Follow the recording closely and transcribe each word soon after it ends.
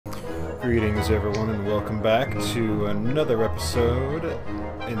Greetings everyone and welcome back to another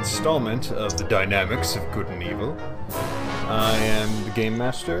installment of the Dynamics of Good and Evil. I am the Game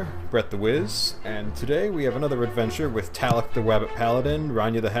Master, Brett the Wiz, and today we have another adventure with Talic the Wabbit paladin,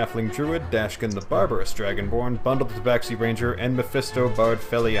 Ranya the halfling druid, Dashegen the barbarous dragonborn, Bundle the tabaxi ranger, and Mephisto bard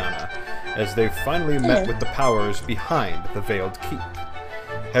Feliana, as they've finally met with the powers behind the Veiled Keep.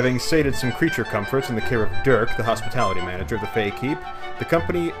 Having sated some creature comforts in the care of Dirk, the hospitality manager of the Fey Keep, the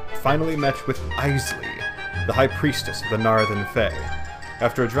company finally met with Isley, the high priestess of the Northern Fey.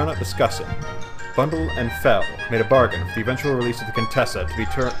 After a drawn-out discussion, Bundle and Fel made a bargain for the eventual release of the Contessa to be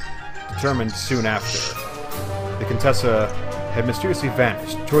determined soon after. The Contessa had mysteriously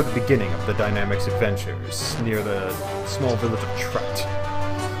vanished toward the beginning of the Dynamix adventures, near the small village of Trut.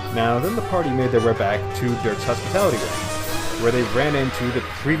 Now, then the party made their way back to Dirk's hospitality wing, where they ran into the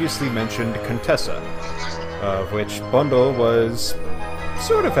previously mentioned Contessa, of which Bundle was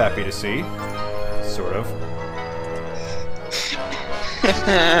sort of happy to see. Sort of.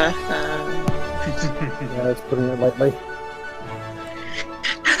 Yeah, that's putting it lightly.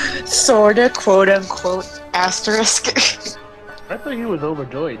 Sorta, quote-unquote, asterisk. I thought he was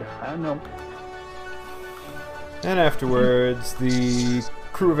overjoyed. I don't know. And afterwards, the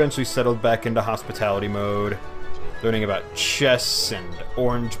crew eventually settled back into hospitality mode, learning about chess and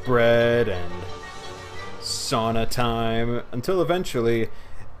orange bread and sauna time, until eventually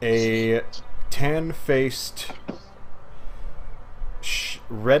a tan-faced,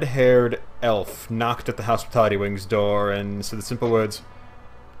 red-haired elf knocked at the hospitality wing's door and said the simple words,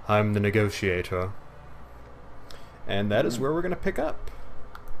 "I'm the negotiator." And that is where we're going to pick up.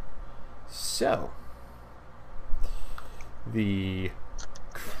 So, the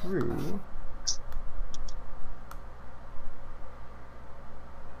crew...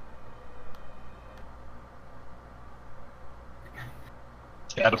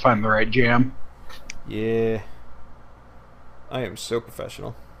 Gotta find the right jam. Yeah. I am so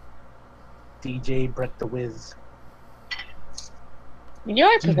professional. DJ Brett the Wiz. You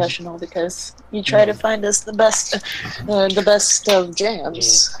are professional because you try to find us the best of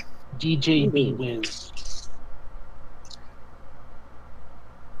jams. DJ B Wiz.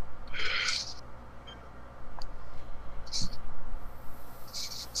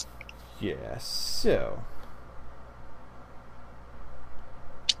 Yeah, so...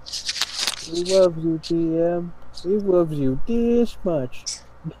 We love you, DM. We love you this much.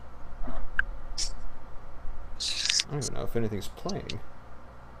 I don't even know if anything's playing.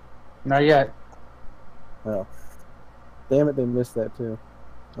 Not yet. Oh. Damn it, they missed that too.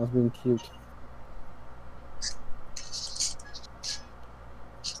 I was being cute.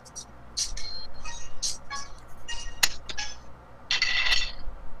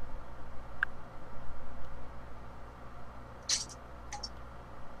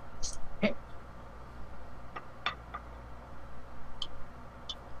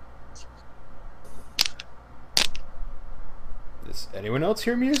 Does anyone else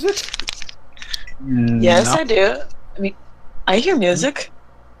hear music? Yes, No. I do. I mean, I hear music.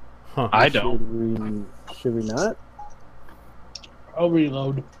 Huh. I don't. Should we not? I'll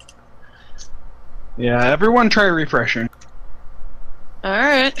reload. Yeah, everyone try refreshing.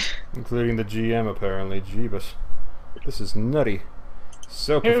 Alright. Including the GM, apparently. Jeebus. This is nutty.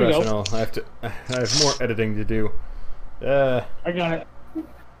 So Here we go. professional. I have more editing to do. I got it.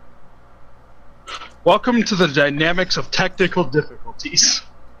 Welcome to the dynamics of technical difficulties.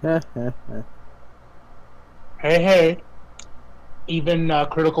 Hey. Even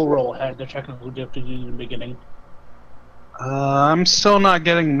Critical Role had the technical difficulties in the beginning. I'm still not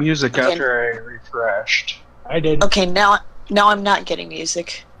getting music Okay. after I refreshed. I did. Okay, now I'm not getting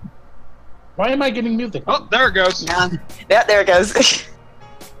music. Why am I getting music? Oh, there it goes. Yeah, there it goes.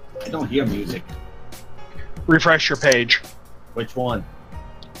 I don't hear music. Refresh your page. Which one?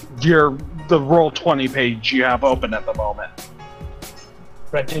 The Roll20 page you have open at the moment.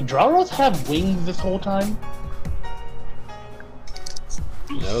 Brett, did Draros have wings this whole time?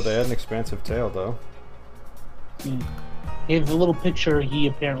 No, they had an expansive tail, though. Here's a little picture. He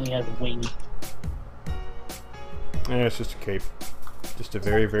apparently has wings. Yeah, it's just a cape. Just a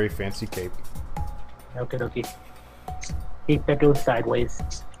very, very fancy cape. Okay. Cape that goes sideways.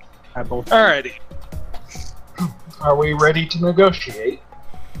 Alrighty. Are we ready to negotiate?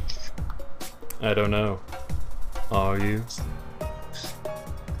 I don't know. Are you?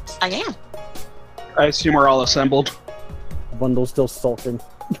 I am. I assume we're all assembled. Bundle's still sulking.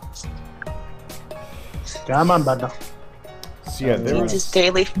 Come on, Bundle. So yeah, there Just was,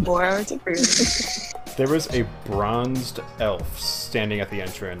 daily 4 hours of food. there was a bronzed elf standing at the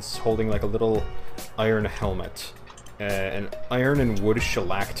entrance, holding like a little iron helmet. an iron and wood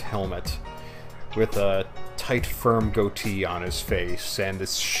shellacked helmet with a tight, firm goatee on his face and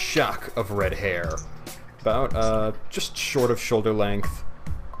this shock of red hair. About just short of shoulder length.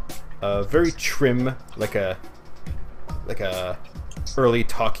 Very trim, like a early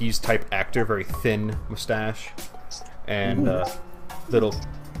talkies type actor, very thin mustache, and little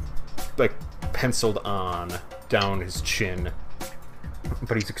like penciled on down his chin.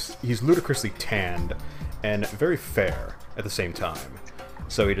 But he's ludicrously tanned and very fair at the same time.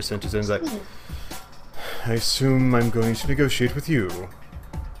 So he just enters in and is like, I assume I'm going to negotiate with you.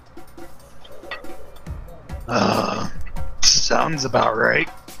 Sounds about right.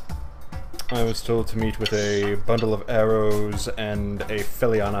 I was told to meet with a bundle of arrows and a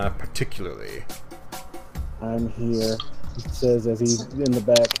Feliana particularly. I'm here, he says as he's in the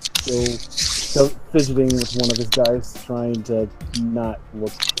back, still fidgeting with one of his dice, trying to not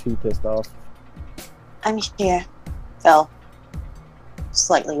look too pissed off. I'm here. Fel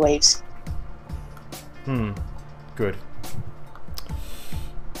slightly waves. Good.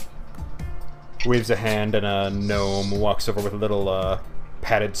 Waves a hand and a gnome walks over with a little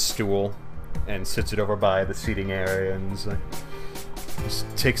padded stool and sits it over by the seating area and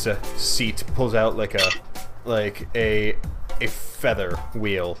just takes a seat, pulls out like a feather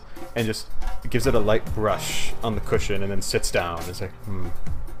wheel and just gives it a light brush on the cushion and then sits down. It's like,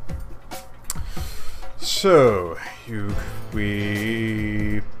 So,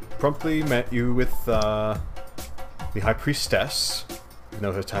 we promptly met you with the High Priestess. Even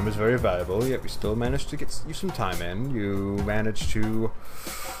though her time is very valuable, yet we still managed to get you some time in. You managed to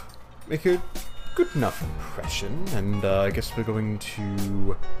make a good enough impression, and I guess we're going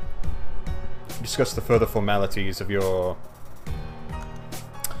to discuss the further formalities of your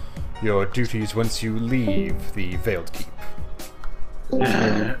duties once you leave the Veiled Keep.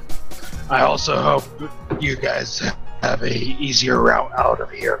 I also hope you guys have a easier route out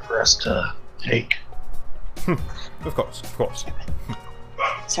of here for us to take. Of course, of course.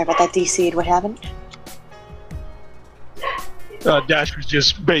 Sorry about that, DC. What happened? Dash was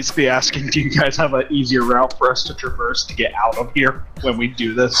just basically asking, do you guys have an easier route for us to traverse to get out of here when we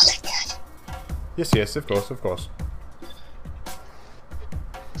do this? Yes, of course, of course.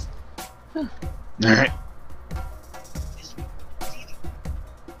 Alright.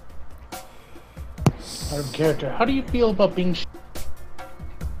 Out of character, how do you feel about being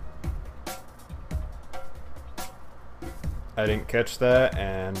I didn't catch that,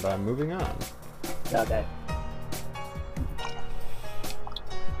 and I'm moving on. Okay.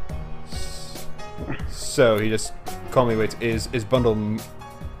 So he just calmly waits. Is Bundle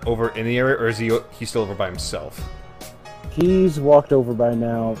over in the area, or is he's still over by himself? He's walked over by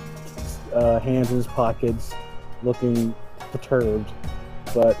now, hands in his pockets, looking perturbed,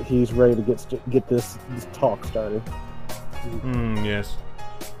 but he's ready to get this talk started. Yes.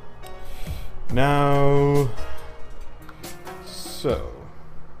 Now, so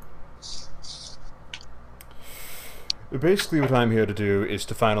basically what I'm here to do is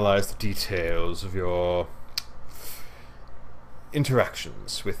to finalize the details of your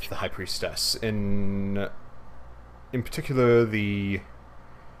interactions with the High Priestess, in particular the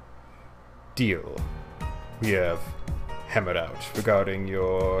deal we have hammered out regarding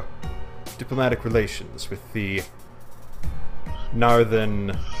your diplomatic relations with the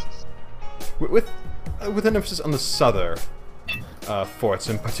northern, with an emphasis on the southern forts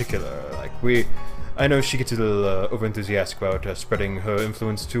in particular. Like I know she gets a little over-enthusiastic about spreading her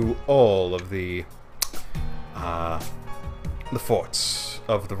influence to all of the forts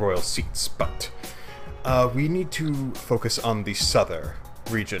of the royal seats, but we need to focus on the southern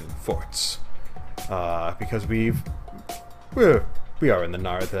region forts because we are in the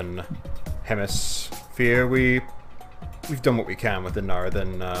northern hemisphere. We've done what we can with the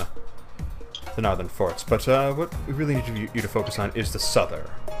northern forts, but what we really need you to focus on is the southern.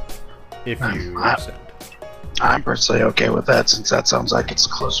 If you understand. I'm personally okay with that, since that sounds like it's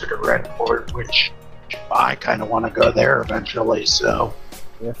closer to Redport, which I kind of want to go there eventually, so...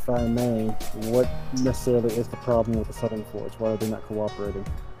 If I may, what necessarily is the problem with the southern forts? Why are they not cooperating?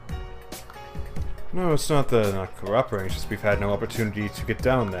 No, it's not the not cooperating, it's just we've had no opportunity to get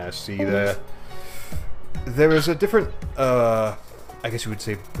down there. See, there is a different, I guess you would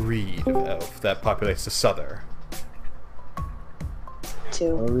say, breed of elf that populates the southern.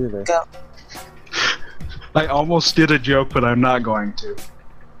 Oh, really? Go. I almost did a joke, but I'm not going to.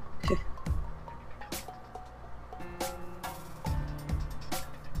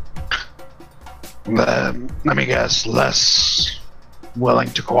 Let me guess, less willing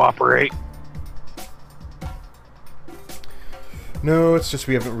to cooperate. No, it's just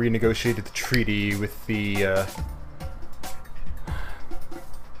we haven't renegotiated the treaty with the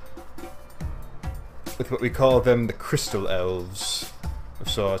with what we call them the crystal elves of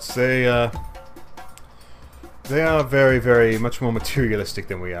sorts. They are very, very much more materialistic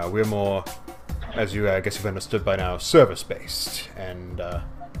than we are. We're more, as you I guess you've understood by now, service-based, and you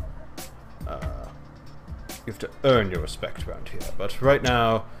have to earn your respect around here. But right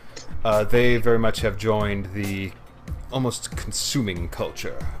now, they very much have joined the almost consuming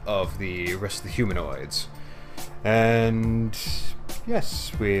culture of the rest of the humanoids. And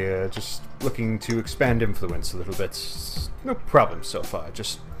yes, we're just looking to expand influence a little bit. No problem so far,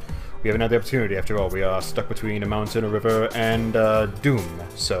 just we haven't had the opportunity after all. We are stuck between a mountain, a river, and doom,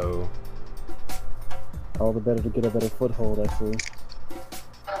 so... All the better to get a better foothold, I see.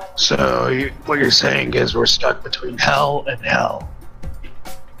 So, what you're saying is we're stuck between hell and hell.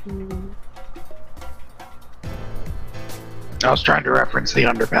 I was trying to reference the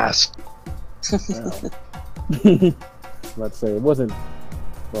underpass. Wow. Let's say it wasn't...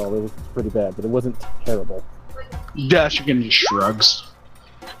 Well, it was pretty bad, but it wasn't terrible. Dashegen just shrugs.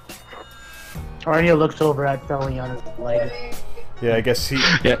 Ranya looks over at Feliana's leg. Yeah, I guess he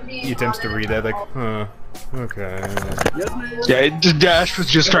attempts to read that, like, huh, okay. Yeah, Dash was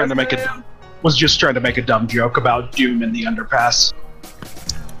just trying to make a dumb joke about Doom in the underpass.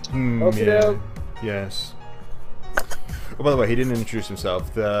 Yeah. Yes. Oh, by the way, he didn't introduce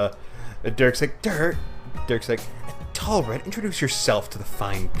himself. Derek's like, Derek's like, Talred, introduce yourself to the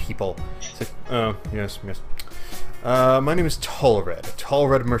fine people. It's like, oh, yes. My name is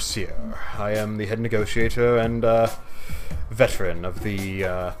Talred Mercier. I am the head negotiator and, veteran of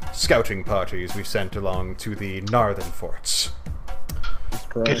the, scouting parties we sent along to the northern forts.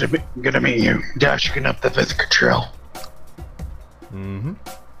 Good to meet you. Dashegen up the Vithka Trail. Mm-hmm.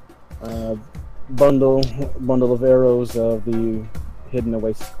 Bundle of arrows of the Hidden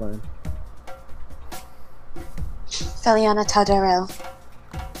Oasis clan. Feliana Tadero.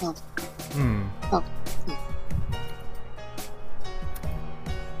 Oh. Oh.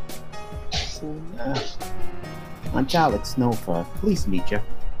 I'm Talic Snowfall. Pleased to meet you.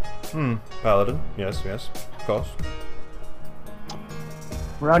 Paladin. Yes, of course.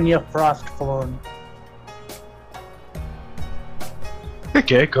 Ranya Frostforn.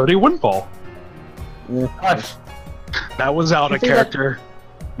 Okay, Cody Windfall. Yeah. Hush. That was out of character.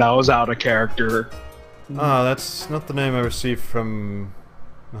 That was out of character. Ah, that's not the name I received from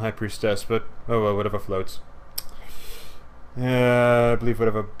the High Priestess, but oh well, whatever floats. Yeah, I believe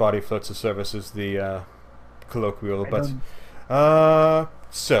whatever body floats the service is the colloquial,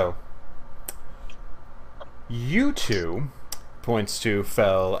 so you two, points to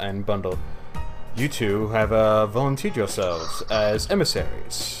Fel and Bundle, you two have volunteered yourselves as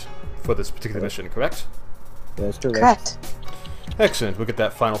emissaries for this particular mission, correct? That's correct. Correct. Excellent. We'll get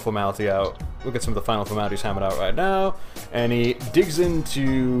that final formality out. We'll get some of the final formalities hammered out right now. And he digs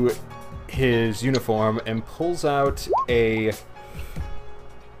into his uniform and pulls out an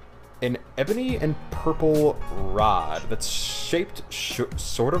ebony and purple rod that's shaped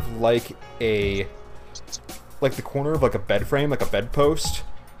sort of like the corner of like a bed frame, like a bedpost.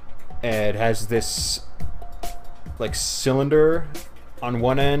 And it has this like cylinder on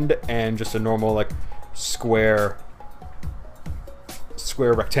one end and just a normal like square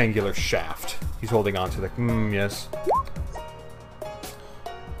rectangular shaft. He's holding on to the yes.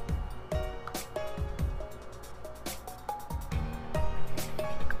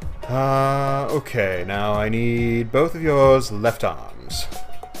 Okay, now I need both of yours left arms.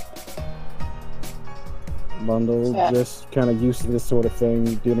 Bundle, just kind of used to this sort of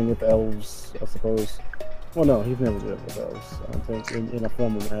thing, dealing with elves, I suppose. Well, no, he's never dealt with elves, I don't think, in a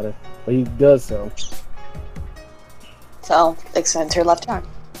formal matter. But he does so. So, extend her left arm.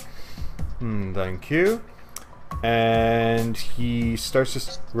 Thank you. And he starts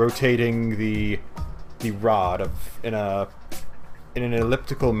just rotating the rod in an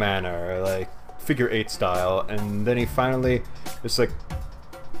elliptical manner, like figure 8 style, and then he finally just like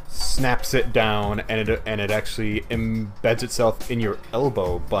snaps it down, and it actually embeds itself in your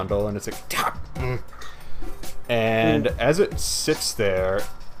elbow, Bundle, and it's like tap. And as it sits there,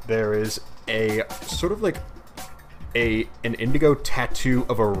 there is a sort of like an indigo tattoo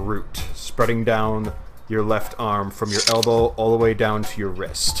of a root spreading down your left arm from your elbow all the way down to your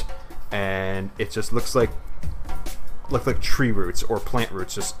wrist, and it just looks like tree roots or plant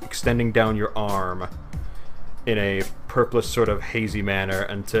roots just extending down your arm in a purplish sort of hazy manner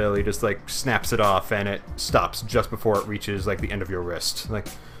until he just like snaps it off and it stops just before it reaches like the end of your wrist. Like,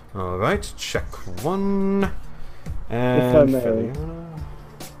 all right, check one. And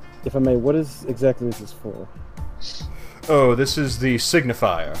if I may, what is exactly is this for? Oh, this is the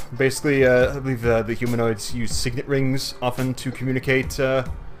signifier. Basically, I believe the humanoids use signet rings often to communicate,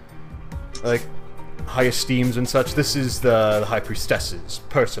 like, high esteems and such. This is the High Priestess's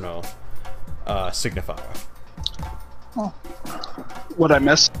personal signifier. Oh. What I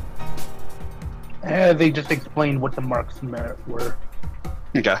missed? They just explained what the marks were.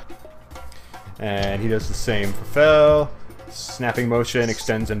 Okay. And he does the same for Fel. Snapping motion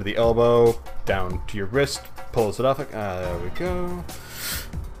extends into the elbow, down to your wrist, pulls it off. There we go.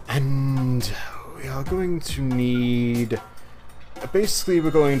 And we are going to need... Basically,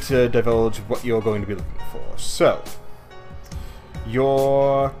 we're going to divulge what you're going to be looking for. So,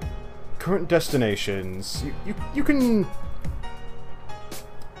 your current destinations... You can...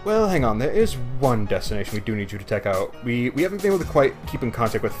 Well, hang on. There is one destination we do need you to check out. We haven't been able to quite keep in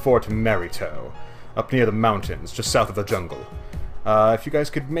contact with Fort Merito, up near the mountains, just south of the jungle. If you guys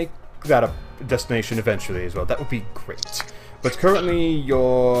could make that a destination eventually as well, that would be great. But currently,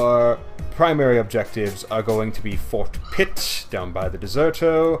 your primary objectives are going to be Fort Pitt, down by the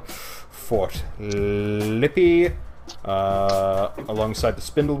Deserto, Fort Lippy, alongside the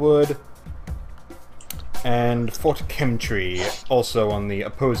Spindlewood, and Fort Chemtree, also on the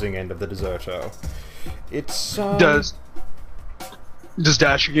opposing end of the Deserto. It's, Does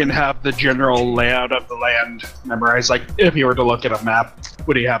Dashegen have the general layout of the land memorized? Like, if he were to look at a map,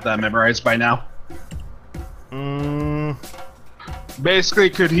 would he have that memorized by now? Basically,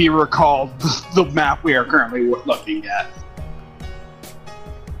 could he recall the map we are currently looking at?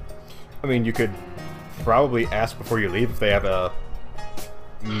 I mean, you could probably ask before you leave if they have a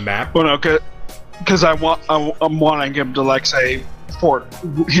map. Well, no, because I'm wanting him to, like, say,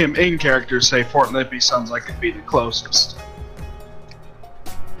 him in character say Fort Lippy sounds like it'd be the closest.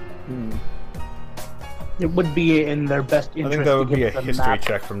 It would be in their best interest. I think that would to be a give them history map.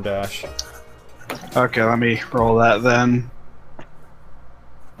 check from Dash. Okay, let me roll that then.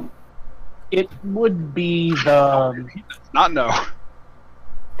 It would be the. Not no.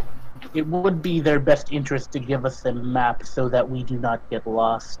 It would be their best interest to give us a map so that we do not get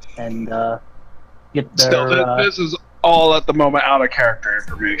lost and get their. Still, this is all at the moment out of character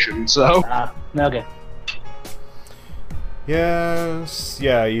information, so. Okay. Yes,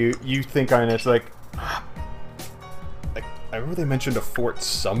 yeah, you think on it, it's like I remember they mentioned a fort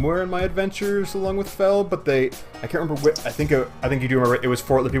somewhere in my adventures along with Fel, but I can't remember what. I think you do remember it was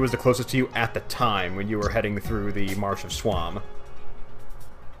Fort Lippy was the closest to you at the time when you were heading through the Marsh of Swam.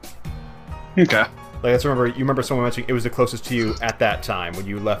 Okay. Like, you remember someone mentioning it was the closest to you at that time when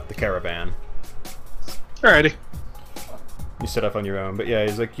you left the caravan. Alrighty. You set up on your own, but yeah,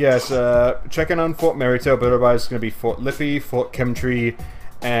 he's like, yes, check in on Fort Merito, but otherwise it's going to be Fort Lippy, Fort Chemtree,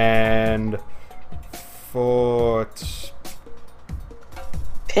 and Fort...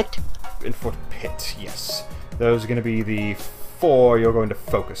 Pitt? In Fort Pitt, yes. Those are going to be the 4 you're going to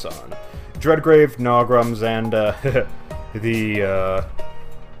focus on. Dreadgrave, Nogrums, and the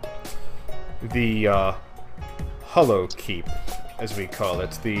Hollow Keep, as we call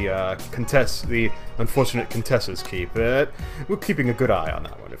it, the unfortunate Contessa's Keep. We're keeping a good eye on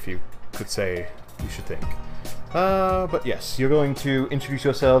that one, if you could say you should think. But yes, you're going to introduce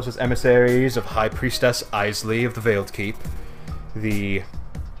yourselves as emissaries of High Priestess Isley of the Veiled Keep, the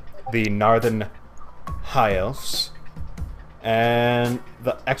Northern High Elves, and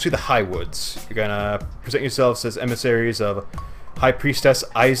actually the High Woods. You're gonna present yourselves as emissaries of High Priestess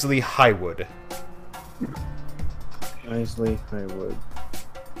Isley Highwood. Isley Highwood.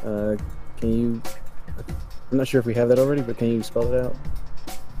 Can you... I'm not sure if we have that already, but can you spell it out?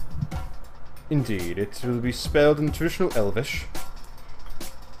 Indeed, it will be spelled in traditional Elvish.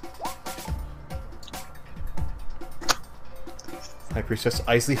 High Priestess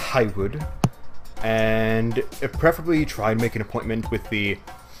Isley Highwood. And preferably try and make an appointment with the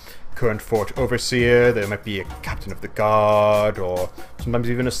current fort overseer. There might be a captain of the guard, or sometimes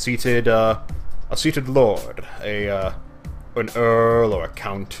even a seated lord, an earl or a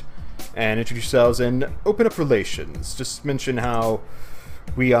count, and introduce yourselves and open up relations. Just mention how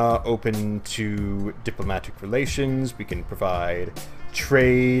we are open to diplomatic relations. We can provide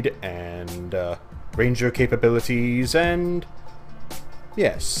trade and ranger capabilities, and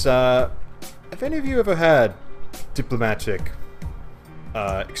yes, have any of you ever had diplomatic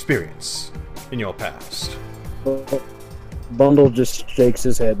experience in your past? Bundle just shakes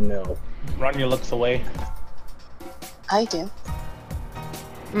his head no. Ranya looks away. I do.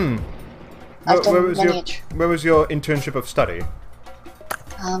 Where, I've done where was many where was your internship of study?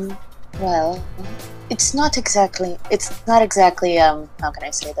 Well, it's not exactly, how can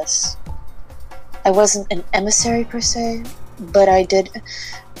I say this? I wasn't an emissary per se, but I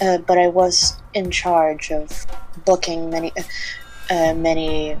was in charge of booking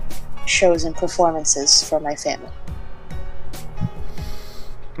many shows and performances for my family.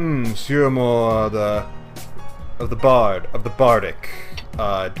 So you're more of the bardic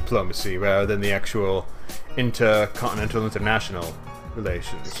diplomacy rather than the actual intercontinental, international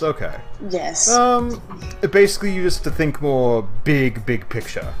relations. Okay. Yes. Basically, you just to think more big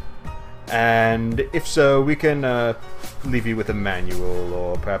picture. And if so, we can leave you with a manual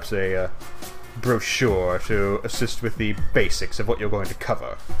or perhaps a brochure to assist with the basics of what you're going to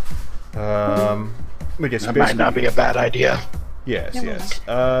cover. But yes, That might not be a bad idea. Yes, yes.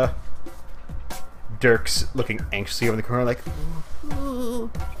 Dirk's looking anxiously over the corner, like.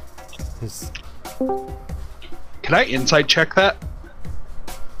 Can I insight check that?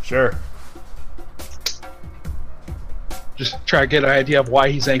 Sure. Just try to get an idea of why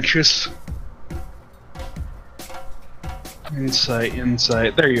he's anxious.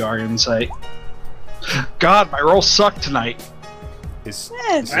 Insight. There you are, insight. God, my roll sucked tonight. Is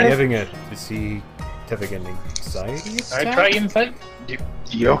he having an anxiety attack? I try insight.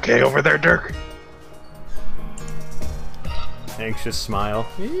 You okay over there, Dirk? Anxious smile.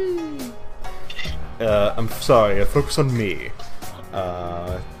 I'm sorry, focus on me.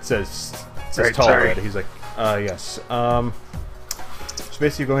 Says Right, tall sorry. red. He's like, yes. So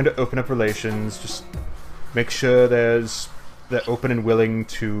basically going to open up relations, just make sure they're open and willing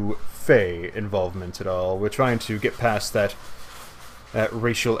to Fey involvement at all. We're trying to get past that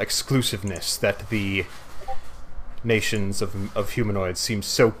racial exclusiveness that the nations of humanoids seem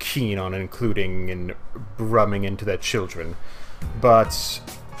so keen on including and brumming into their children. But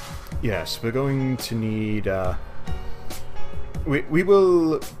yes, we're going to need we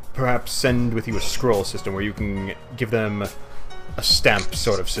will perhaps send with you a scroll system where you can give them a stamp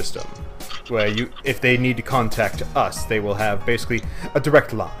sort of system where if they need to contact us, they will have basically a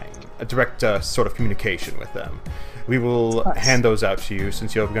direct line, a direct sort of communication with them. We will hand those out to you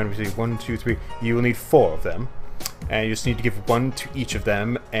since you're going to receive 1, 2, 3. You will need 4 of them. And you just need to give 1 to each of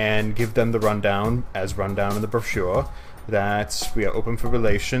them and give them the rundown, as rundown in the brochure, that we are open for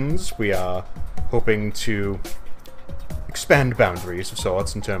relations. We are hoping to expand boundaries of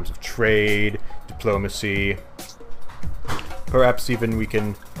sorts in terms of trade, diplomacy. Perhaps even we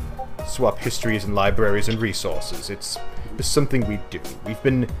can swap histories and libraries and resources. It's something we do. We've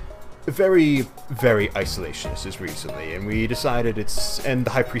been very isolationists recently, and we decided and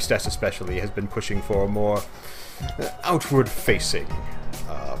the High Priestess especially has been pushing for a more outward-facing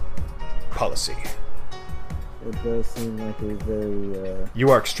policy. It does seem like a very,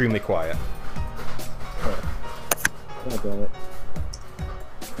 You are extremely quiet. God damn it.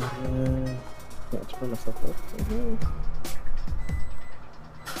 Can't turn myself up.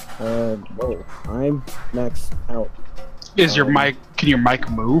 Whoa, I'm maxed out. Is your mic? Can your mic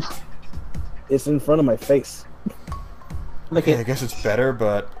move? It's in front of my face. Okay, I guess it's better,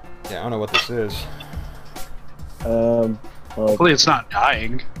 but yeah, I don't know what this is. Well, Hopefully, it's not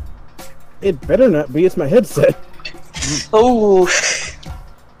dying. it better not be. It's my headset. Oh.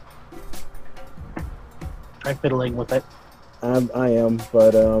 Try fiddling with it. I am,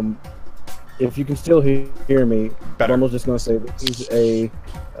 but if you can still hear me, Better. I'm just gonna say this is a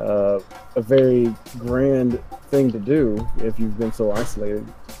very grand thing to do if you've been so isolated.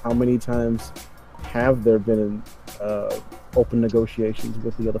 How many times have there been open negotiations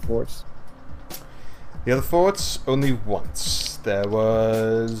with the other forts? The other forts, only once. There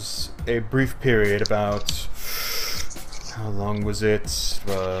was a brief period about... How long was it? It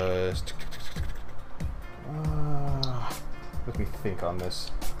was... let me think on this.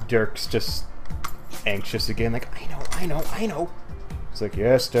 Dirk's just anxious again, like, I know. It's like,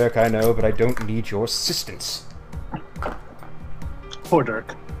 yes, Dirk, I know, but I don't need your assistance. Poor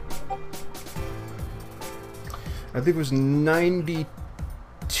Dirk. I think it was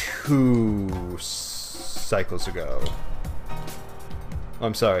 92 cycles ago. Oh,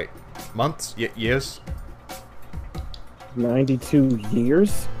 I'm sorry. Months? Years? 92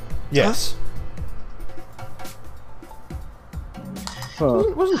 years? Yes. Huh.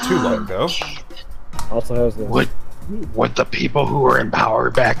 It wasn't too long ago. Also has the... Would the people who were in power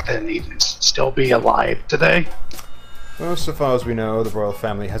back then even still be alive today? Well, so far as we know, the royal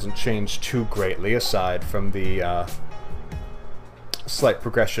family hasn't changed too greatly, aside from the slight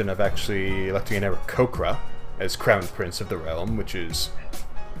progression of actually electing an Aarakocra as crown prince of the realm, which is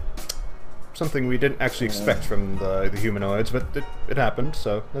something we didn't actually expect from the humanoids, but it happened,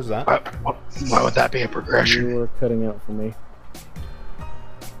 so there's that. Why would that be a progression? You were cutting out for me.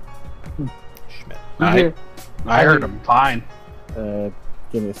 Schmidt. I heard him fine.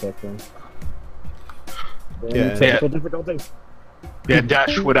 Give me a second. Yeah. Technical difficulties. Yeah,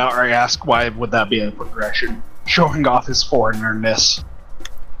 Dash would outright ask why would that be a progression, showing off his foreignness.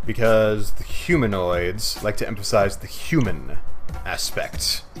 Because the humanoids like to emphasize the human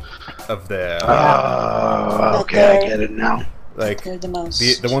aspect of their... Okay, I get it now. Like, They're the most...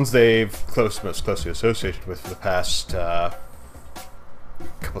 the ones they've most closely associated with for the past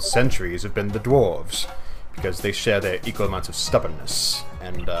couple centuries have been the dwarves, because they share their equal amounts of stubbornness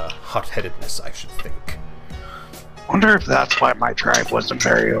and hot-headedness, I should think. Wonder if that's why my tribe wasn't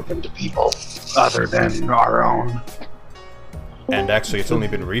very open to people other than our own. And actually, it's only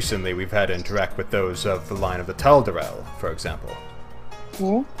been recently we've had to interact with those of the line of the Tal'Darel, for example.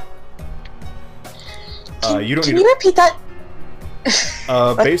 Hmm? You don't Can need you repeat that?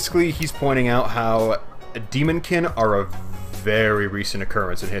 basically, he's pointing out how demonkin are a very recent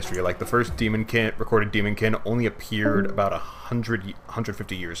occurrence in history. Like, the first recorded demonkin only appeared about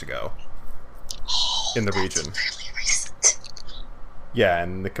 150 years ago in the region. Really recent. Yeah,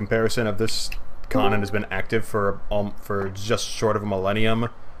 and the comparison of this continent has been active for just short of a millennium.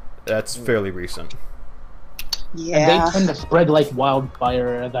 That's fairly recent. Yeah. And they tend to spread like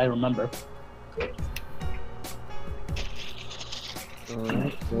wildfire, as I remember.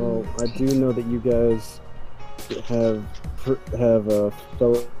 Alright, well, I do know that you guys have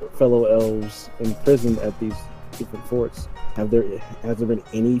fellow elves imprisoned at these different forts. Has there been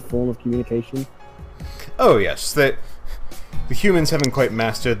any form of communication? Oh yes, the humans haven't quite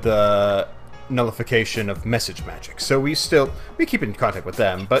mastered the nullification of message magic, so we keep in contact with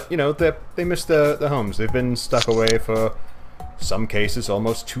them, but you know, they miss the homes. They've been stuck away for some cases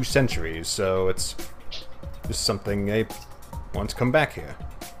almost 2 centuries, so it's just something they want to come back here.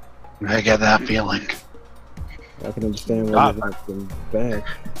 I get that feeling. I can understand why you want them back.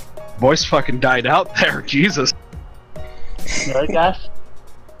 Voice fucking died out there, Jesus. Right, guys?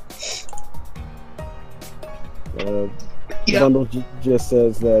 Bundle just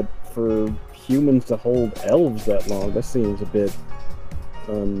says that for humans to hold elves that long, that seems a bit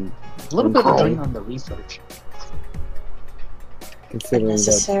A little bit of going on the research. considering that.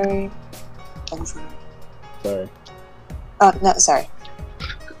 Unnecessary. Sorry. Oh, no, sorry.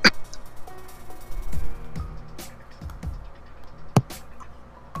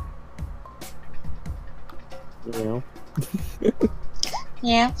 You know.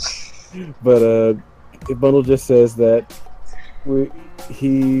 Yeah. But Bundle just says that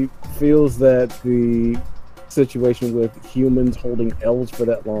he feels that the situation with humans holding elves for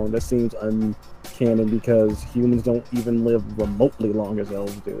that long, that seems uncanon because humans don't even live remotely long as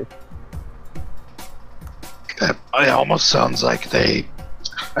elves do. It almost sounds like I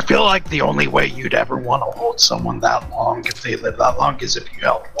feel like the only way you'd ever want to hold someone that long if they live that long is if you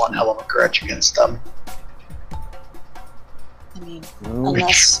held one hell of a grudge against them. I mean, Well,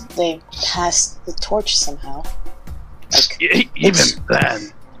 unless they pass the torch somehow. Even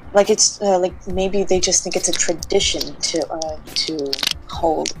then. Like it's like maybe they just think it's a tradition to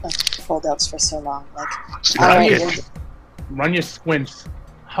hold elves for so long. Like, It's not alright, good. well, Ranya squints.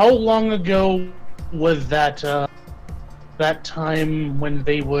 How long ago was that time when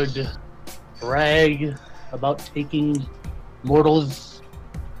they would brag about taking mortals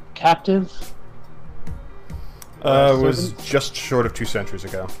captive? It was just short of 2 centuries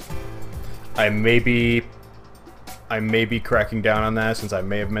ago. I may be cracking down on that, since I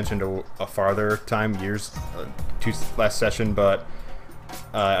may have mentioned a farther time, last session, but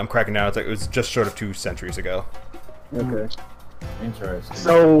I'm cracking down. It was just short of 2 centuries ago. okay. Interesting.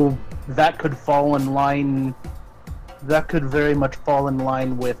 So that could fall in line. That could very much fall in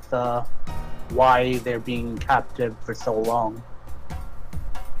line with why they're being captive for so long.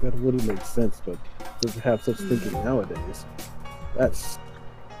 That wouldn't make sense, but to have such thinking nowadays, that's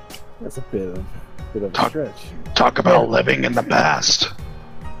a bit of a stretch. Talk about living in the past.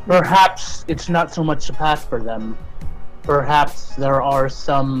 Perhaps it's not so much the past for them. Perhaps there are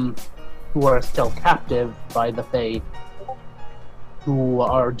some who are still captive by the Fey, who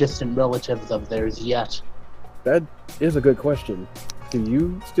are distant relatives of theirs yet. That is a good question. Do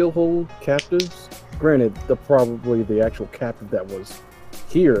you still hold captives? Granted, probably the actual captive that was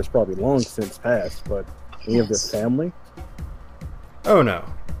here is probably long since passed, but any of their family? Oh no.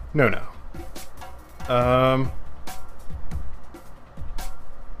 No.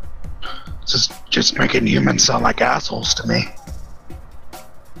 Just making humans sound like assholes to me.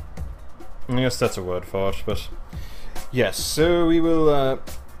 I guess that's a word for it, but yes. So we will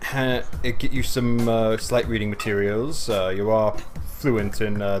get you some slight reading materials. You are fluent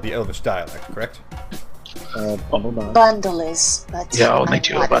in the Elvish dialect, correct? Hold on. Bundle is, but Yeah, only I'm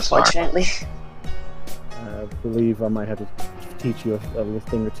 2 not, of us are. unfortunately. I believe I might have to teach you a little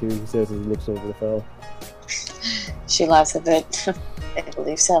thing or two, he says as he looks over the fell. She laughs a bit. I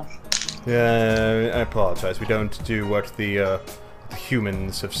believe so. Yeah, I apologize. We don't do what the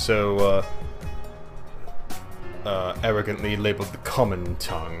humans have so arrogantly labeled the common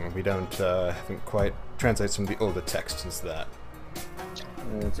tongue. We don't haven't quite translated some of the older texts into that.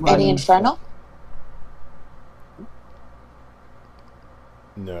 Any infernal?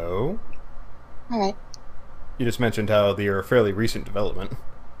 No. Alright. You just mentioned how they're a fairly recent development.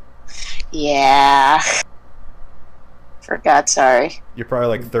 Yeah. Forgot, sorry. You're probably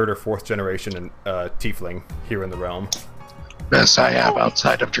like 3rd or 4th generation in Tiefling here in the realm. Best I have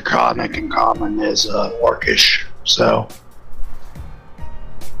outside of Draconic and Common is Orcish, so.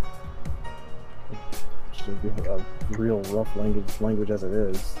 Should be a real rough language as it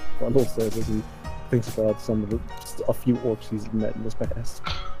is. Bundle says as he thinks about some of the, a few orcs he's met in this past.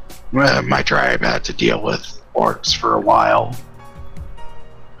 My tribe had to deal with orcs for a while.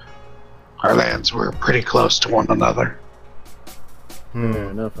 Our lands were pretty close to one another. Fair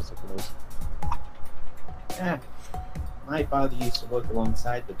enough, I suppose. Yeah. My father used to work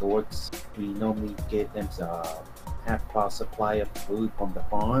alongside the orcs. We normally gave them half-hour supply of food from the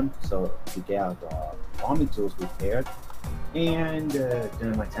farm, so to get our farming tools repaired. And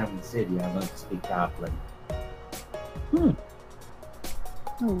during my time in the city, I learned to speak halfling.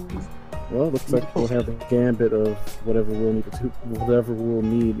 Well, looks like we'll have a gambit of whatever we'll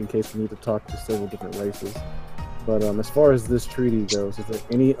need in case we need to talk to several different races. But as far as this treaty goes, is there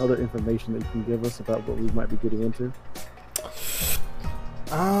any other information that you can give us about what we might be getting into?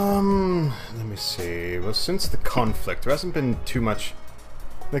 Let me see. Well, since the conflict, there hasn't been too much.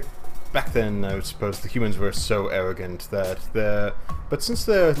 Like, back then, I would suppose the humans were so arrogant that but since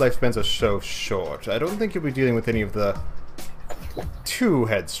their lifespans are so short, I don't think you'll be dealing with any of the too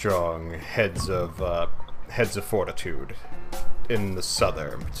headstrong heads of fortitude in the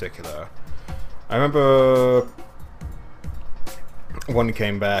southern in particular. I remember one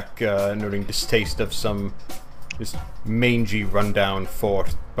came back noting distaste of this mangy, rundown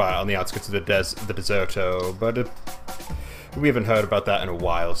fort on the outskirts of the Deserto, but we haven't heard about that in a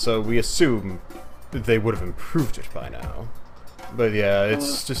while, so we assume that they would have improved it by now. But yeah,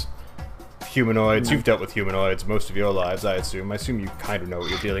 it's just humanoids. You've dealt with humanoids most of your lives, I assume. I assume you kind of know what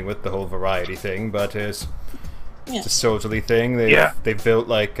you're dealing with, the whole variety thing, but it's a soldierly thing. They built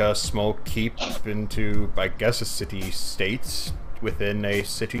like a small keep into, I guess, a city-state within a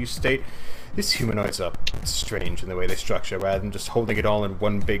city-state. These humanoids are strange in the way they structure. Rather than just holding it all in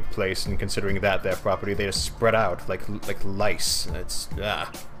one big place and considering that their property, they just spread out like lice. It's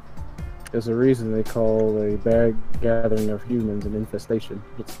There's a reason they call a bad gathering of humans an infestation.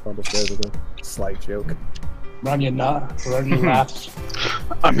 It's probably said as a slight joke. Ranya laughs.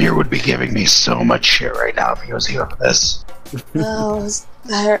 Amir would be giving me so much shit right now if he was here for this. Oh,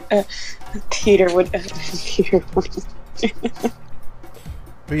 Peter would.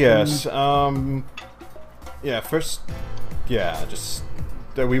 But yes, first, just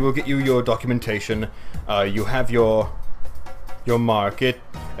we will get you your documentation. You have your mark.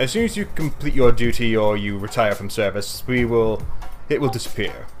 As soon as you complete your duty or you retire from service, it will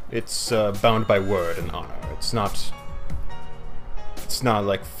disappear. It's bound by word and honor. It's not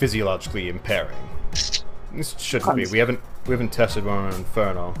like physiologically impairing. This shouldn't be. We haven't tested one on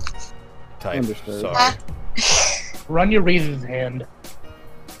infernal type. Understood. Sorry. Ranya raises his hand.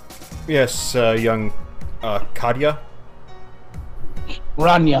 Yes, young Kadia.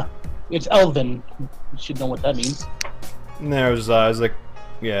 Ranya. It's Elven. You should know what that means. There's his eyes like,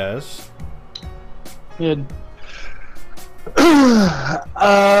 yes. Good.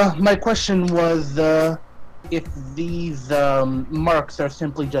 My question was if these marks are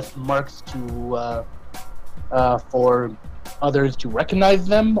simply just marks to for others to recognize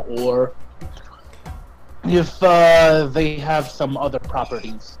them, or if they have some other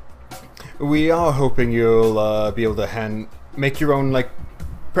properties. We are hoping you'll be able to make your own, like,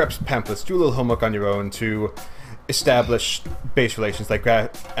 perhaps pamphlets, do a little homework on your own to establish base relations, like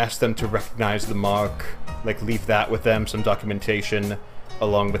ask them to recognize the mark, like leave that with them, some documentation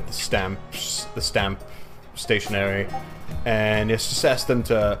along with the stamp stationery, and just ask them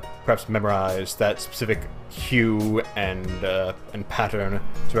to perhaps memorize that specific hue and pattern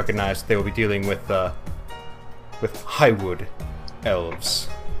to recognize they will be dealing with Highwood elves.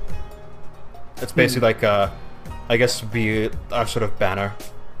 It's basically like I guess would be our sort of banner.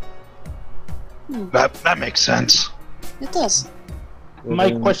 That makes sense. It does. My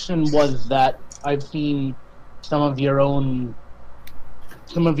question was that I've seen some of your own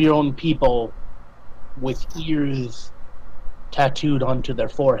people with ears tattooed onto their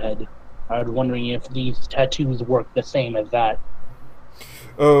forehead. I was wondering if these tattoos work the same as that.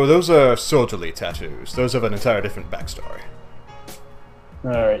 Oh, those are soldierly tattoos. Those have an entire different backstory.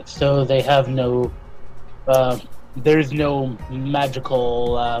 Alright, so they have no... there's no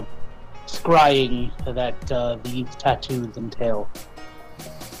magical scrying that these tattoos entail.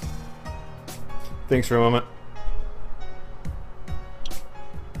 Thanks for a moment.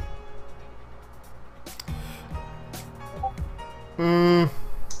 I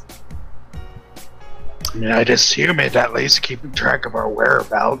mean, I'd assume it at least keeping track of our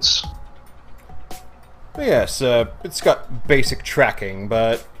whereabouts. Yes, it's got basic tracking,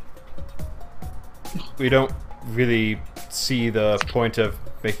 but we don't really see the point of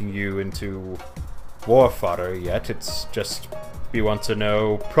making you into war fodder yet. It's just we want to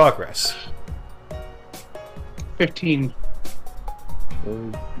know progress. 15.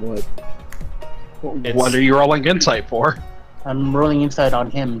 What? What are you rolling insight for? I'm rolling insight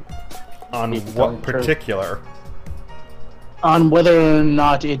on him. On It's what on particular? On whether or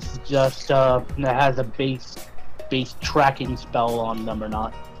not it's just it has a base tracking spell on them or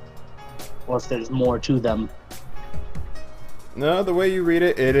not. Or if there's more to them. No, the way you read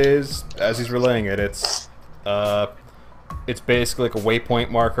it, it is, as he's relaying it, it's basically like a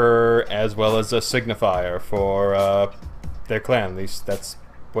waypoint marker as well as a signifier for their clan. At least that's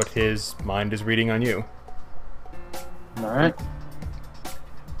what his mind is reading on you. Alright.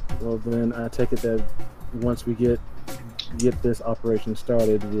 Well, then I take it that once we get this operation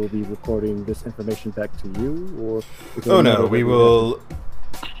started, we'll be reporting this information back to you, or? Oh no, we will.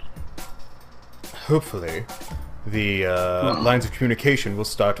 Hopefully, the lines of communication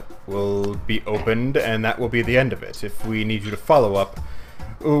will be opened, and that will be the end of it. If we need you to follow up,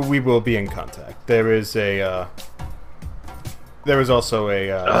 we will be in contact. There is also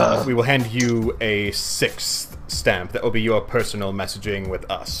a. We will hand you a 6th stamp that will be your personal messaging with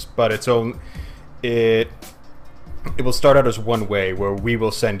us, but it will start out as one way where we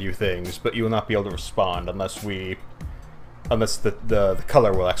will send you things, but you will not be able to respond unless the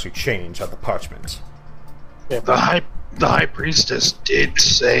color will actually change on the parchment. The high priestess did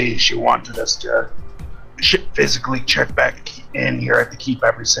say she wanted us to physically check back in here at the keep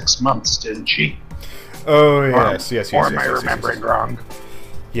every 6 months, didn't she? Oh yes, yes. Or am I remembering wrong?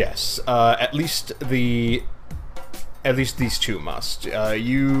 Yes, at least these two must.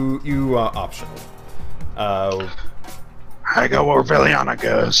 You are optional. I go where Feliana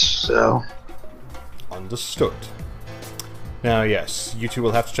goes, so... Understood. Now, yes, you two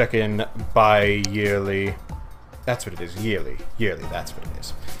will have to check in bi-yearly. That's what it is, yearly. Yearly, that's what it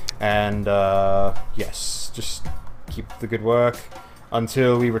is. And, yes, just keep the good work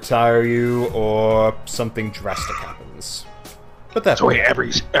until we retire you or something drastic happens. But that's... So wait,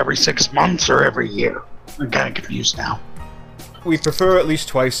 every 6 months or every year? I'm kind of confused now. We prefer at least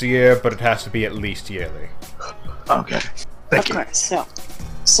twice a year, but it has to be at least yearly. Okay. Thank you. Of course.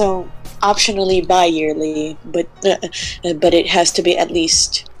 So optionally bi-yearly, but it has to be at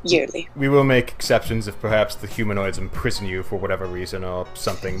least yearly. We will make exceptions if perhaps the humanoids imprison you for whatever reason or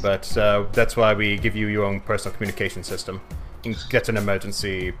something, but that's why we give you your own personal communication system. In case an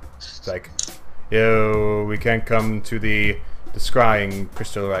emergency, like, yo, we can't come to the scrying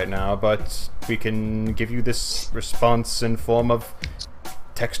crystal right now, but we can give you this response in form of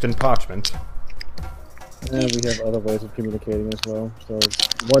text and parchment. And we have other ways of communicating as well. So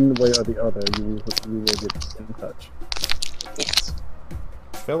one way or the other, you will get in touch. Yes.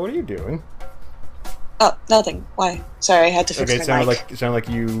 Phil, what are you doing? Oh, nothing. Why? Sorry, I had to fix Okay, my mic. it sounded like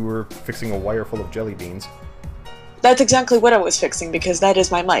you were fixing a wire full of jelly beans. That's exactly what I was fixing, because that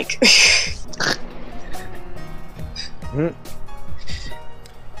is my mic.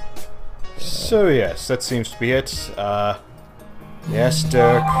 So yes, that seems to be it. Yes,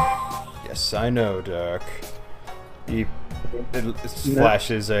 Dirk. Yes, I know, Dirk. He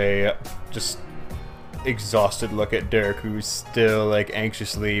flashes a just exhausted look at Dirk, who's still like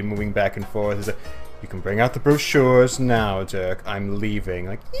anxiously moving back and forth. He's like, "You can bring out the brochures now, Dirk. I'm leaving."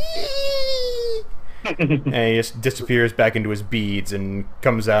 Like, and he just disappears back into his beads and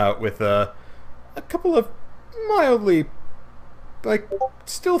comes out with a couple of mildly, like,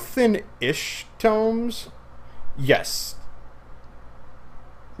 still thin-ish tomes. Yes.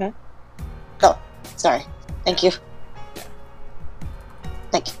 Huh? Oh, sorry. Thank you.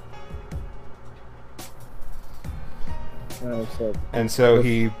 Thank you. So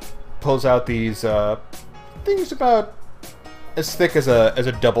he pulls out these things about as thick as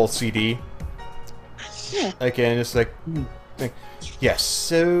a double CD. Yeah. Again, just like, yes.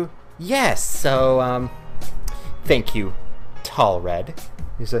 So thank you, Tall Red.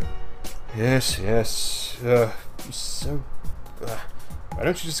 He's like, yes. Why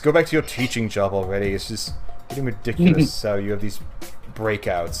don't you just go back to your teaching job already? It's just getting ridiculous how you have these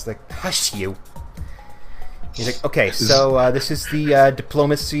breakouts. Like, hush you. He's like, okay, so this is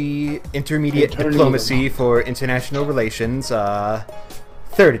the intermediate diplomacy for international relations, 3rd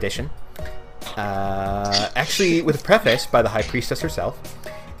edition. actually with a preface by the High Priestess herself.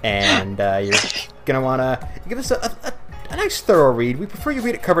 And you're going to want to give us a nice thorough read. We prefer you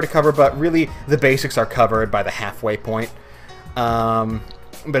read it cover to cover, but really the basics are covered by the halfway point. But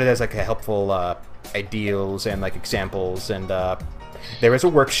it has like a helpful ideals and like examples, and there is a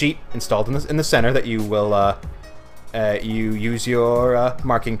worksheet installed in the center that you will you use your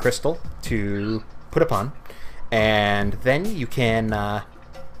marking crystal to put upon, and then you can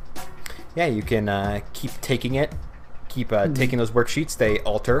keep taking it, taking those worksheets. They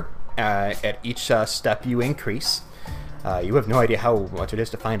alter at each step you increase. You have no idea how much it is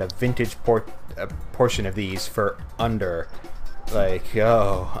to find a vintage portion of these for under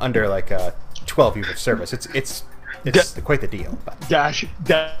 12 years of service. It's quite the deal. But. Dash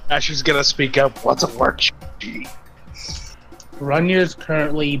is gonna speak up. What's a worksheet? Ranya is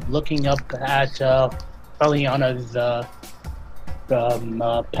currently looking up at Feliana's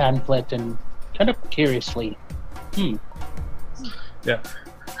pamphlet and kind of curiously. Yeah.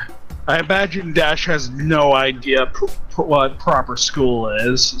 I imagine Dash has no idea what proper school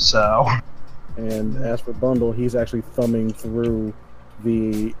is, so... And as for Bundle, he's actually thumbing through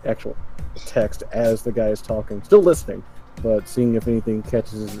the actual text as the guy is talking. Still listening, but seeing if anything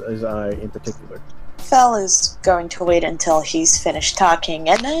catches his eye in particular. Fel is going to wait until he's finished talking,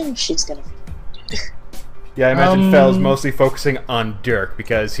 and then she's gonna... Yeah, I imagine Fel's mostly focusing on Dirk,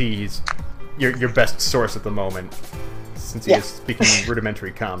 because he's your best source at the moment, since he is speaking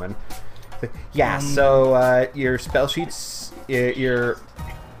rudimentary common. Yeah, so your spell sheets, your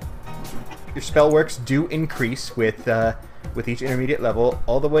spell works do increase with each intermediate level,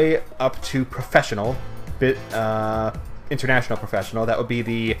 all the way up to professional, international professional. That would be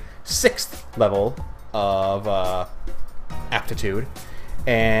the 6th level of aptitude,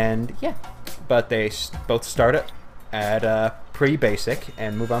 and yeah, but they both start at pretty basic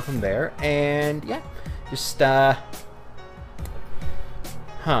and move on from there. And yeah, just the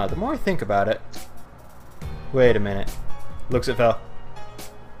more I think about it, wait a minute. Looks at Fel.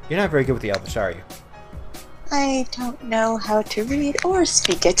 You're not very good with the Elvish, are you? I don't know how to read or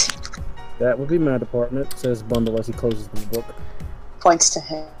speak it. That would be my department, says Bundle as he closes the book. Points to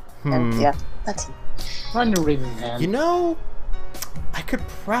him. And yeah, that's him. Ranya raises his hand. You know, I could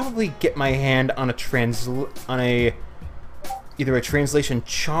probably get my hand on either a translation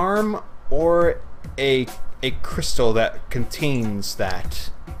charm or a crystal that contains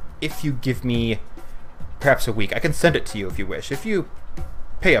that. If you give me perhaps a week, I can send it to you if you wish. If you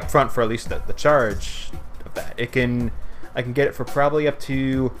pay up front for at least the charge of that, I can get it for probably up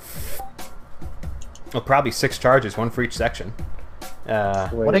to probably 6 charges, 1 for each section.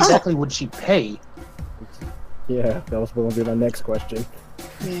 What exactly would she pay? Yeah, that was going to be my next question.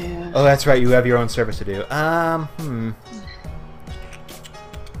 Yeah. Oh, that's right. You have your own service to do.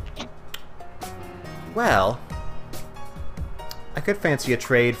 Well, I could fancy a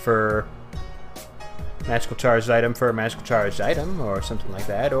trade for magical charged item for a magical charged item, or something like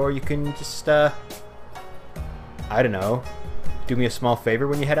that. Or you can just, I don't know, do me a small favor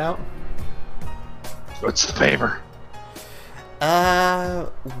when you head out. What's the favor?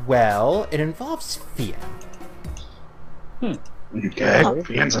 Well, it involves Fia. Okay,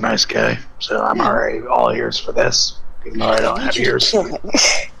 Ian's a nice guy, so I'm already all ears for this, even though I don't have ears. Kill him.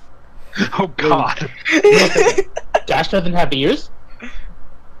 Oh God! Dash doesn't have ears?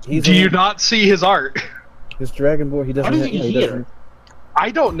 Do you not see his art? His Dragonborn, he doesn't How does have... he he hear? doesn't-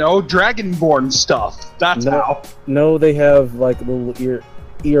 I don't know, Dragonborn stuff. That's how. No, they have like little ear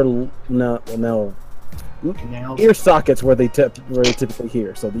sockets where they typically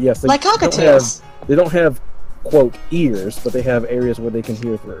hear. So yes, they Like cockatiels. They don't have quote ears, but they have areas where they can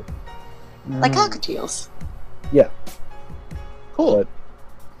hear through. Like cockatiels. Yeah. Cool. But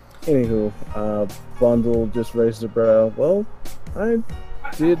anywho, Bundle just raised a brow. Well, I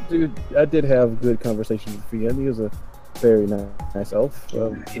did have good conversations with Fia. He was a very nice elf.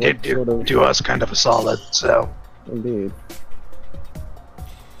 He did do us kind of a solid, so. Indeed.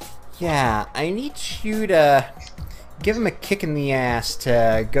 Yeah, I need you to give him a kick in the ass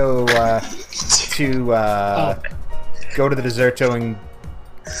to go to the Deserto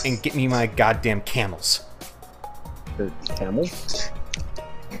and get me my goddamn camels. The camels?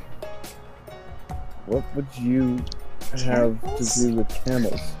 What would you have to do with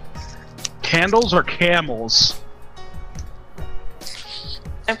camels? Candles or camels?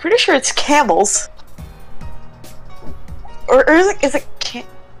 I'm pretty sure it's camels. Or is it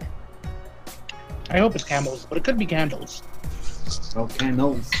I hope it's camels, but it could be candles. Oh,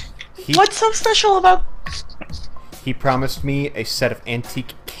 candles. What's so special about... He promised me a set of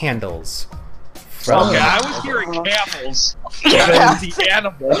antique candles. Okay, I was hearing camels. Yeah. The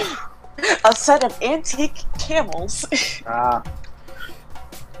animal. A set of antique camels. Ah,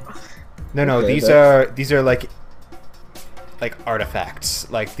 No, Okay, these are like artifacts.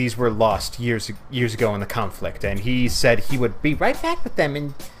 Like these were lost years ago in the conflict, and he said he would be right back with them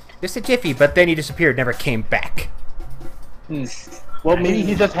in just a jiffy, but then he disappeared, never came back. well, maybe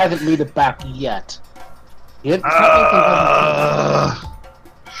he just hasn't made it back yet. It's not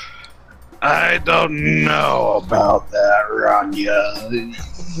I don't know about that, Ranya.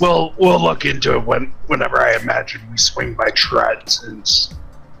 We'll look into it whenever I imagine we swing by Tret, since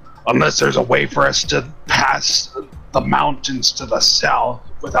unless there's a way for us to pass the mountains to the south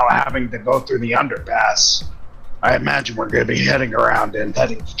without having to go through the underpass, I imagine we're going to be heading around and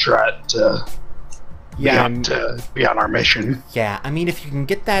heading to Tret to be on our mission. Yeah, I mean, if you can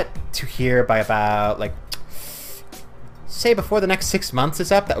get that to here by about, like, say before the next 6 months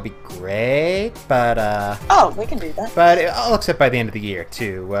is up, that would be great, but, Oh, we can do that. but I'll accept by the end of the year,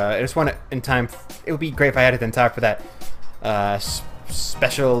 too. I just want it in time. It would be great if I had it in time for that,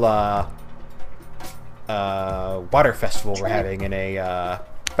 special, water festival we're having in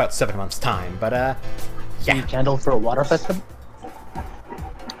about 7 months' time, but, a candle for a water festival.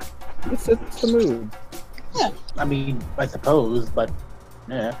 It's the mood. I mean, I suppose, but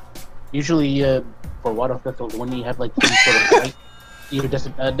yeah. Usually, for water festivals, when you have like some sort of light, you just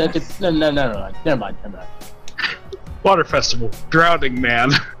no, never mind. Water festival, drowning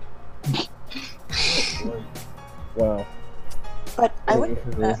man. Wow. But I would.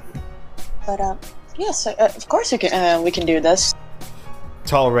 Yes, of course we can do this.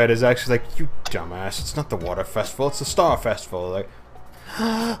 Tall Red is actually like, you dumbass, it's not the water festival, it's the Star Festival. Like,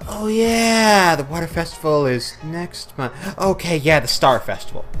 oh yeah, the water festival is next month. Okay, yeah, the Star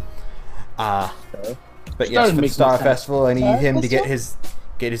Festival. But yes, for the Star Festival, I need him to get his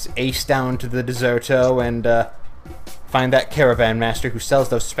ace down to the Deserto and find that caravan master who sells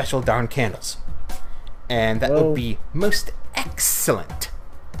those special darn candles. And that would be most excellent.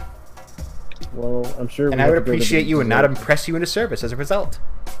 Well, I'm sure. And I would appreciate you and not impress you into service as a result.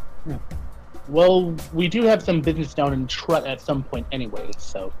 Well, we do have some business down in Tret at some point anyway,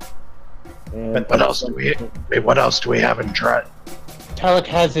 so. And What else do we have in Tret? Talic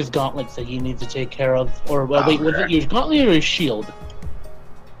has his gauntlets that he needs to take care of. Or, well, wait, was it your gauntlet or his shield?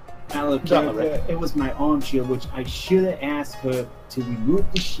 It was my arm shield, which I should have asked her to remove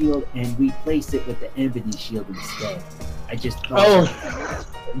the shield and replace it with the ebony shield instead. I just thought. Oh,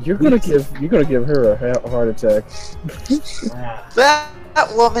 you're gonna give her a heart attack.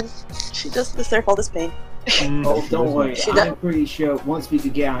 That woman, she just deserves all this pain. Oh, don't worry. She I'm pretty sure once we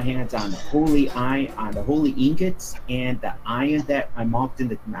could get our hands on the holy ingots and the iron that I marked in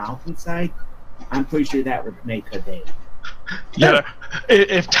the mountainside, I'm pretty sure that would make her day. Yeah,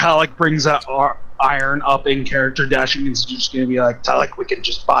 if Talic brings that iron up in character, Dashegen's just gonna be like, Talic, we can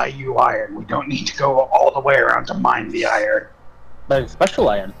just buy you iron. We don't need to go all the way around to mine the iron. but it's special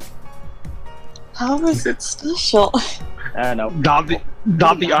iron. How is it special? I don't know.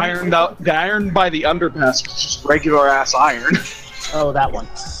 Not the iron. The iron by the underpass is just regular ass iron. Oh, that one.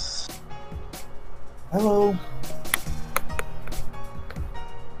 Hello.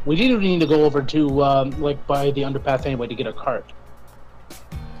 We didn't need to go over to, like, by the underpass anyway to get a cart.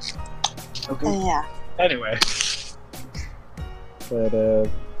 Okay. Yeah. Anyway. But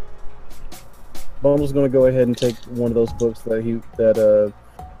Bundle's gonna go ahead and take one of those books that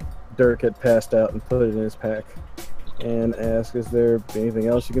Dirk had passed out and put it in his pack, and ask, "Is there anything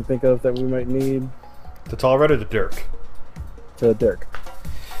else you can think of that we might need?" To Tall Red or to Dirk? To Dirk.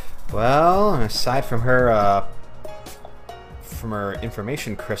 Well, aside from her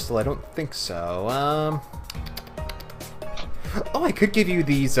information crystal, I don't think so. Oh, I could give you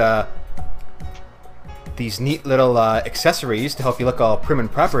these neat little accessories to help you look all prim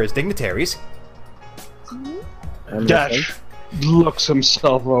and proper as dignitaries. Dash looks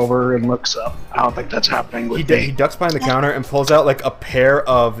himself over and looks up. I don't think that's happening with me. He ducks behind the counter and pulls out like a pair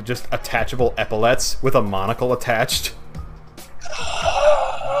of just attachable epaulets with a monocle attached.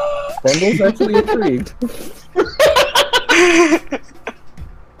 Bundle's actually intrigued.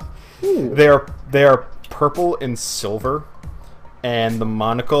 They are purple and silver, and the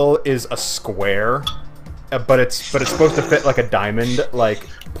monocle is a square, but it's supposed to fit like a diamond, like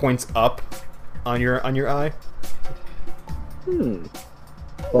points up on your eye.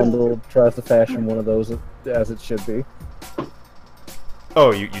 Bundle tries to fashion one of those as it should be.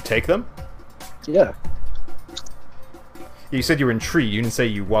 Oh, you take them? Yeah. You said you were intrigued. You didn't say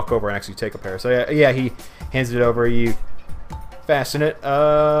you walk over and actually take a pair. So yeah, he hands it over. You fasten it.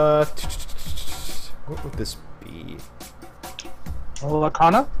 What would this be?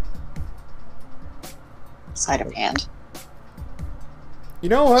 Arcana? Sleight of hand. You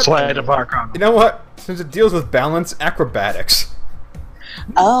know what? Slide of Archon. You know what? Since it deals with balance, acrobatics.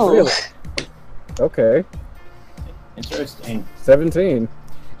 Oh. Really? Okay. Interesting. 17.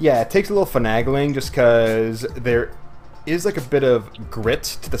 Yeah, it takes a little finagling just because there is like a bit of grit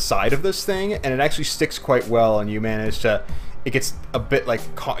to the side of this thing, and it actually sticks quite well, and you manage to... It gets a bit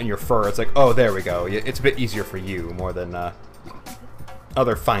like caught in your fur. It's like, oh, there we go. It's a bit easier for you more than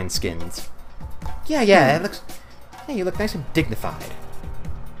other fine skins. Yeah, it looks... Hey, you look nice and dignified.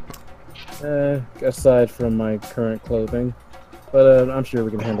 Aside from my current clothing. But I'm sure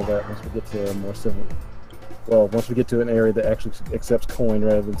we can handle that once we get to a more civil... Well, once we get to an area that actually accepts coin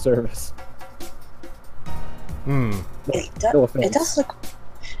rather than service. Hmm. No offense.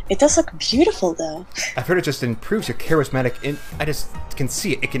 It does look beautiful, though. I've heard it just improves your charismatic... I just can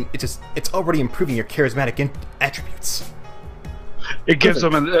see it. It's already improving your charismatic attributes. It gives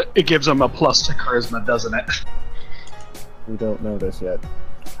them a plus to charisma, doesn't it? We don't know this yet.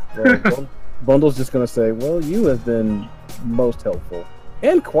 Well, Bundle's just gonna say, well, you have been most helpful.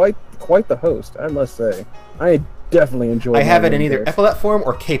 And quite the host, I must say. I definitely enjoyed I have it in run either there. epaulet form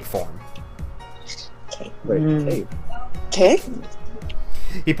or cape form. Wait, cape. Okay.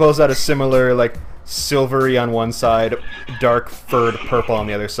 He pulls out a similar, like, silvery on one side, dark furred purple on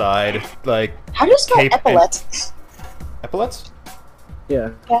the other side, like... How do you spell cape epaulette? Epaulets?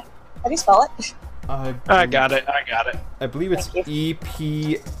 Yeah. How do you spell it? I got it. I believe it's Thank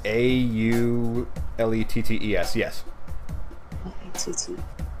E-P-A-U-L-E-T-T-E-S, yes.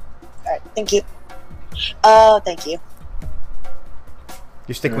 Alright, thank you. Thank you.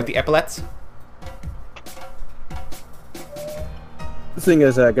 You're sticking with the epaulets? The thing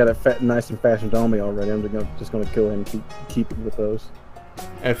is, I got it nice and fashioned on me already. I'm just gonna go ahead and keep it with those.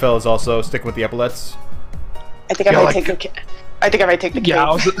 And Phil's also sticking with the epaulets? I think I might take the I take the cape.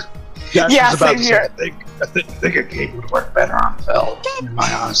 Yeah, same here. I think a cape would work better on Phil, in my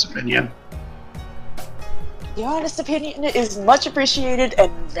honest opinion. Your honest opinion is much appreciated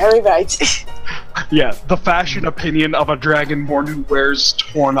and very right. Yeah, the fashion opinion of a Dragonborn who wears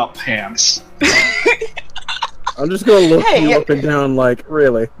torn up pants. I'm just gonna look you up and down like,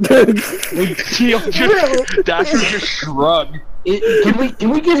 really? Dasher just shrug. Can we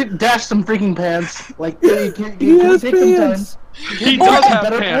get Dash some freaking pants? Like, can we take some time? He does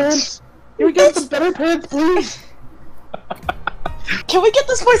have pants. Can we get some better pants, please? Can we get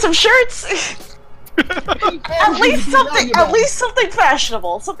this boy some shirts? At least something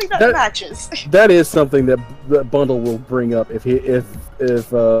fashionable, something that matches. That is something that Bundle will bring up if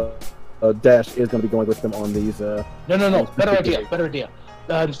Dash is going to be going with them on these. No. Better idea.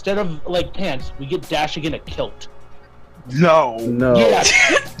 Instead of like pants, we get Dashegen a kilt. No.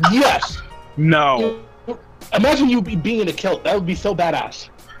 Yes. No. Imagine you being in a kilt. That would be so badass.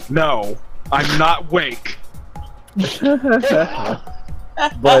 No. I'm not Wake.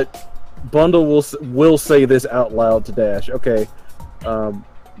 But Bundle will say this out loud to Dash. Okay,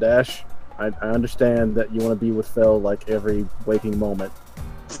 Dash, I understand that you want to be with Fel like every waking moment,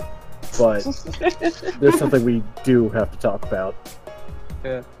 but there's something we do have to talk about.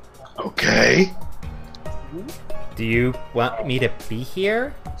 Yeah. Okay. Do you want me to be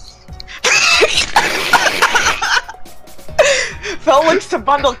here? Fel looks to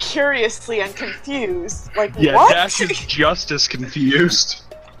Bundle curiously and confused. Like, Yeah, what? Dash is just as confused.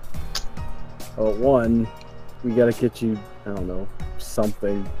 Oh, one, we gotta get you, I don't know,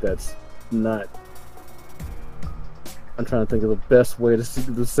 something that's not... I'm trying to think of the best way to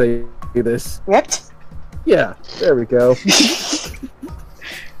say this. Ripped? Yeah, there we go.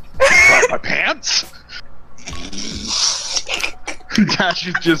 What, my pants? Dash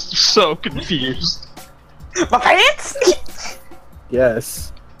is just so confused. My pants?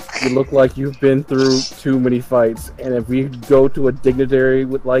 Yes. You look like you've been through too many fights, and if we go to a dignitary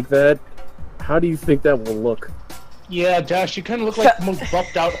like that, how do you think that will look? Yeah, Dash, you kind of look like the most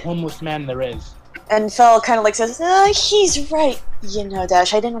buffed out homeless man there is. And Fel kind of like says, he's right. You know,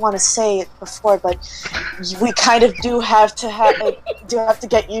 Dash, I didn't want to say it before, but we kind of do have to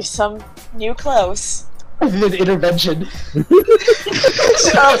get you some new clothes. Intervention.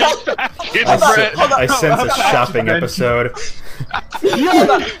 I sense a shopping episode. Hold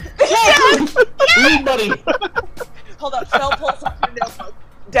on. Buddy. Hold on. Fel pulls up your notebook.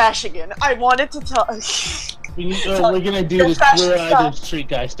 Dashegen, I wanted to tell. We're gonna do this We're street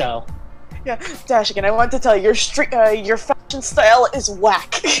guy style. Yeah, Dashegen, I want to tell you, your fashion style is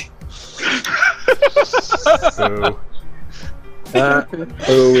whack. So,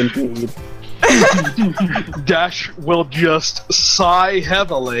 Oh, indeed. Dash will just sigh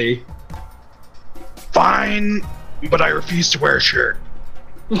heavily. Fine, but I refuse to wear a shirt.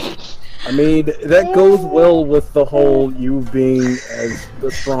 I mean, that goes well with the whole you being as the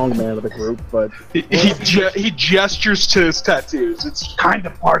strong man of the group, but He gestures to his tattoos. It's kind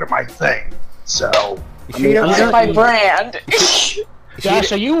of part of my thing. So, I mean, I'm not- My brand.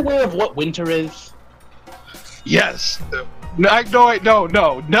 Dash, are you aware of what winter is? yes.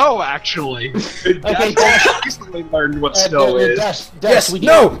 No, actually. Okay, Dash recently learned what snow is. Dash, Yes, we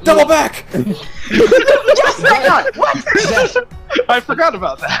no, need- double back! Just hang on. What? Dash, I forgot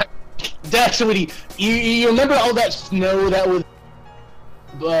about that. Dash, sweetie, you remember all that snow that was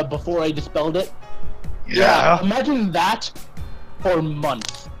before I dispelled it? Yeah. Imagine that for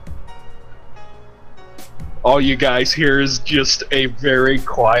months. All you guys hear is just a very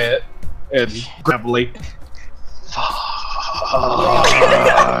quiet and gravelly.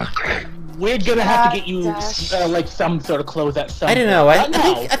 We're gonna have to get you Dash. like some sort of clothes at some. I don't know. I Not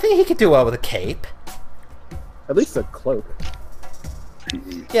now. think he could do well with a cape. at least a cloak.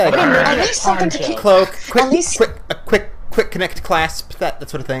 Yeah, like Alright. At least something to keep. cloak, least- quick connect clasp, that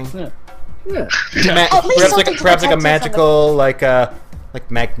sort of thing. Yeah. Yeah. At least Perhaps something like to perhaps like a protect you from magical like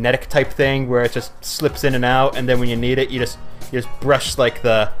magnetic type thing where it just slips in and out, and then when you need it, you just brush like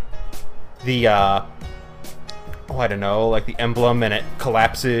the oh, I don't know, like the emblem, and it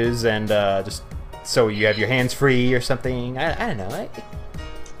collapses, and just so you have your hands free or something. I don't know.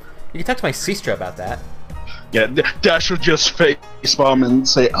 You can talk to my Sistra about that. Yeah, Dash will just face bomb and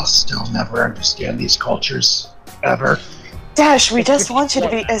say, "I'll still never understand these cultures, ever." Dash, we just want you to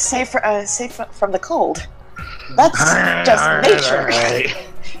be safe from the cold. That's just nature. Alright.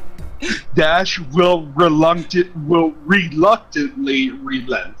 Dash will reluctantly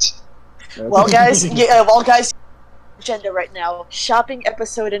relent. Well, guys, agenda right now. Shopping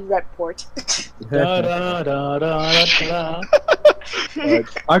episode in Redport. Da, da, da, da, da.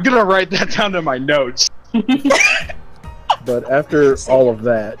 I'm gonna write that down in my notes. But after all of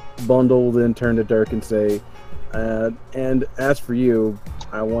that, Bundle then turned to Dirk and say, and as for you,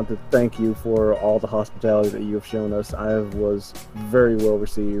 I want to thank you for all the hospitality that you have shown us. I was very well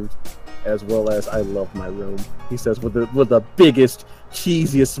received, as well as I love my room. He says with the biggest,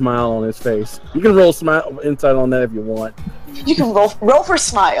 cheesiest smile on his face. You can roll smile inside on that if you want. You can roll for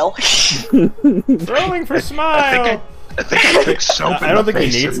smile. Rolling for smile. I think I picked soap. I don't think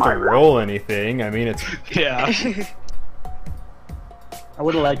he needs to roll anything. I mean, it's Yeah. I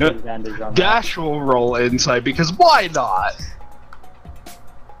would have liked the advantage on that. Dash will roll insight because why not?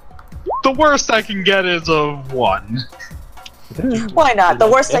 The worst I can get is a 1. Why not? The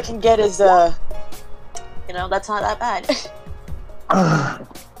worst I can get is that's not that bad.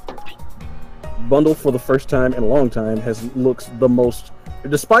 Bundle, for the first time in a long time, looks the most,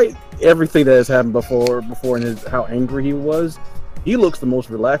 despite everything that has happened before and how angry he was, he looks the most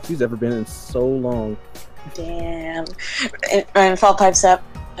relaxed he's ever been in so long. Damn. And Fall pipes up.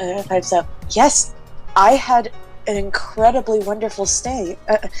 Yes, I had an incredibly wonderful stay.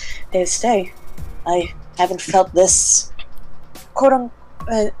 I haven't felt this. I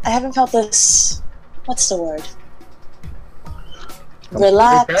haven't felt this. What's the word?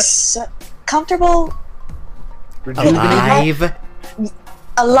 Relax. Comfortable. alive.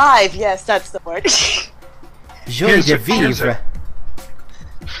 Alive. Yes, that's the word. Joie de vivre.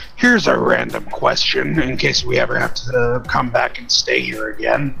 Here's a random question in case we ever have to come back and stay here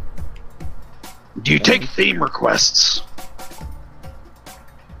again. Do you take theme requests?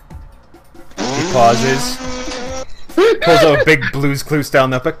 He pauses. Pulls out a big Blue's Clues style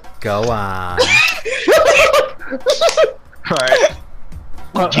notebook. Go on.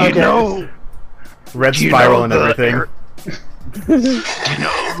 Alright. Do you know... Red do you spiral know and the everything. Do you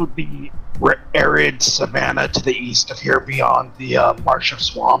know the arid savanna to the east of here beyond the Marsh of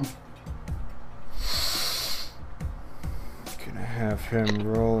Swamp? Gonna have him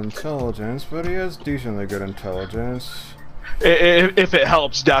roll intelligence, but he has decently good intelligence. If it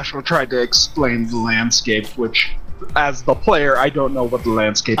helps, Dash will try to explain the landscape, which, as the player, I don't know what the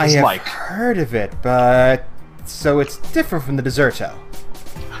landscape I is have like. heard of it, but so it's different from the Deserto.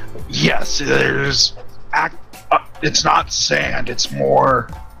 Yes, there's... it's not sand, it's more...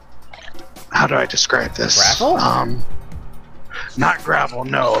 How do I describe this? Gravel? Not gravel,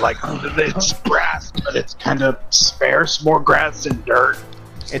 no. Like, it's grass, but it's kind of sparse, more grass and dirt.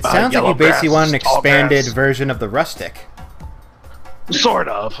 It sounds like yellow you basically grass, want an tall expanded grass. version of the rustic. Sort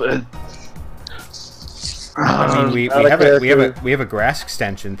of. I mean, we out of have a grass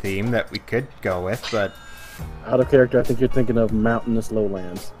extension theme that we could go with, but Out of character, I think you're thinking of mountainous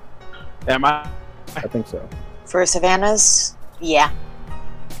lowlands. Am I? I think so. For savannas, yeah.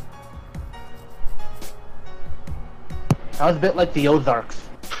 Sounds a bit like the Ozarks.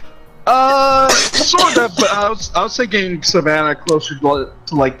 Sort of, but I was thinking savannah closer to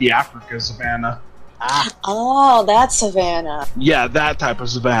like the Africa savannah. Oh, that's Savannah. Yeah, that type of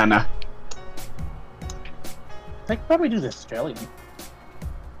savannah. I could probably do the Australian.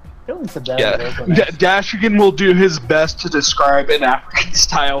 Australian savannah. Yeah, Dashegen will do his best to describe an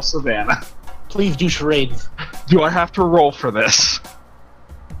African-style savannah. Please do charades. Do I have to roll for this?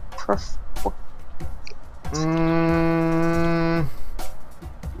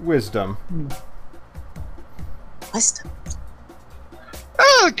 Wisdom. Wisdom.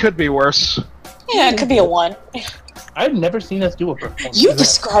 It could be worse. Yeah, it could be a 1. I've never seen us do a performance. You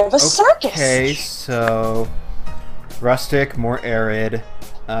describe a circus. Okay, so rustic, more arid,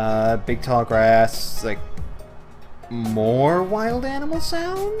 big tall grass, like more wild animal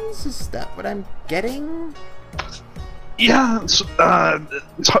sounds? Is that what I'm getting? Yeah, I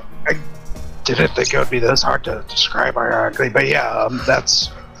didn't think it would be this hard to describe, ironically, but yeah, that's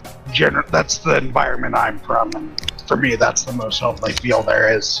the environment I'm from, and for me, that's the most homely feel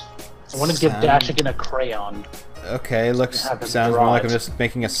there is. I want to give Dashegen a crayon. Okay, sounds more like I'm just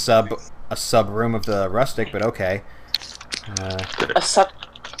making a sub room of the rustic, but okay. A sub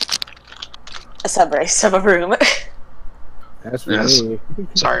room. As for Yes. me,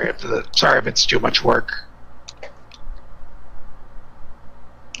 Sorry if it's too much work.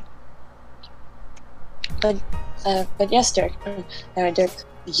 But yes, Dirk.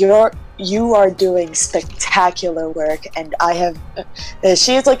 Dirk, you are doing spectacular work, and I have.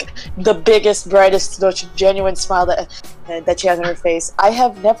 She is like the biggest, brightest, most genuine smile that she has on her face. I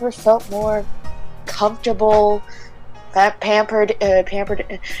have never felt more comfortable, pampered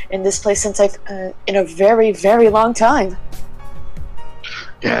in this place since I've in a very, very long time.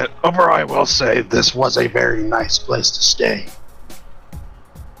 Yeah, overall, I will say this was a very nice place to stay.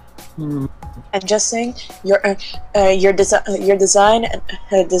 And just saying, your design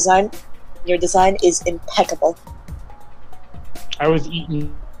is impeccable. I was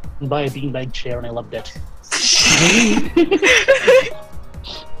eaten by a beanbag chair and I loved it.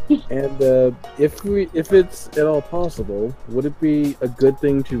 and if it's at all possible, would it be a good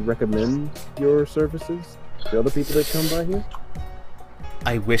thing to recommend your services to other people that come by here?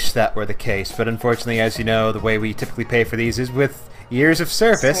 I wish that were the case, but unfortunately, as you know, the way we typically pay for these is with years of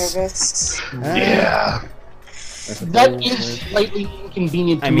service. Yeah. That is slightly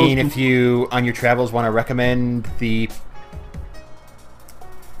inconvenient to I mean, most if you, on your travels, want to recommend the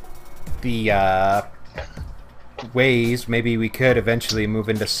ways, maybe we could eventually move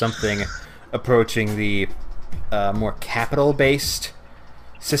into something approaching the more capital-based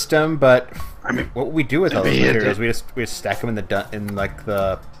system, but I mean, what would we do with all those materials? We just stack them in like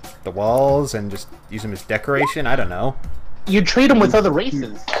the walls and just use them as decoration? I don't know. You trade them with other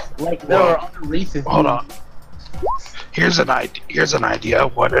races. Like there are other races. Hold on. Here's an idea.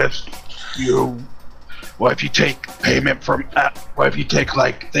 What if you take payment from? What if you take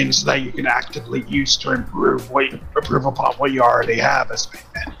like things that you can actively use to improve upon what you already have as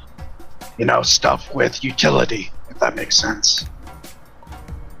payment? You know, stuff with utility, if that makes sense.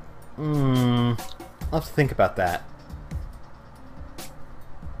 I'll have to think about that.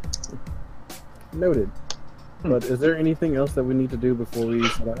 Noted. But is there anything else that we need to do before we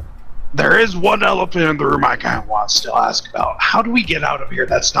set out? There is one elephant in the room I kind of want to still ask about. How do we get out of here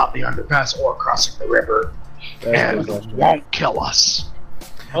that's not the underpass or crossing the river and won't kill us?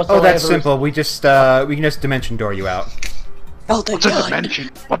 Also, Oh, that's simple. We can just dimension door you out. Oh, What's a dimension?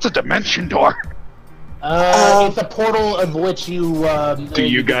 What's a dimension door? It's a portal of which you. Do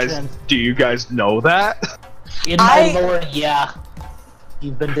you guys know that? In my lore, yeah.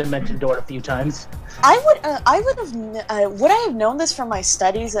 You've been dimension doored a few times. would I have known this from my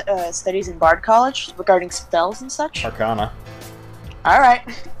studies in Bard College regarding spells and such? Arcana. All right.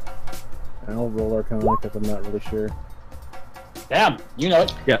 I'll roll Arcana because I'm not really sure. Damn, you know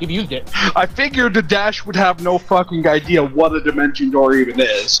it. Yeah. You've used it. I figured the Dash would have no fucking idea what a dimension door even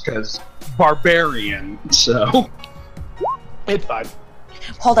is, because barbarian, so. It's fine.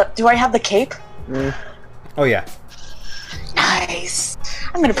 Hold up. Do I have the cape? Oh yeah. Nice.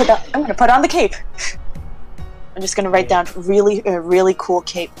 I'm gonna put on the cape. I'm just gonna write down really cool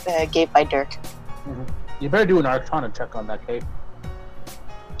cape by Dirk. You better do an Arcana check on that cape.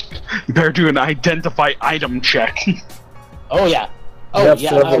 You better do an identify item check. Oh yeah. We Oh have yeah.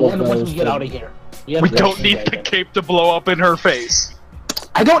 several of Once we those, get so- out of here. We don't need the cape to blow up in her face.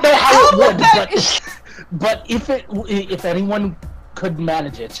 I don't know how it would, but if anyone could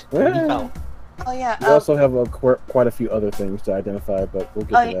manage it, it would be felt. Oh yeah. We also have quite a few other things to identify, but we'll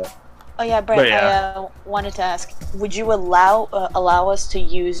get to that. Oh yeah, Brett. But yeah. I wanted to ask: would you allow us to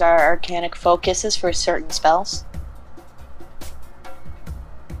use our arcanic focuses for certain spells?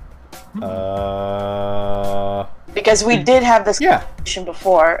 Because we did have this Yeah. conversation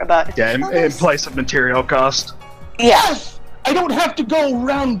before about. Yeah, in place of material cost. Yeah. I don't have to go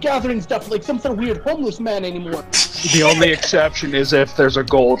around gathering stuff like some sort of weird homeless man anymore. The only exception is if there's a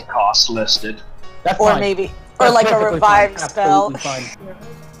gold cost listed. That's Or fine. maybe, or That's like a perfectly revived fine. spell. Absolutely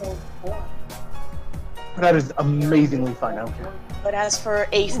fine. That is amazingly fine. I don't care. But as for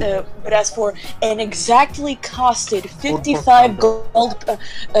an exactly costed 55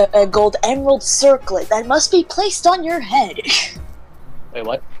 gold emerald circlet that must be placed on your head. Wait,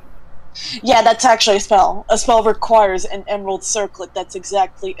 what? Yeah, that's actually a spell. A spell requires an emerald circlet. That's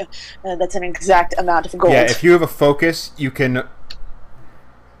exactly that's an exact amount of gold. Yeah, if you have a focus, you can.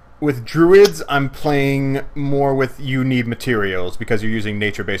 With druids, I'm playing more with you need materials because you're using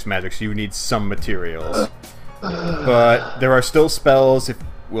nature-based magic, so you need some materials. But there are still spells, if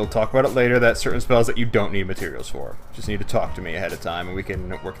we'll talk about it later, that certain spells that you don't need materials for. Just need to talk to me ahead of time and we can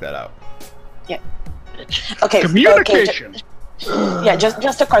work that out. Yeah. Okay. Communication! Yeah,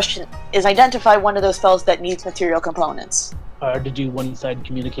 just a question. Is identify one of those spells that needs material components? Did you one-side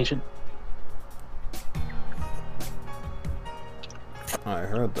communication? I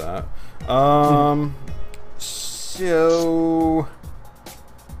heard that. So...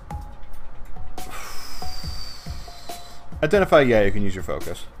 Identify, yeah, you can use your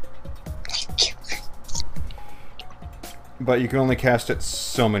focus. But you can only cast it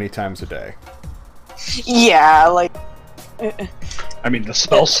so many times a day. Yeah, like... I mean, the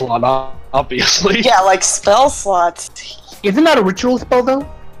spell slot, obviously. Yeah, like spell slots. Isn't that a ritual spell, though?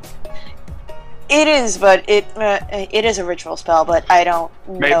 It is, but it is a ritual spell, but I don't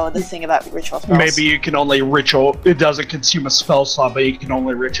know the thing about ritual spells. Maybe you can only ritual... It doesn't consume a spell slot, but you can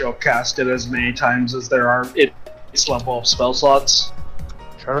only ritual cast it as many times as there are its level of spell slots.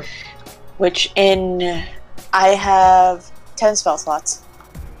 Sure. Which I have 10 spell slots.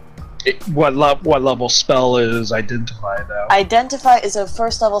 What level spell is Identify, though? Identify is a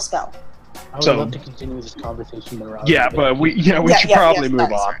first level spell. I would So- love to continue this conversation, but Yeah, but we should probably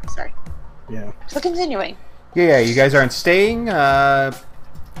move on. Sorry. Yeah. So continuing. Yeah, you guys aren't staying. Yeah,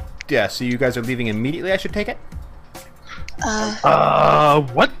 so you guys are leaving immediately, I should take it?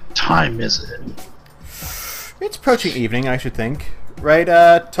 What time is it? It's approaching evening, I should think. Right,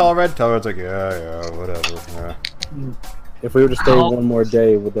 Tallred? Tallred's like, yeah, whatever. Yeah. If we were to stay I'll- one more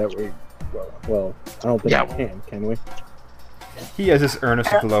day, would that be... Well, I don't think Yeah. we can we? He has this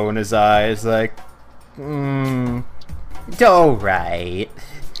earnest glow in his eyes, like, alright.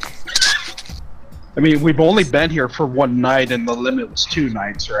 I mean, we've only been here for one night, and the limit was 2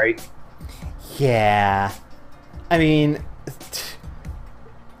 nights, right? Yeah. I mean,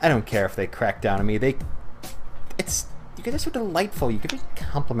 I don't care if they crack down on me. You guys are so delightful. You give me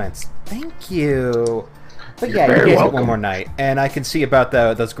compliments. Thank you. But You're yeah, you very guys get welcome. one more night, and I can see about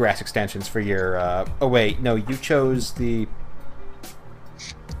those grass extensions for your. Oh wait, no, you chose the.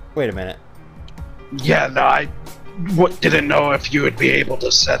 Wait a minute. Yeah, no, I didn't know if you would be able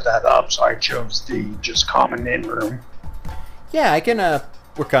to set that up, so I chose the just common inn room. Yeah, I can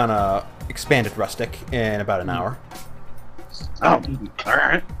work on expanded rustic in about an hour. Oh,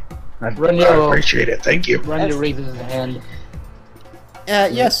 alright. I Ranya- appreciate it, thank you. Ranya raises his hand.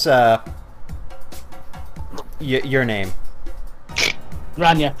 Yes. Your name.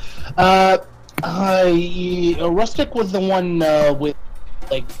 Ranya. Rustic was the one with,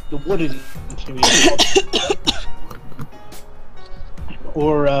 like, the wooded interior.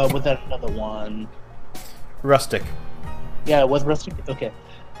 Or was that another one? Rustic. Yeah, it was rustic? Okay.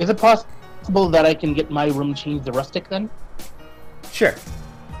 Is it possible that I can get my room changed to rustic then? Sure.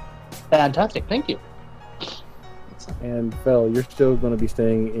 Fantastic, thank you. And Fel, you're still going to be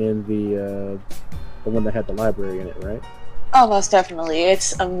staying in the one that had the library in it, right? Oh, most definitely.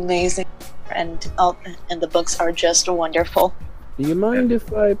 It's amazing, and the books are just wonderful. Do you mind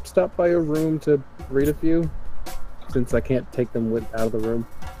if I stop by your room to read a few? Since I can't take them out of the room.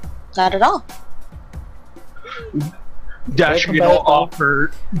 Not at all. Dashegen will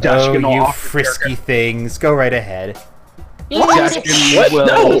offer. Oh, Dashegen will you offer frisky things. Go right ahead. Dashegen will.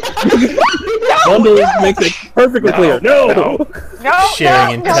 No! Bundle makes it perfectly clear. No! No,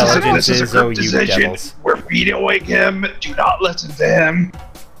 Sharing no, no. This is a intelligences, oh group you decision. devils. We're vetoing him. Do not listen to him.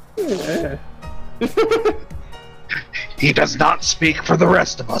 Yeah. He does not speak for the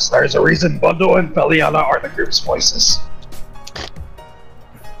rest of us. There's a reason Bundle and Feliana are the group's voices.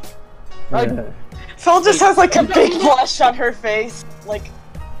 Yeah. Phil just has like a big blush on her face. Like,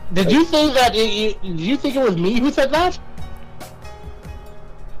 Did you think that? Did you think it was me who said that?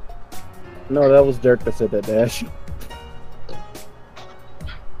 No, that was Dirk that said that, Dash.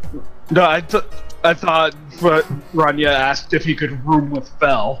 No, I thought but Ranya asked if he could room with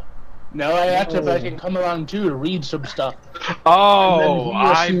Fel. No, I asked if I can come around too to read some stuff. Oh, and then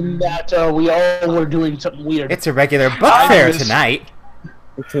he assumed that we all were doing something weird. It's a regular book fair tonight.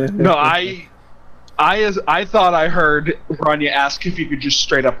 No, I thought I heard Ranya ask if you could just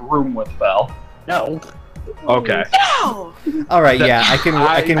straight up room with Belle. No. Okay. No! All right, yeah, I can work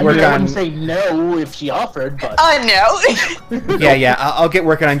I on. wouldn't say no if she offered, but No! Yeah, I'll get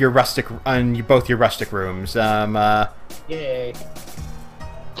working on your both your rustic rooms. yay.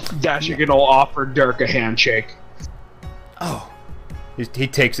 Dashegen will offer Dirk a handshake. Oh, he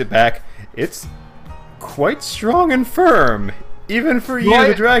takes it back. It's quite strong and firm, even for you,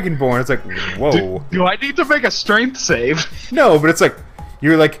 the Dragonborn. It's like, whoa. Do I need to make a strength save? No, but it's like,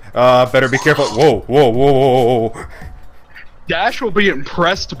 you're like, better be careful. Whoa, whoa, whoa, whoa, whoa. Dash will be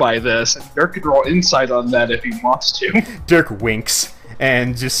impressed by this, and Dirk can roll insight on that if he wants to. Dirk winks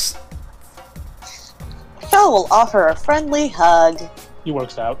and just. Phil will offer a friendly hug. He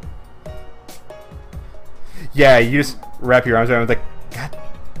works out. Yeah, you just wrap your arms around. Like, God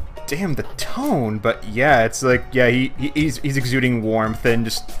damn the tone. But yeah, it's like, yeah, he's exuding warmth and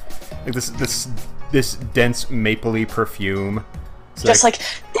just like this dense mapley perfume. It's Just like,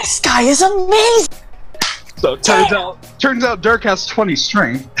 this guy is amazing! So turns out Dirk has 20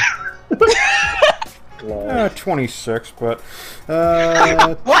 strength. 26, but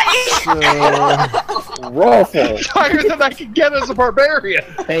What? Rawful. Higher than I can get as a barbarian.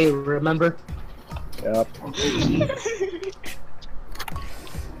 Hey, remember? Yep.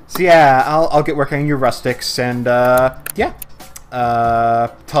 So yeah, I'll get working on your rustics and yeah.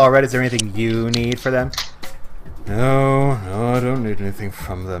 Tall Red, is there anything you need for them? No, I don't need anything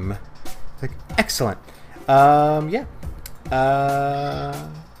from them. It's like, excellent. Yeah.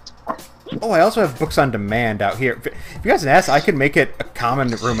 Oh, I also have books on demand out here. If you guys ask, I can make it a common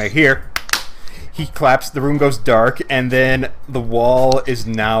room right here. He claps, the room goes dark, and then the wall is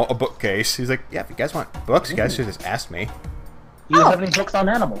now a bookcase. He's like, yeah, if you guys want books, you guys should just ask me. Do you have any books on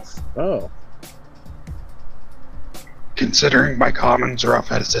animals? Oh. Considering my common's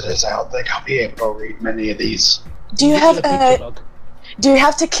rough as it is, I don't think I'll be able to read many of these. Do you have picture book. Do you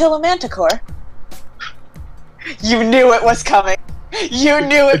have to kill a manticore? You knew it was coming. You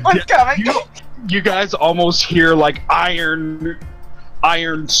knew it was coming. You guys almost hear like iron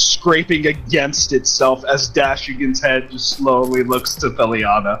scraping against itself as Dashegen's head just slowly looks to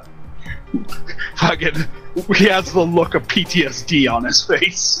Feliana. Fucking, he has the look of PTSD on his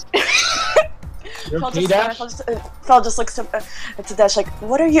face. Phil just looks to Dash like,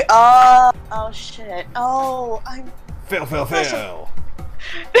 what are you? Oh shit. Oh, I'm. Fail.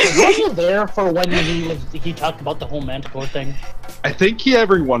 Were you there for when he talked about the whole manticore thing? I think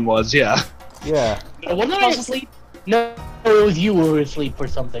everyone was, yeah. Yeah. Wasn't I asleep? No, it was you who were asleep or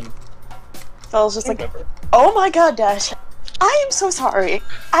something. Phil's just like, oh my god, Dash. I am so sorry.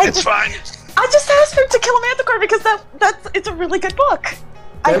 It's fine. I just asked him to kill a manticore because it's a really good book.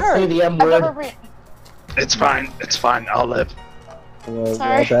 I Don't heard. say the M I've word. never read. It's fine. I'll live. Well,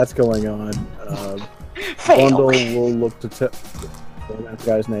 Sorry. while that's going on, Fail. Bundle will look to that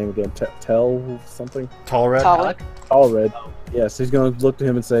guy's name again. Tell something? Tall Red? All Red. Yes, he's going to look to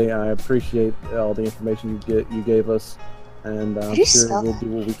him and say, "I appreciate all the information you gave us, and I'm you sure spell we'll that? do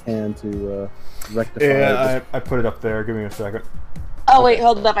what we can to rectify." Yeah, I put it up there. Give me a second. Oh wait,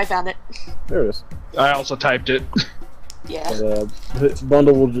 hold up, I found it. There it is. I also typed it. Yeah. But,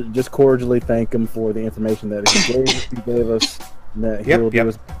 Bundle will just cordially thank him for the information that he gave us. And that he will do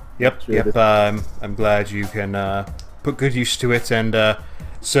his Yep. I'm glad you can put good use to it and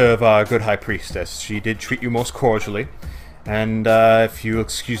serve our good high priestess. She did treat you most cordially. And if you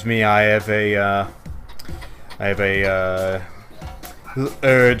excuse me, I have a little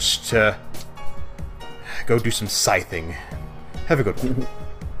urge to go do some scything. Have a good one.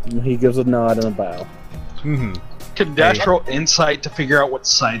 He gives a nod and a bow. Mm-hmm. Can Dash roll insight to figure out what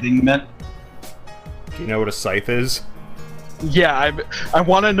scything meant? Do you know what a scythe is? Yeah, I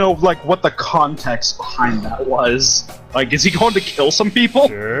want to know like what the context behind that was. Like, is he going to kill some people?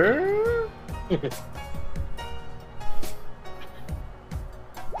 Sure.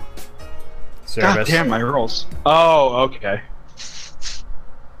 God damn my rolls. Oh, okay.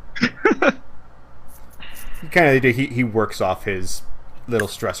 Kind of he works off his little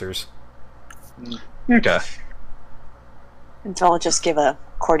stressors. Okay. And Phil will just give a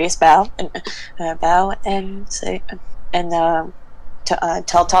courteous bow and say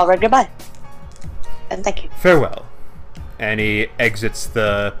tell Tall Red goodbye. And thank you. Farewell. And he exits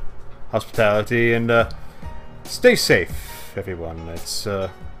the hospitality and stay safe, everyone. It's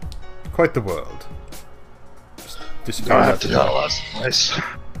quite the world. Don't have to tell us. Nice.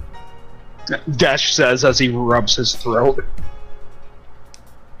 Dash says as he rubs his throat.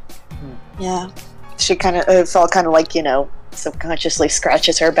 Yeah. She kind of felt kind of like, subconsciously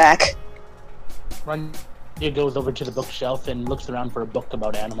scratches her back. Ranya goes over to the bookshelf and looks around for a book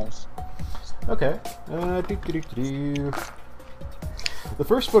about animals. Okay. The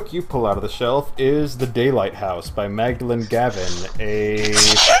first book you pull out of the shelf is The Daylight House by Magdalene Gavin.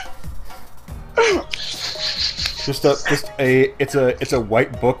 It's a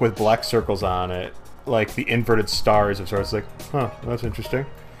white book with black circles on it, like the inverted stars of sorts. Like, huh, that's interesting.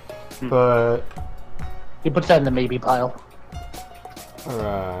 But He puts that in the maybe pile.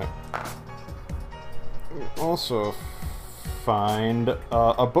 alright. Also find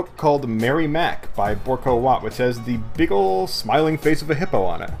a book called Mary Mac by Borko Watt, which has the big ol' smiling face of a hippo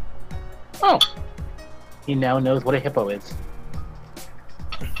on it. Oh. He now knows what a hippo is.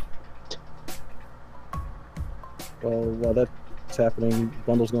 Well, while that's happening,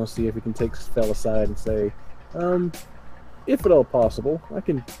 Bundle's going to see if he can take Fel aside and say, if at all possible, I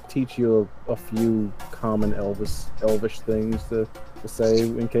can teach you a few common elvish things to say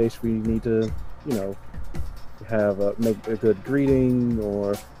in case we need to, make a good greeting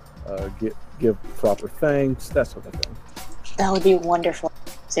or give proper thanks, that sort of thing. That would be wonderful.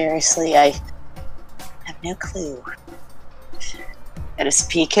 Seriously, I have no clue how to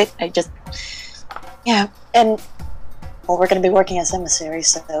speak it. Yeah, and we're going to be working as emissaries,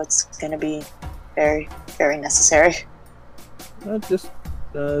 so it's going to be very, very necessary. Just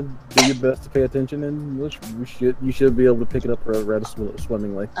do your best to pay attention, and you should be able to pick it up rather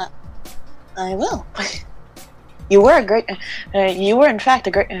swimmingly. I will. You were in fact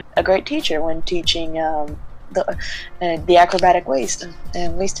a great teacher when teaching the acrobatic ways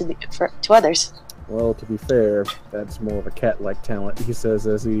and ways to others. Well, to be fair, that's more of a cat-like talent, he says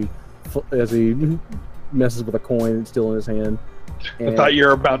as he messes with a coin still in his hand. I thought you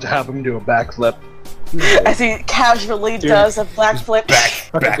were about to have him do a backflip. As he casually does a backflip.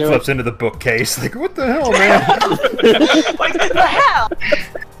 Backflips into the bookcase. Like, what the hell, man? Like, the hell?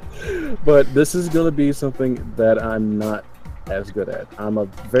 But this is going to be something that I'm not as good at. I'm a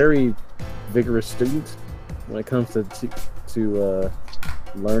very vigorous student when it comes to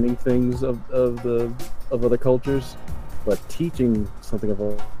learning things of other cultures, but teaching something of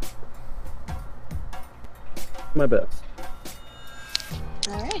my best.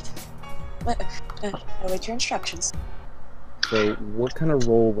 All right. Await your instructions. So, what kind of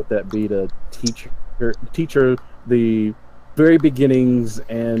role would that be to teach her the very beginnings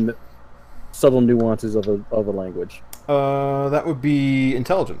and subtle nuances of a language? That would be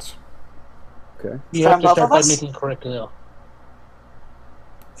intelligence. Okay. You have From to both start of by us? making curriculum.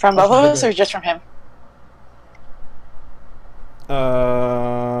 From both of us, or just from him?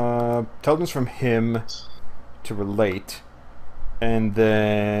 Intelligence from him to relate, and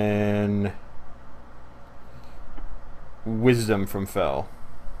then wisdom from Fel.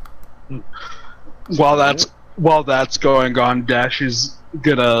 While that's going on, Dash is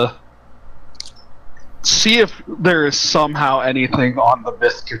gonna see if there is somehow anything on the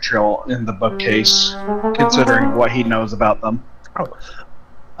Mythical in the bookcase, considering what he knows about them.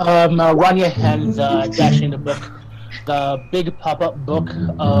 Ranya hands Dashegen the book, the big pop-up book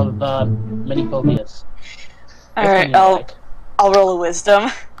of many phobias. Alright, I'll roll a wisdom.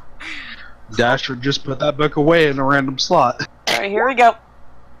 Dash would just put that book away in a random slot. Alright, here we go.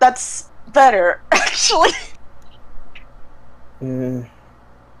 That's better, actually. Yeah.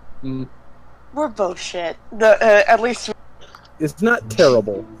 We're both shit. At least. It's not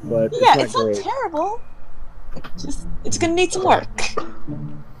terrible, but Yeah, it's not great. terrible. It's gonna need some work.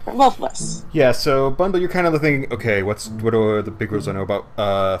 For both of us. Yeah, so Bundle, you're kind of thinking, okay, what are the big rules I know about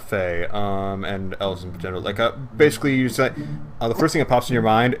Fey, and elves in general? Like, basically, you say the first thing that pops in your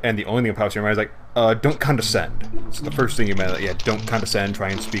mind, and the only thing that pops in your mind is like, don't condescend. It's the first thing you meant. Like, yeah, don't condescend.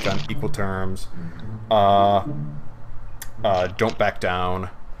 Try and speak on equal terms. Don't back down.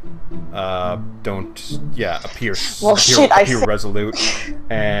 Don't appear resolute.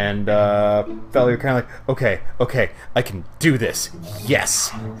 And Fel, you're kind of like, okay, I can do this.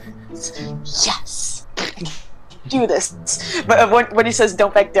 Yes. I can do this. But when he says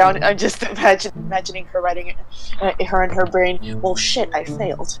don't back down, I'm just imagining her writing it, her in her brain. Well, shit, I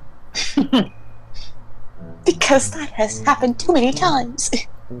failed. Because that has happened too many times.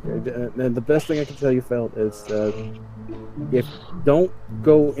 Okay, and the best thing I can tell you, Fel, is if don't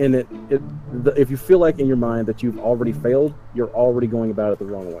go in it. If you feel like in your mind that you've already failed, you're already going about it the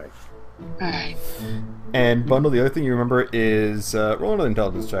wrong way. Alright. And Bundle, the other thing you remember is roll another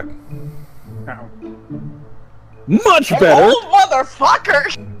intelligence check. Much better. Oh,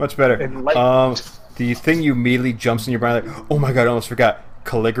 motherfucker! Much better. The thing you immediately jumps in your brain, like, oh my god, I almost forgot.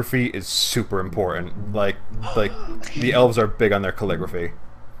 Calligraphy is super important. Like the elves are big on their calligraphy.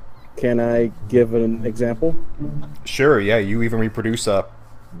 Can I give an example? Sure, yeah, you even reproduce a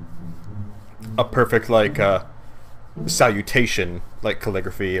perfect, like, salutation, like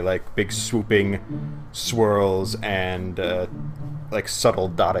calligraphy, like big swooping swirls and, like, subtle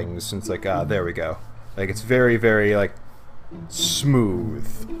dottings, and it's like, there we go. Like, it's very, very, like,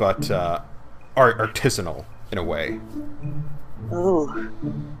 smooth, but, artisanal, in a way. Ooh.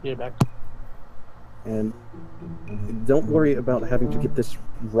 Yeah, back. And don't worry about having to get this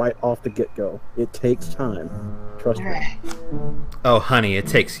right off the get-go. It takes time. Trust me. Alright. Oh, honey, it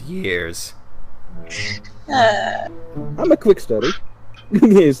takes years. I'm a quick study.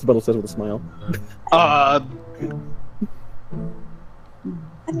 Yes, Buttle says with a smile.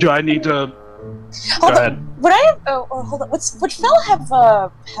 Do I need to? Hold Go ahead. on. Would I have? Oh, hold on. Would Fel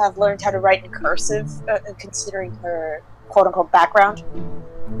have learned how to write in cursive, considering her quote unquote background?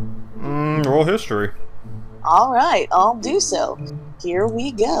 Roll history. All right, I'll do so. Here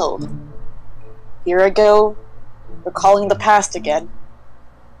we go. Here I go, recalling the past again.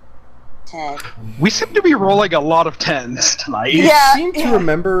 10. We seem to be rolling a lot of 10s tonight. You Yeah, seem to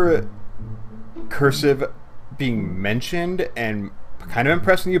remember cursive being mentioned and kind of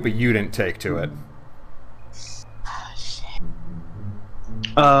impressing you, but you didn't take to it.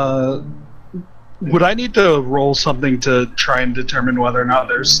 Would I need to roll something to try and determine whether or not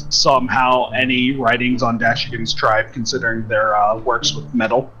there's somehow any writings on Dashegen's tribe, considering their works with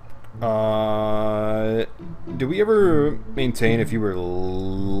metal? Did we ever maintain if you were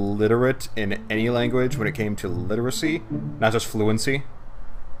literate in any language when it came to literacy, not just fluency?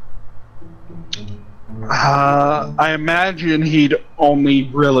 I imagine he'd only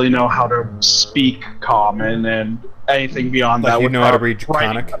really know how to speak Common, and anything beyond Like that you would know how to read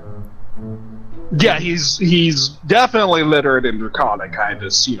Draconic? Yeah, he's definitely literate in Draconic, kind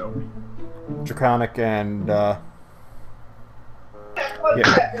of, you know. Draconic and, yeah.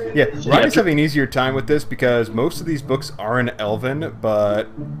 Ryan's having an easier time with this because most of these books are in Elven, but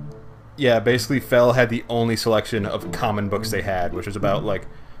yeah, basically Fel had the only selection of common books they had, which was about, like,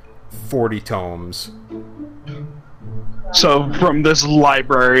 40 tomes. So from this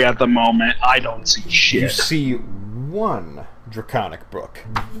library at the moment, I don't see shit. You see one Draconic book.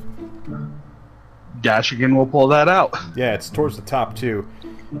 Dashegen will pull that out. Yeah, it's towards the top too,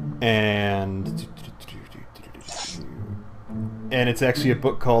 and it's actually a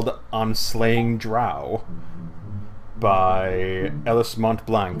book called On Slaying Drow by Ellis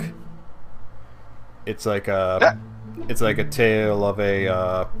Montblanc. It's like a tale of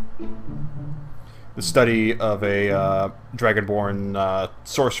the study of a Dragonborn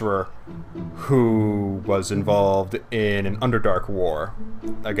sorcerer who was involved in an Underdark war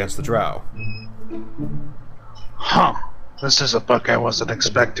against the Drow. Huh. This is a book I wasn't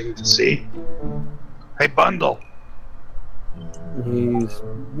expecting to see. Hey, Bundle. He's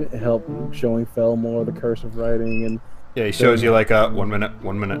helped showing Fel more of the cursive writing, and Yeah, he shows you like 1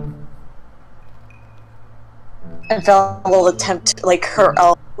 minute. And Fel will attempt like her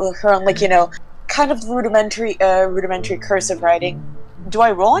own, like, you know, kind of rudimentary cursive writing. Do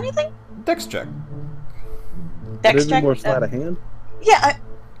I roll anything? Dex check. Dex Maybe check. more sleight of hand. Yeah.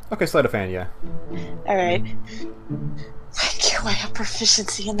 Okay, sleight of hand, yeah. All right. Thank you. I have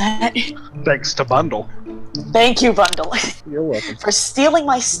proficiency in that. Thanks to Bundle. Thank you, Bundle, You're welcome. for stealing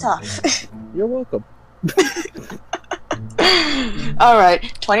my stuff. You're welcome. All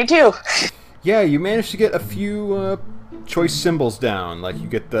right, 22. Yeah, you managed to get a few choice symbols down. Like you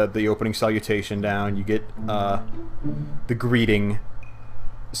get the opening salutation down, you get the greeting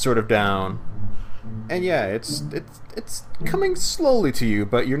sort of down, and yeah, it's coming slowly to you,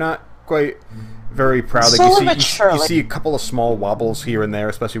 but you're not quite very proud. Like Slowly but you surely. see a couple of small wobbles here and there,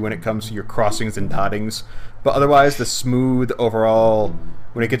 especially when it comes to your crossings and dottings. But otherwise, the smooth overall,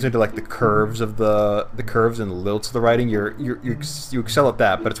 when it gets into like the curves of the curves and lilts of the writing, you excel at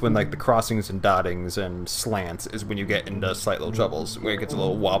that. But it's when like the crossings and dottings and slants is when you get into slight little troubles, where it gets a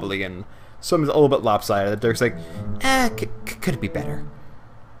little wobbly and something's a little bit lopsided. Dirk's like, could it be better?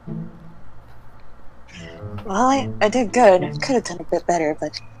 Well, I did good. I could have done a bit better,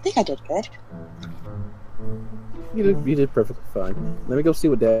 but I think I did good. You did perfectly fine. Let me go see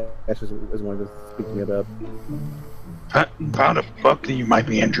what Dash is wanting to speak to me about. Found a book that you might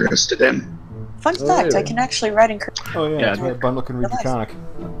be interested in. Fun Oh, fact, yeah. I can actually write in cursive. Oh yeah, Yeah. that's right. Bundle can read Draconic.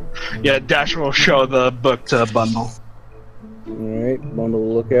 Yeah, Dash will show the book to Bundle. Alright, Bundle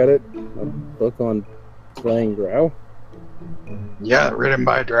will look at it. A book on slaying Drow. Yeah, written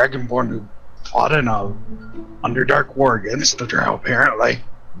by a Dragonborn who fought in a Underdark war against the Drow, apparently.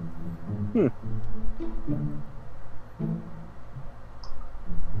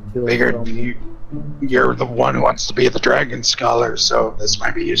 He'll Figured tell me- you're the one who wants to be the dragon scholar, so this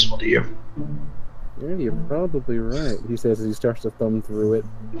might be useful to you. Yeah, you're probably right, he says as he starts to thumb through it,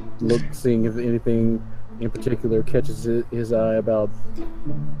 seeing if anything in particular catches his eye about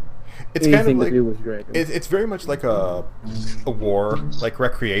It's anything kind of to do with dragons. it's very much like a war, like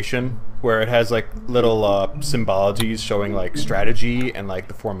recreation, where it has like little symbologies showing like strategy and like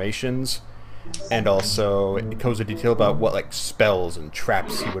the formations, and also it goes into detail about what like spells and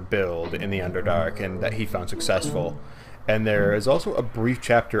traps he would build in the Underdark and that he found successful. And there is also a brief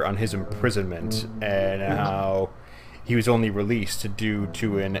chapter on his imprisonment and how he was only released due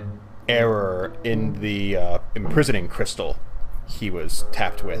to an error in the imprisoning crystal he was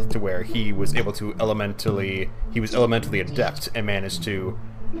tapped with, to where he was able to elementally adept and managed to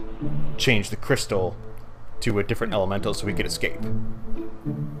change the crystal to a different elemental so he could escape.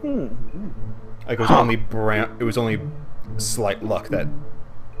 Like it was only slight luck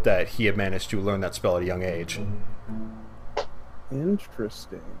that he had managed to learn that spell at a young age.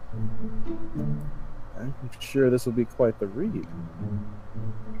 Interesting. I'm sure this will be quite the read.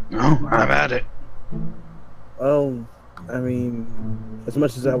 Oh, I'm at it. Well, I mean, as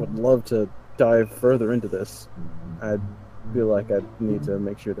much as I would love to dive further into this, I feel like I need to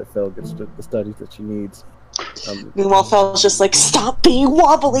make sure that Fel gets the studies that she needs. Meanwhile, Fel's just like, stop being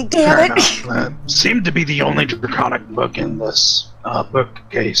wobbly, damn it! Fair enough. Seemed to be the only draconic book in this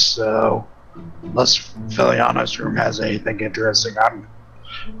bookcase, so unless Feliana's room has anything interesting, I'm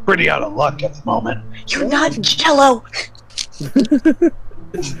pretty out of luck at the moment. You're not Jello!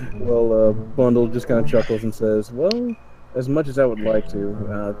 Well, Bundle just kind of chuckles and says, well, as much as I would like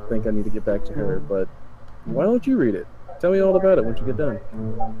to, I think I need to get back to her, but why don't you read it? Tell me all about it once you get done.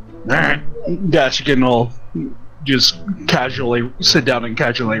 Alright. Dashegen will just casually sit down and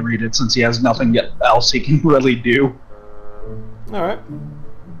casually read it since he has nothing else he can really do. Alright.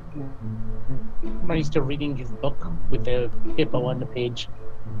 I'm still reading his book with the hippo on the page,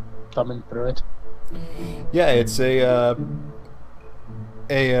 thumbing through it. Yeah, it's a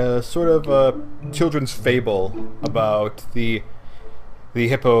sort of children's fable about the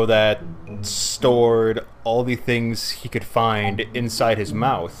hippo that stored all the things he could find inside his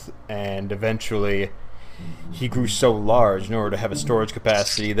mouth, and eventually he grew so large in order to have a storage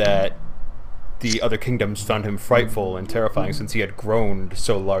capacity that the other kingdoms found him frightful and terrifying, since he had grown to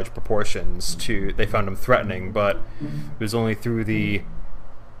so large proportions. They found him threatening, but it was only through the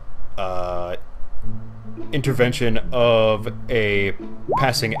intervention of a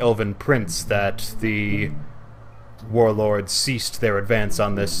passing elven prince that the warlords ceased their advance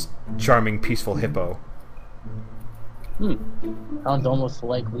on this charming, peaceful hippo. Sounds almost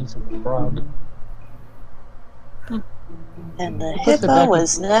like Lisa the Frog. And the hippo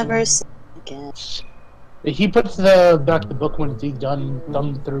was never seen again. He puts back the book when he's done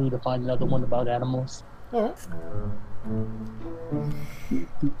thumbed through to find another one about animals. Alright.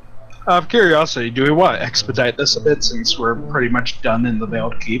 Out of curiosity, do we want to expedite this a bit since we're pretty much done in the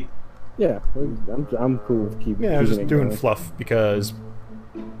Veiled Keep? Yeah, I'm cool with keeping. Yeah, I was just keeping it doing going. fluff because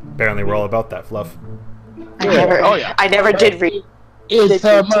apparently we're all about that fluff. I never did read. It's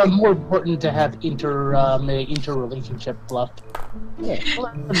more important to have interrelationship fluff. Yeah.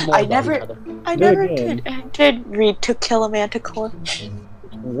 I never did read To Kill a Manticore.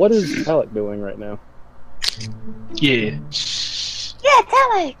 What is Talic doing right now? Yeah. Yeah,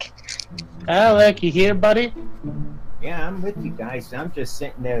 Talic! Alec, you here, buddy? Yeah, I'm with you guys. I'm just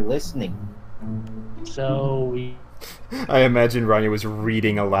sitting there listening. So, I imagine Ranya was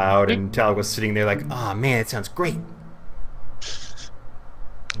reading aloud and Talic was sitting there like, "Ah, man, it sounds great."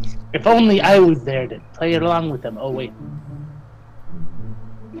 if only I was there to play along with them. Oh, wait.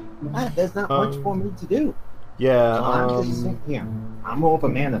 There's not much for me to do. Yeah, So I'm just sitting here. I'm more of a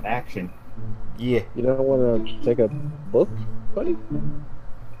man of action. yeah. You don't want to take a book, buddy?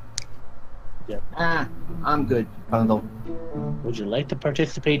 I'm good, Bundle. Would you like to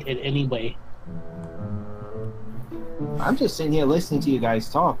participate in any way? I'm just sitting here listening to you guys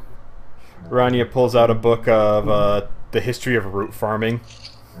talk. Ranya pulls out a book of the history of root farming.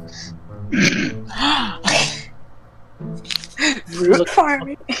 Root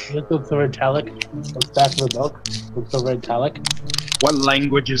farming. Look over at Talic. Looks back to the book. Looks over at Talic. What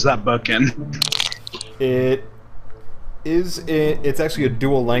language is that book in? It's actually a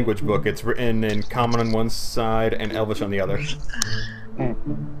dual language book. It's written in Common on one side and Elvish on the other.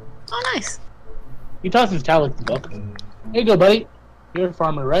 Oh, nice. He tosses Talic the book. Here you go, buddy. You're a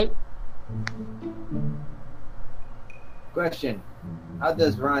farmer, right? Question. How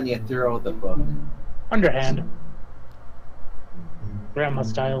does Ranya throw the book? Underhand. Grandma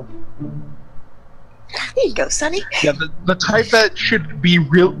style. Here you go, Sonny. Yeah, the type that should be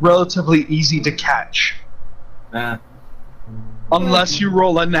relatively easy to catch. Unless you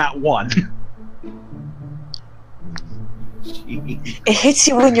roll a nat 1. It hits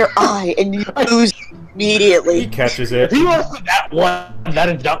you in your eye, and you lose He immediately. catches it. If he was that one, that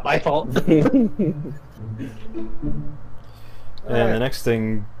is not my fault. And the next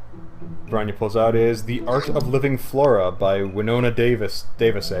thing Ranya pulls out is The Art of Living Flora by Winona Davis.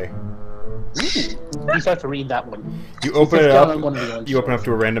 You start to read that one. open it It's down on up. one of the ones. You open up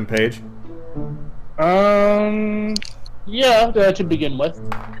to a random page. Yeah, to begin with.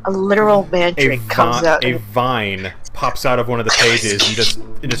 A literal mandrake comes out. A vine pops out of one of the pages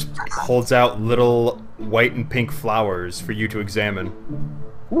and just holds out little white and pink flowers for you to examine.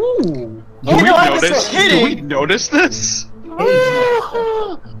 Ooh. Do we notice this?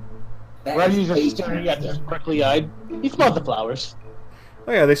 Ranya's just staring at this sparkly eyed. He smelled the flowers.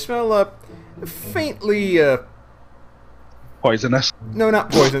 Oh yeah, they smell faintly Poisonous. no,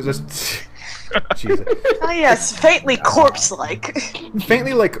 not poisonous, just Jesus. Oh yes, faintly corpse-like.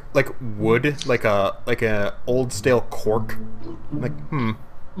 Faintly like wood, like a old stale cork. Like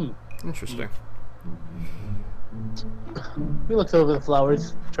interesting. He looks over the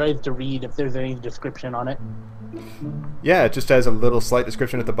flowers, tries to read if there's any description on it. Yeah, it just has a little slight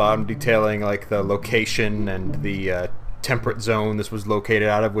description at the bottom detailing like the location and the temperate zone this was located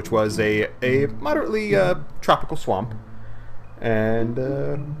out of, which was a moderately tropical swamp. And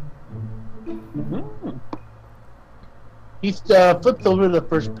He flips over the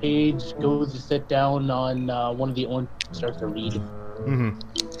first page, goes to sit down on one of the orange, starts to read.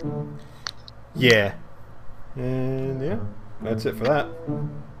 Yeah. And yeah, that's it for that.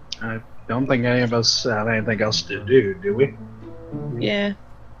 I don't think any of us have anything else to do we? Yeah.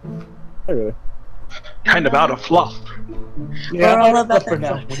 Not really. Kind of out of fluff. Yeah, We're all about for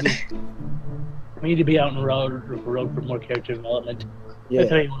that now. We need to be out on the road for more character development. Yeah.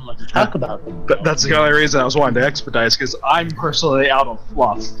 If anyone wants to talk about them. That's the only reason I was wanting to expedite, because I'm personally out of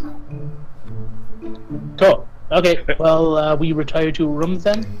fluff. Cool. Okay, well, we retire to rooms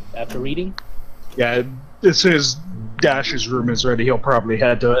then, after reading. Yeah, as soon as Dash's room is ready, he'll probably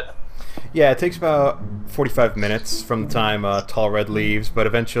head to it. Yeah, it takes about 45 minutes from the time Tall Red leaves, but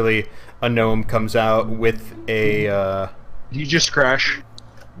eventually a gnome comes out with a You just crash.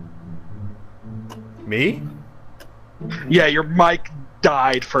 me? Yeah, your mic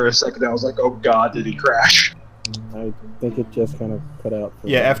died for a second. I was like, oh god, did he crash? I think it just kind of cut out. For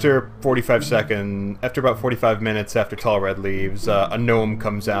Yeah, after about 45 minutes after Tall Red leaves, a gnome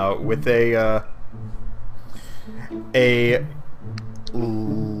comes out with a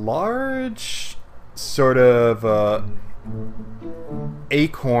large sort of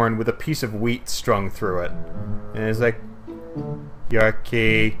acorn with a piece of wheat strung through it, and it's like,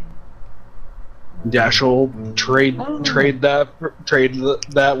 Yarky. Dash will trade that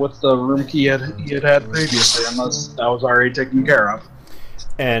with the room key he had previously, unless that was already taken care of.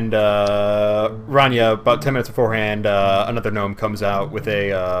 And Ranya, about 10 minutes beforehand, another gnome comes out with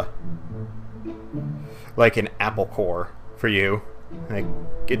a like an apple core for you. Like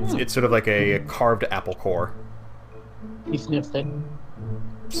it's sort of like a carved apple core. He sniffs it.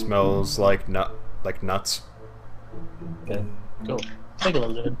 Smells like nuts. Okay, cool. Take a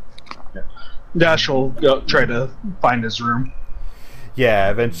little bit. Dash will go try to find his room.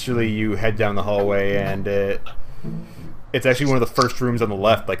 Yeah, eventually you head down the hallway, and it's actually one of the first rooms on the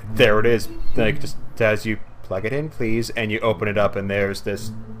left. Like, there it is. Like, just as you plug it in, please, and you open it up, and there's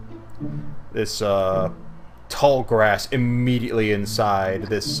this tall grass immediately inside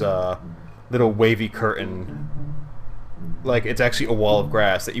this little wavy curtain. Like, it's actually a wall of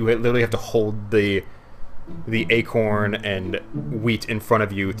grass that you literally have to hold the acorn and wheat in front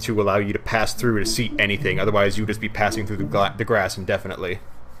of you to allow you to pass through to see anything. Otherwise, you would just be passing through the grass indefinitely.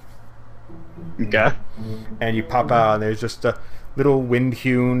 Okay. And you pop out, and there's just a little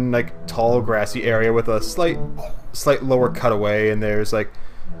wind-hewn, like, tall, grassy area with a slight lower cutaway, and there's, like,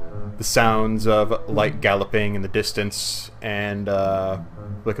 the sounds of light galloping in the distance, and,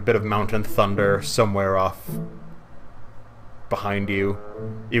 like, a bit of mountain thunder somewhere off behind you.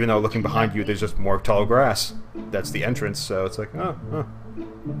 Even though looking behind you, there's just more tall grass. That's the entrance, so it's like, oh.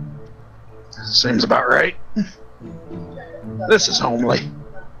 Seems about right. This is homely.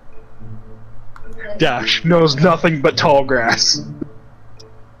 Dash knows nothing but tall grass.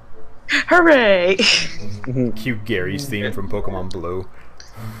 Hooray! Cute Gary's theme from Pokemon Blue.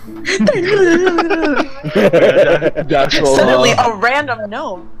 Dash will, Suddenly, a random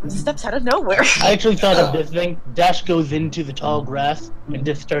gnome steps out of nowhere. I actually thought of this thing. Dash goes into the tall grass and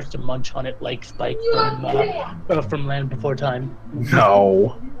just starts to munch on it like Spike from Land Before Time.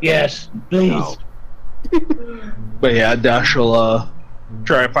 No. Yes, please. No. But yeah, Dash will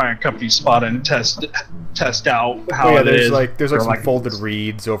try to find a comfy spot and test out how Oh yeah, it there's is. like Or, some folded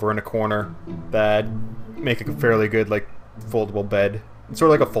reeds over in a corner that make a fairly good like foldable bed. It's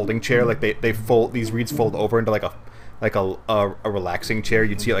sort of like a folding chair. Like they fold, these reeds fold over into like a relaxing chair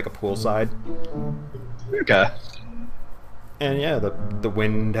you'd see at like a poolside. Okay. And yeah, the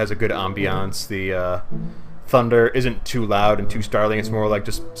wind has a good ambiance. The thunder isn't too loud and too startling. It's more like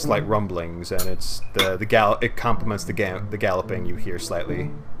just slight rumblings, and it's it complements the galloping you hear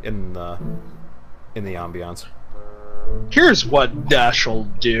slightly in the ambiance. Here's what Dash will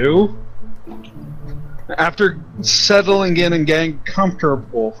do. After settling in and getting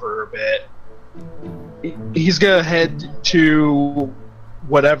comfortable for a bit, he's gonna head to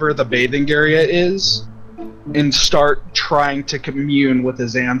whatever the bathing area is and start trying to commune with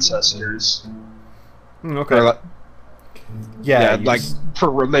his ancestors. Okay. Or, Yeah, like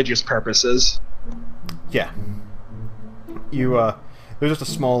for religious purposes. Yeah. You there's just a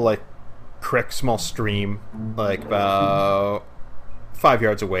small like creek, small stream, like about 5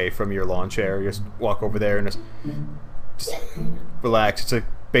 yards away from your lawn chair. You just walk over there and just relax. It's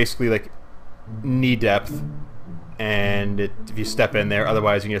basically like knee depth, and if you step in there,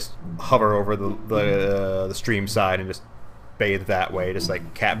 otherwise you can just hover over the stream side and just bathe that way, just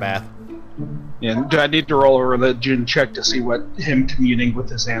like cat bath. Yeah, do I need to roll a religion check to see what him communing with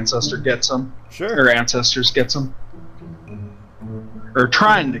his ancestor gets him? Sure. Or ancestors gets him? Or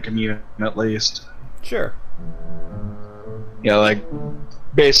trying to commune, at least. Sure. Yeah, like,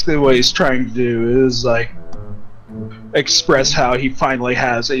 basically what he's trying to do is, like, express how he finally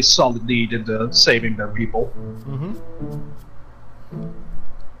has a solid need into saving their people. Mm-hmm.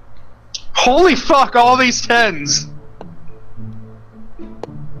 Holy fuck, all these tens!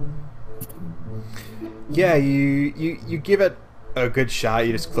 Yeah, you give it a good shot.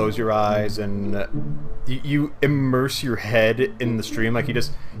 You just close your eyes and you immerse your head in the stream. Like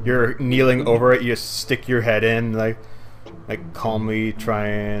you're kneeling over it. You just stick your head in, like calmly try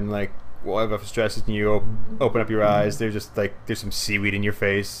and like whatever stresses and you open up your eyes. There's some seaweed in your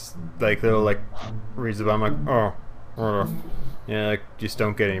face, like little like reads about. I'm like yeah, like just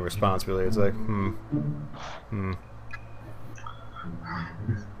don't get any response really. It's like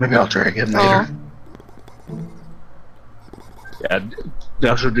Maybe I'll try again later. Yeah,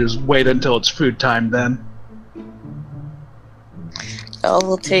 I should just wait until it's food time then. Oh,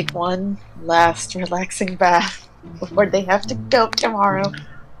 we'll take one last relaxing bath before they have to go tomorrow.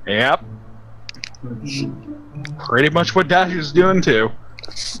 Yep. Pretty much what Dash is doing too.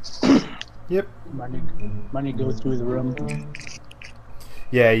 Yep. Money goes through the room.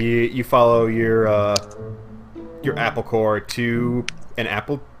 Yeah, you follow your apple core to an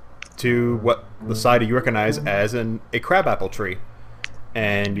apple to what the side you recognize as a crabapple tree,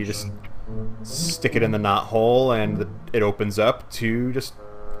 and you just stick it in the knot hole, and it opens up to just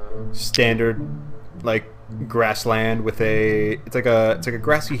standard like grassland with it's like a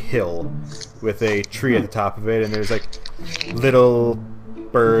grassy hill with a tree at the top of it, and there's like little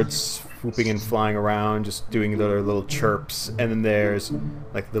birds swooping and flying around, just doing their little chirps, and then there's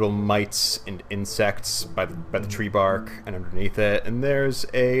like little mites and insects by the tree bark and underneath it, and there's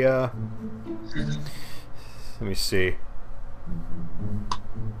a let me see,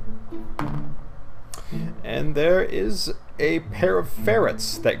 and there is a pair of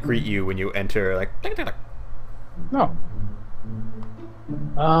ferrets that greet you when you enter, like No.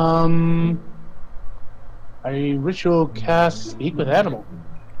 I ritual cast Speak with Animal.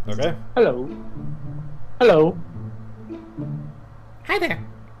 okay. Hello. Hello. Hi there.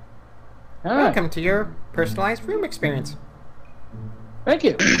 Hi. Welcome to your personalized room experience. Thank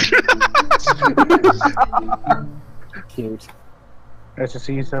you. Cute. Nice to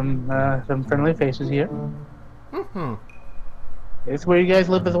see some friendly faces here. Mm-hmm. Is this where you guys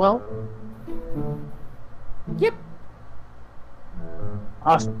live as well? Yep.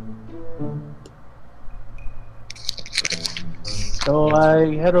 Awesome. So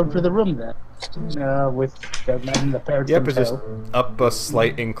I head over to the room then, with the men and the parrots. Yep, it's just themselves. up a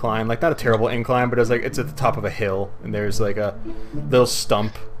slight incline, like not a terrible incline, but it's at the top of a hill, and there's like a little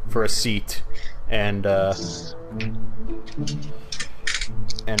stump for a seat, and just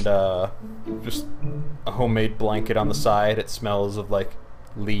a homemade blanket on the side. It smells of like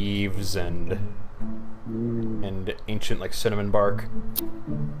leaves and ancient like cinnamon bark.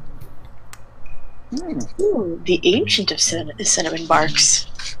 Ooh, the ancient of cinnamon barks.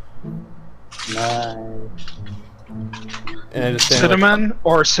 Nice. And it's standing, Cinnamon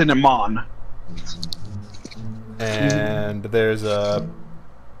or cinnamon? and there's a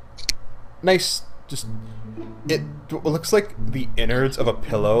nice just it looks like the innards of a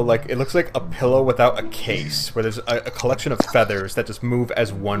pillow. Like it looks like a pillow without a case, where there's a collection of feathers that just move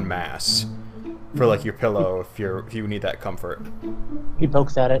as one mass for like your pillow if you need that comfort. He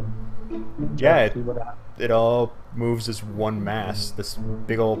pokes at it. Yeah, it all moves as one mass. This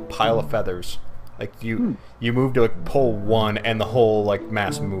big old pile of feathers. Like you move to like pull one, and the whole like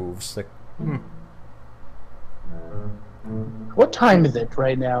mass moves. Like, What time is it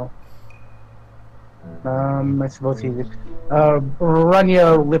right now? I suppose he's.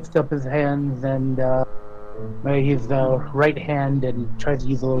 Ranya lifts up his hands and his right hand and tries to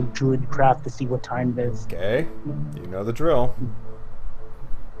use a little druid craft to see what time it is. okay, you know the drill.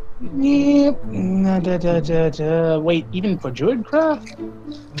 Yep. Wait, even for druid craft?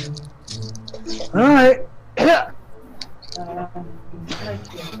 Alright. That's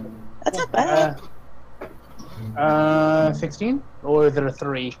not bad. 16? Or is it a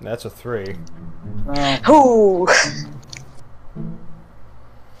 3? That's a 3. Ooh.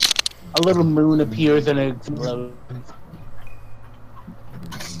 A little moon appears and it explodes.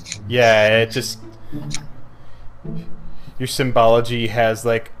 Yeah, it just... Your symbology has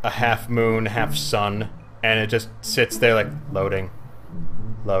like a half moon, half sun, and it just sits there like loading,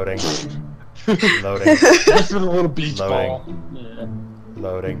 loading, loading, Just with a little beach Loading. ball. Yeah.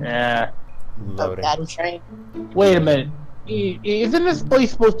 loading, Yeah. loading. Bad train. Wait a minute. Isn't this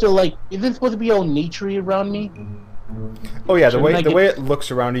place supposed to isn't it supposed to be all naturey around me? Oh yeah, the Shouldn't I way get- it looks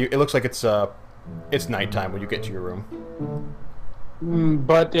around you, it looks like it's nighttime when you get to your room.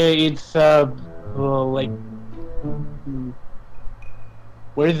 But it's like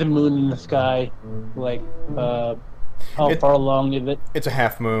where's the moon in the sky? Like how far along is it? It's a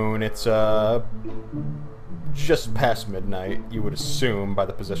half moon. It's just past midnight. You would assume by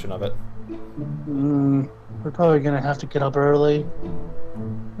the position of it. We're probably gonna have to get up early.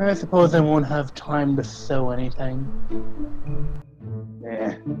 I suppose I won't have time to sew anything.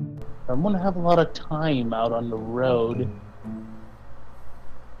 Yeah, I'm gonna have a lot of time out on the road.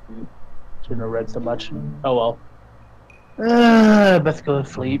 Shouldn't have read so much. Oh well. Best go to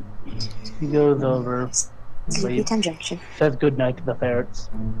sleep. He goes over, Sleepy sleeps, time junction. says good night to the ferrets.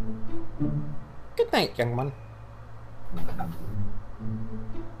 Good night, young one.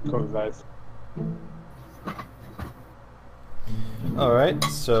 Goes guys. Alright,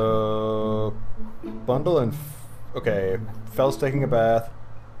 so... Bundle and... Okay, Fell's taking a bath.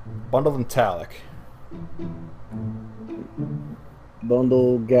 Bundle and Talic.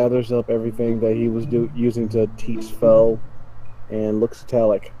 Bundle gathers up everything that he was using to teach Fel and looks at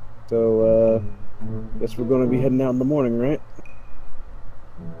Talic. So, guess we're going to be heading out in the morning, right?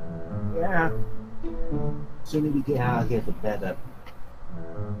 Yeah. Sooner we get out of here, the better.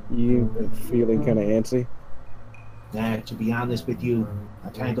 You feeling kind of antsy? To be honest with you, I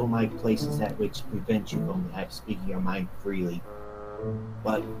kind of don't like places that which prevent you from speaking your mind freely.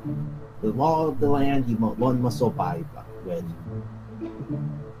 But the law of the land, one must abide with.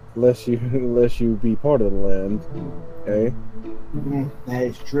 Unless you be part of the land, okay? That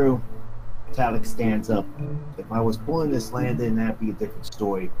is true. Talic stands up. If I was born in this land, then that'd be a different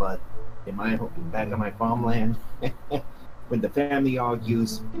story. But in my back on my farmland, when the family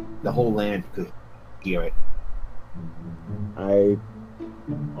argues, the whole land could hear it. I,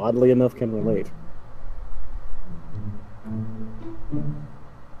 oddly enough, can relate.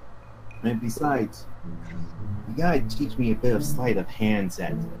 And besides, you gotta teach me a bit of sleight of hands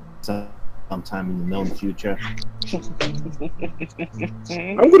at sometime in the known future. I'm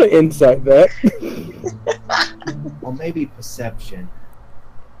gonna insight that. Or maybe perception.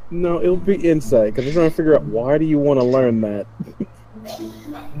 No, it'll be insight, because we're trying to figure out why do you want to learn that.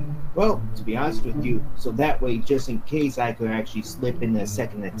 Well, to be honest with you, so that way, just in case I could actually slip in a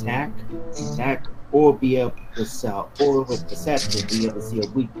second attack, or be able to sell, or with perception, be able to see a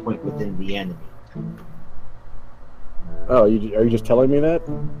weak point within the enemy. Oh, are you just telling me that?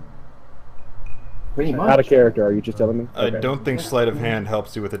 Pretty much. Out of character, are you just telling me? I Okay. don't think Sleight of Hand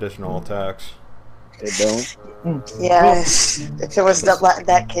helps you with additional attacks. It don't? Yes. If it was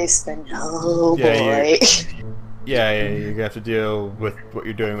that case, then oh Yeah, boy. Yeah, you have to deal with what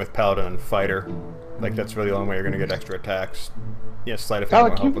you're doing with Paladin and Fighter. Like, that's really the only way you're going to get extra attacks. Yeah, Sleight of Hand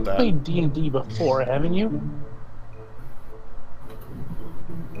won't Alec, help you've with that. played D&D before, haven't you?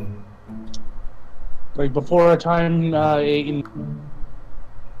 Like before a time in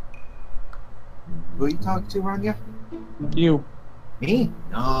Who are you talking to, Ranya? you. Me?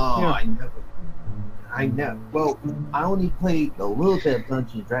 No, Yeah. I never. Well, I only played a little bit of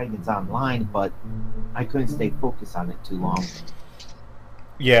Dungeons and Dragons online, but I couldn't stay focused on it too long.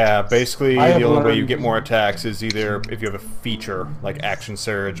 Yeah, basically I have the only way you learned- get more attacks is either if you have a feature like Action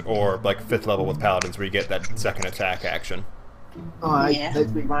Surge or like 5th level with Paladins where you get that second attack action. Alright, Yeah.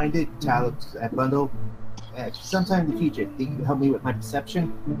 let's rewind it. Talic at bundle. Sometime in the future, think you can help me with my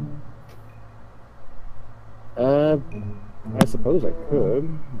perception? I suppose I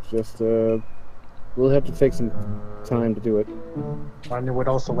could. It's just, we'll have to take some time to do it. Ranya would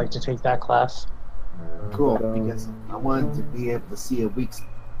also like to take that class. Cool, Um, because I wanted to be able to see a weak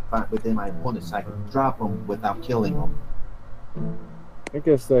spot within my opponent so I can drop them without killing them. I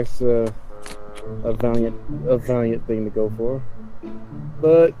guess that's a valiant thing to go for.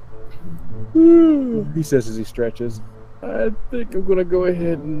 But he says as he stretches, I think I'm gonna go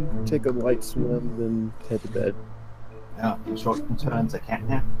ahead and take a light swim, then head to bed. Short turns a cat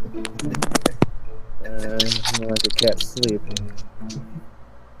nap. More like a cat's sleep.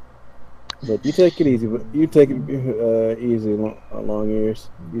 But you take it easy. But you take it easy, long ears.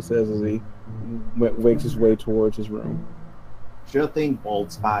 He says as he wakes his way towards his room. Sure thing,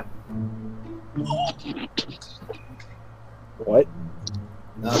 bald spot. What?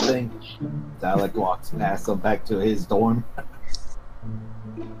 Nothing. Talic walks past him back to his dorm.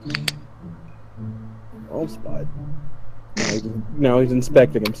 Bald spot. Now he's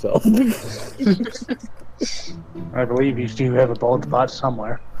inspecting himself. I believe you do have a bald spot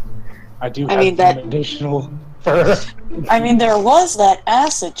somewhere. I do have I mean, some that- additional fur. I mean, there was that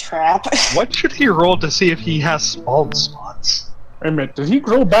acid trap. What should he roll to see if he has bald spots? Wait a minute, did he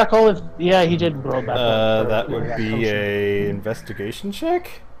grow back all his... Yeah, he did grow back all his fur. That would Yeah, be a investigation check?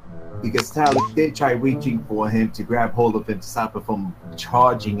 Because Talic did try reaching for him to grab hold of him to stop him from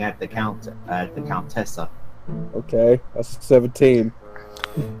charging at the Countessa. Okay, that's 17.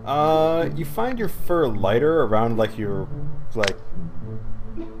 You find your fur lighter around like your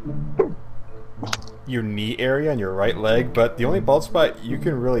knee area and your right leg, but the only bald spot you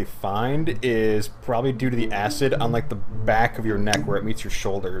can really find is probably due to the acid on like the back of your neck where it meets your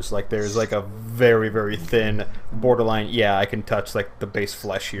shoulders. Like there's like a very, very thin borderline, yeah, I can touch like the base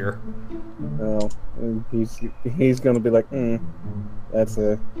flesh here. Oh, and he's gonna be like, that's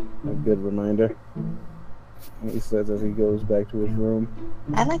a good reminder. He says as he goes back to his room.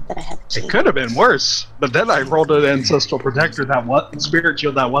 I like that I have a It cheat. could have been worse, but then I rolled an ancestral protector that was spirit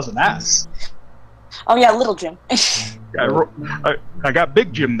shield that wasn't ass. Oh yeah, Little Jim. I got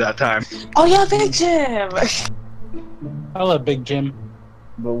Big Jim that time. Oh yeah, Big Jim. I love Big Jim.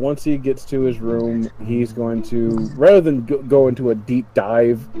 But once he gets to his room, he's going to, rather than go into a deep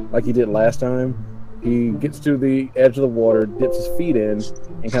dive like he did last time, he gets to the edge of the water, dips his feet in,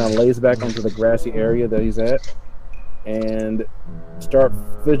 and kind of lays back onto the grassy area that he's at, and start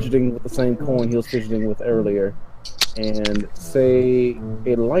fidgeting with the same coin he was fidgeting with earlier, and say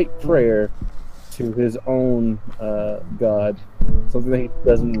a light prayer to his own god, something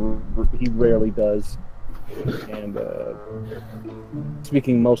that he rarely does, and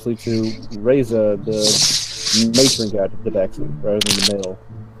speaking mostly to Reza, the matron god of the backseat, rather than the male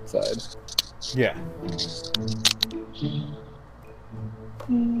side. Yeah.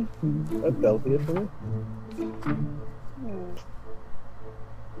 That'll be it for me.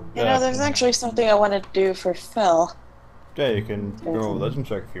 You know, there's actually something I want to do for Phil. Yeah, you can roll a religion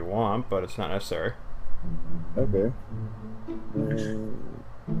check if you want, but it's not necessary. Okay.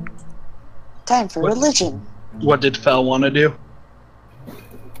 Time for What? religion. What did Fel want to do?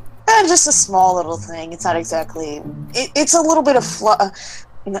 Just a small little thing. It's not exactly. It's a little bit of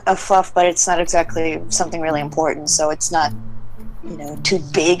fluff, but it's not exactly something really important. So it's not, too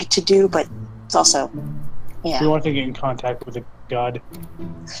big to do. But it's also, We yeah. want to get in contact with a god.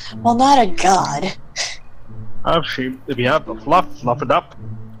 Well, not a god. Oh, if you have the fluff it up.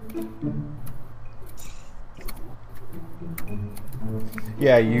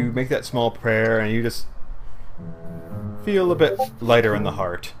 Yeah, you make that small prayer and you just feel a bit lighter in the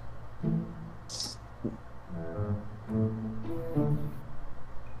heart.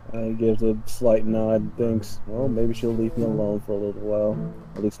 He gives a slight nod and thinks, well, maybe she'll leave me alone for a little while.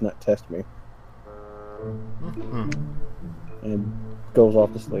 At least not test me. And goes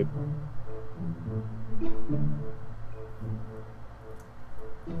off to sleep.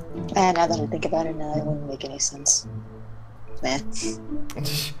 And now that I think about it, no, it wouldn't make any sense. Man.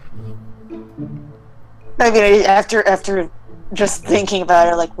 Maybe after just thinking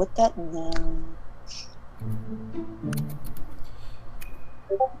about it, like, what that? No.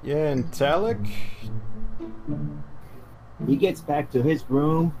 Yeah, and Talic? He gets back to his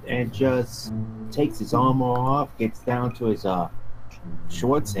room and just takes his armor off, gets down to his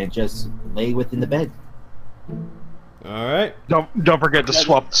shorts, and just lay within the bed. Alright. Don't forget to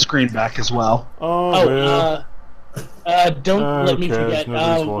swap the screen back as well. Oh, yeah. Don't let me Okay, forget.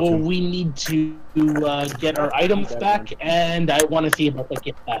 nobody's watching. We need to get our items back, and I want to see about the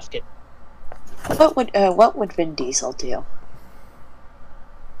gift basket What would Vin Diesel do?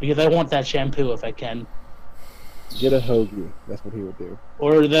 because I want that shampoo if I can, Get a hoagie. That's what he would do.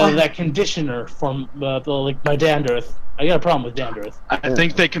 or that conditioner from like my dandruff. I got a problem with dandruff. I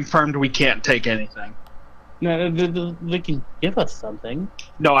think they confirmed we can't take anything. No, they can give us something.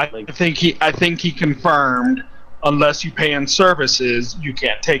 No, I think he confirmed unless you pay in services, you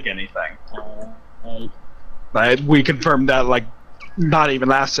can't take anything. We confirmed that like not even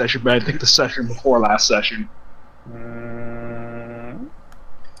last session, but I think the session before last session.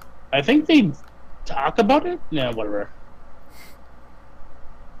 I think they talk about it. No, whatever.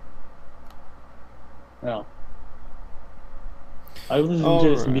 No. I listened to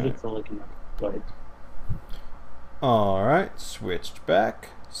this music for like a minute. Go ahead. Alright, switched back.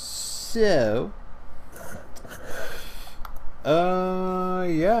 So...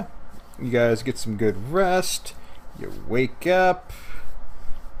 yeah. You guys get some good rest. You wake up.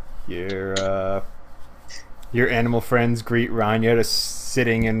 Your animal friends greet Ranya to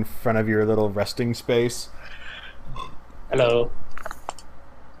sitting in front of your little resting space. Hello.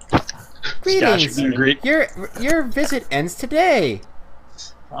 Greetings! Greet. Your visit ends today.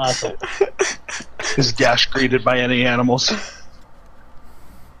 Awesome. Is Dash greeted by any animals?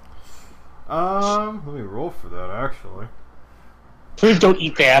 Let me roll for that actually. Please don't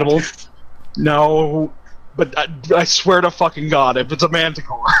eat the animals. No, but I swear to fucking God, if it's a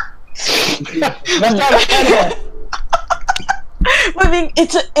manticore. That's not an animal. I mean,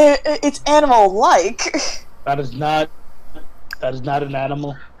 it's animal-like. That is not an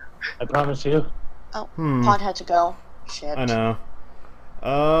animal. I promise you. Oh, Pod had to go. Shit. I know.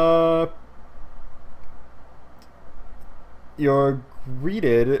 You're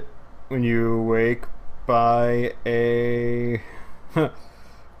greeted when you wake by a...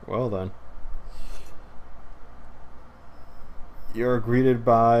 well then. You're greeted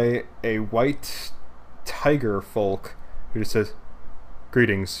by a white tiger folk who just says,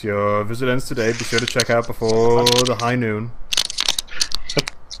 "Greetings, your visit ends today. Be sure to check out before the high noon."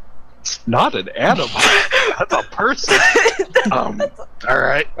 It's not an animal. That's a person.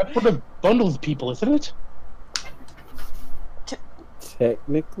 Alright. That's what it bundles people, isn't it?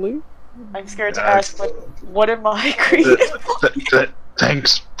 Technically? I'm scared to ask, but what am I greeted?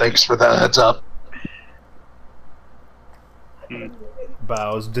 Thanks for that heads up.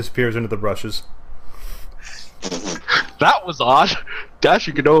 Bows, disappears into the brushes. That was odd. Dash,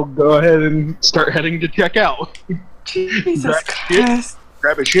 you can all go ahead and start heading to check out. Jesus Christ.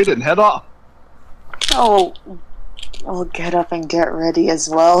 Grab a shit and head off. Oh, I'll get up and get ready as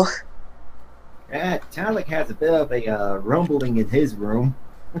well. Talic has a bit of a rumbling in his room.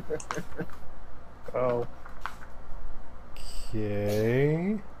 Oh.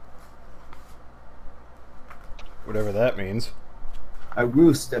 Okay. Whatever that means. A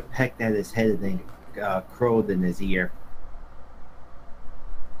rooster pecked at his head and then crowed in his ear.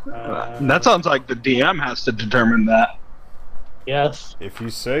 That sounds like the DM has to determine that. Yes. If you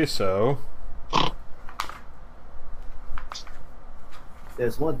say so.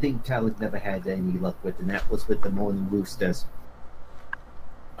 There's one thing Talic never had any luck with, and that was with the morning roosters.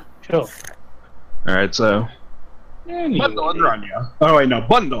 Sure. Alright, so... Anyway. Bundle and Ranya. Oh wait, no,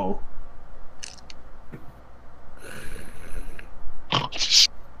 Bundle.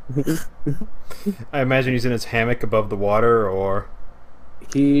 I imagine he's in his hammock above the water, or...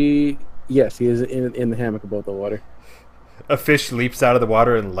 Yes, he is in the hammock above the water. A fish leaps out of the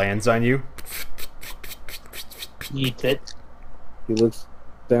water and lands on you. Eat it. He looks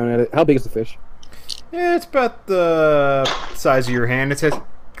down at it. How big is the fish? Yeah, it's about the size of your hand. It says,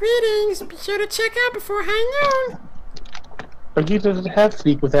 "Greetings, be sure to check out before high noon." But he doesn't have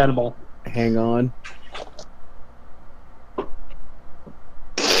speak with animal. Hang on.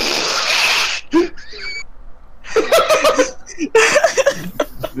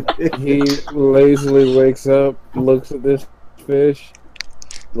 He lazily wakes up, looks at this fish,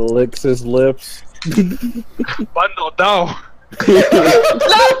 licks his lips. Bundle, no.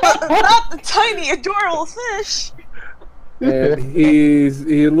 not the tiny, adorable fish. And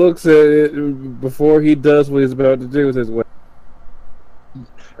he looks at it before he does what he's about to do. He says, "Wait,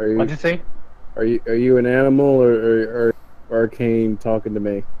 What'd you say? are you an animal or arcane talking to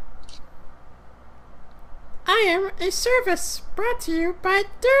me?" I am a service brought to you by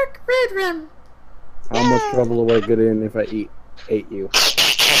Dirk Redrim. How much trouble will I get in if I ate you?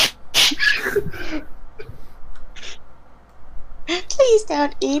 Please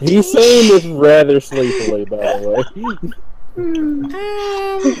don't eat me. He's saying this rather sleepily, by the way.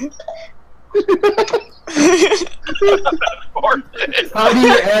 How do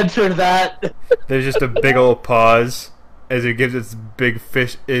you answer that? There's just a big old pause as it gives its big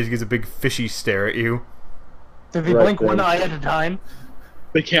fish. It gives a big fishy stare at you. Does he Right blink one then. eye at a time?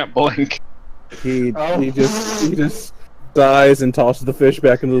 They can't blink. He Oh. just sighs and tosses the fish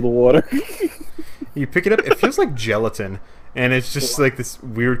back into the water. You pick it up. It feels like gelatin, and it's just like this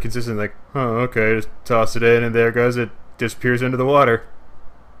weird consistency. Like, oh, okay, just toss it in, and there it goes. It disappears into the water,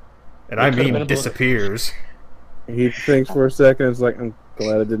 and I It could've been mean a disappears. He thinks for a second. It's like, I'm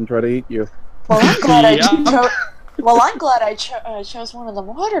glad I didn't try to eat you. Well, I'm glad Yeah. I'm glad I chose one of the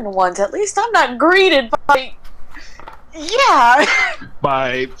modern ones. At least I'm not greeted by. Yeah.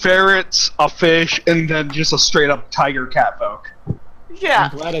 By ferrets, a fish, and then just a straight up tiger cat folk. Yeah.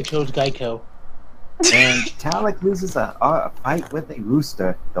 I'm glad I chose Geico. And Talic loses a fight with a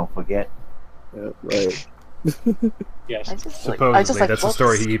rooster, don't forget. Right. Yes. I just Supposedly, that's the what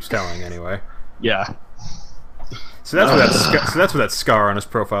story the- he keeps telling anyway. Yeah. So that's where that scar on his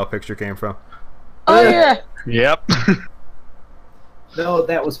profile picture came from. Oh yeah. Yep. No,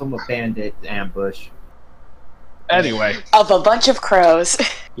 that was from a bandit ambush. Anyway, Of a bunch of crows.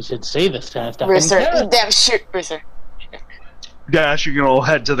 You should say this kind of stuff. Rooster. in Damn shoot, Rooster. Dash, you're gonna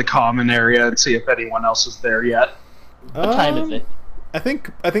head to the common area and see if anyone else is there yet. What time is it? I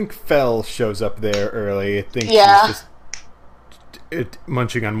think Fel shows up there early. I think Yeah. he's just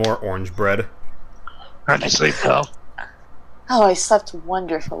munching on more orange bread. How'd you sleep, Phil? Oh, I slept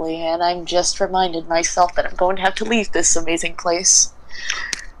wonderfully, and I'm just reminded myself that I'm going to have to leave this amazing place.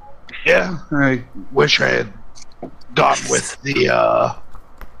 Yeah, I wish I had gone with the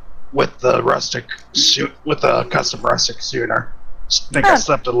custom rustic sooner. I think I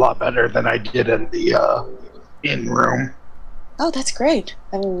slept a lot better than I did in the inn room. Oh, that's great.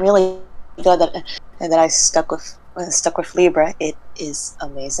 I'm really glad that I stuck with Libra. It is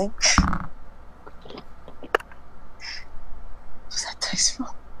amazing. Was that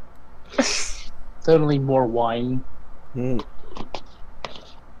tasteful? Certainly more wine. Mm.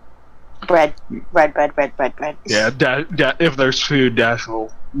 Bread. Yeah, if there's food, Dash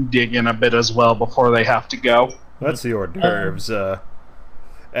will dig in a bit as well before they have to go. That's the hors d'oeuvres.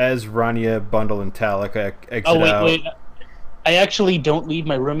 As Ranya, Bundle, and Talic exit Oh, out. wait. I actually don't leave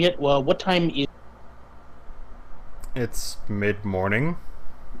my room yet. Well, what time is... It's mid-morning.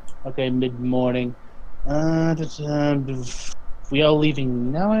 Okay, mid-morning. We all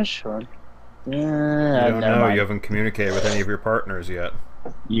leaving nowish, or... You don't know. You haven't communicated with any of your partners yet.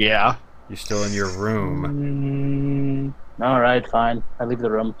 Yeah. You're still in your room. Alright, fine. I leave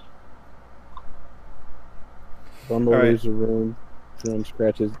the room. Bundle All right. leaves the room. Drum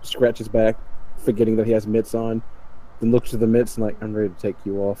scratches back, forgetting that he has mitts on. Then looks to the mitts and like, I'm ready to take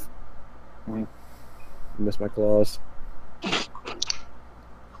you off. I miss my claws.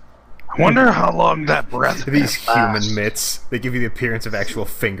 I wonder how long that breath These can human last. mitts, they give you the appearance of actual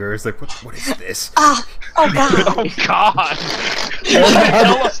fingers. Like, what is this? Ah! Oh god! Oh God! You didn't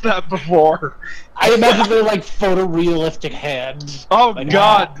tell us that before. I imagine they're like photorealistic hands. Oh Like,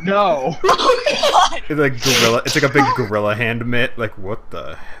 God, no! Oh god! It's like gorilla. It's like a big gorilla hand mitt. Like, what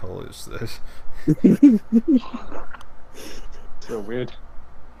the hell is this? So weird.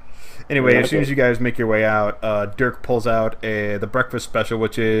 Anyway, Yeah, as soon okay. as you guys make your way out, Dirk pulls out the breakfast special,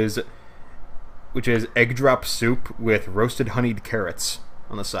 which is egg drop soup with roasted honeyed carrots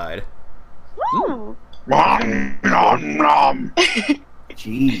on the side. Ooh. Nom nom nom.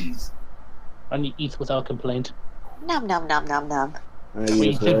 Jeez. And he eats without complaint. Nom nom nom nom nom. I Wait, you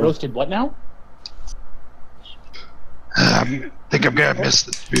use said her. roasted what now? Think I'm gonna miss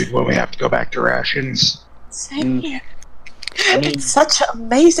the food when we have to go back to rations. Same here. I mean- It's such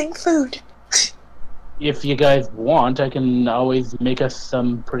amazing food. If you guys want, I can always make us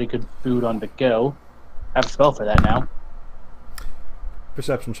some pretty good food on the go. I have a spell for that now.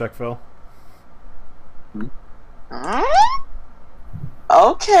 Perception check, Phil.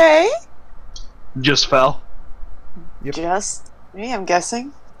 Okay. Just fell. Yep. Just me, I'm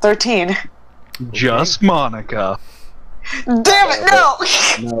guessing. 13. Just Monica. Damn it,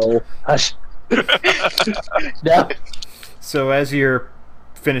 no! No. Hush. No. So as you're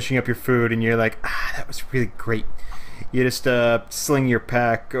finishing up your food and you're like, that was really great, you just sling your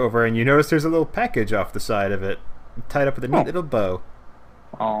pack over and you notice there's a little package off the side of it, tied up with a neat little bow.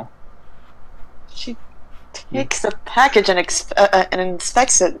 Oh. She takes the package and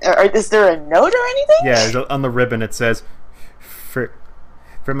inspects it. Or is there a note or anything? Yeah, on the ribbon it says, for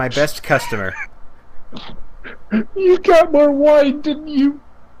my best customer. You got more wine, didn't you?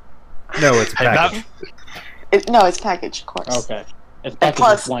 No, it's a Hey, that- package. No, it's package, of course. Okay. It's packaged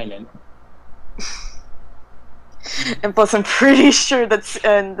plus- with wine in. And plus, I'm pretty sure that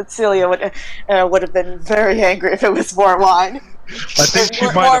Celia would have been very angry if it was more wine. I think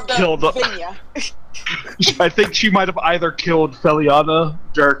she might have killed. I think she might have either killed Feliana,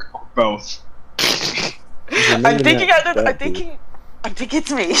 Dirk, or both. I'm thinking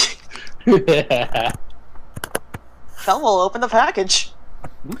it's me. Thelma will open the package.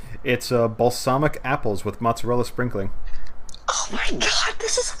 It's balsamic apples with mozzarella sprinkling. Oh my god,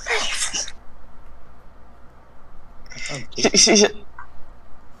 this is amazing.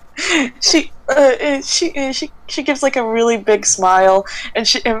 She gives like a really big smile, and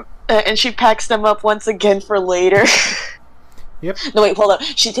she packs them up once again for later. Yep. No, wait, hold on.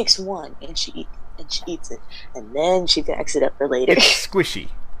 She takes one and she eats it, and then she packs it up for later. It's squishy.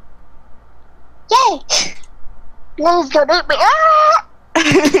 Yay! Please don't eat me. Ah!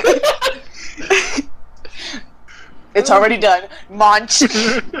 It's already done. Munch.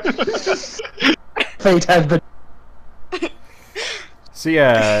 Fate has been. So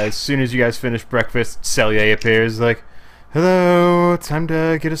yeah, as soon as you guys finish breakfast, Celia appears like, "Hello, time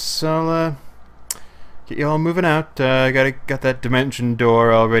to get us all, get you all moving out. Got that dimension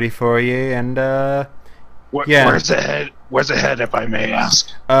door all ready for you, and yeah. Where's the head? Where's the head, if I may ask?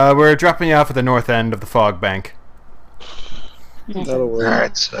 We're dropping you off at the north end of the fog bank.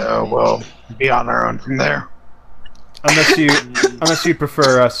 Alright, so we'll be on our own from there. Unless you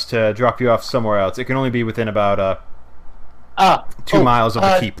prefer us to drop you off somewhere else. It can only be within about 2 miles of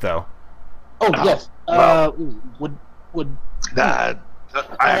the keep, though. Yes. Would that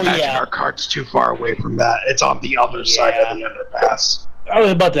I imagine our cart's too far away from that. It's on the other side of the underpass. I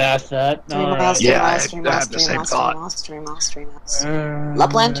was about to ask that. I had the same thought.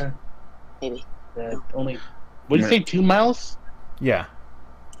 Lapland? Maybe. Only. What did you say? 2 miles? Yeah.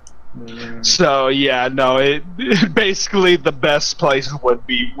 So yeah, no. Basically the best place would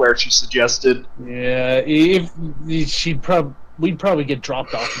be where she suggested. Yeah, if we'd probably get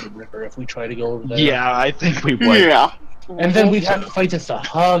dropped off in the river if we try to go over there. Yeah, I think we would. Yeah. And then we'd have to fight the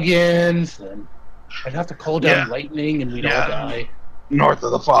Sahagians, and I'd have to call down lightning, and we'd all die. North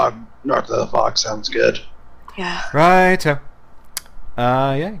of the fog. North of the fog sounds good. Yeah. Right. Yeah.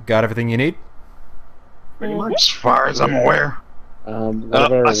 Got everything you need. Pretty much, as far as I'm aware.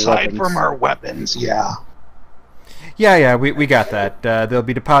 Aside from our weapons, yeah. Yeah. We got that. They'll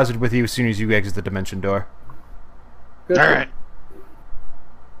be deposited with you as soon as you exit the dimension door. Good. All right.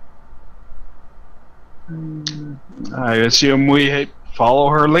 I assume we follow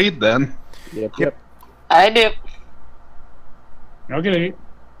her lead then. Yep. I do. Okay.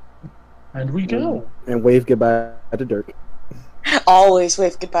 And we go. And wave goodbye to Dirk. Always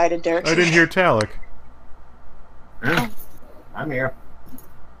wave goodbye to Dirk. I didn't hear Talic. I'm here.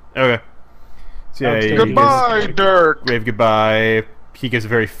 Okay. So yeah, goodbye, Dirk. Wave goodbye. He gives a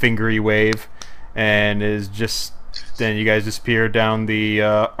very fingery wave, and then you guys disappear down the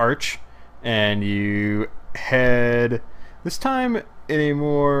arch, and you head this time in a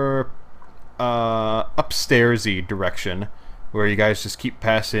more upstairsy direction, where you guys just keep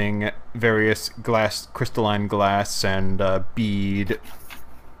passing various crystalline glass and bead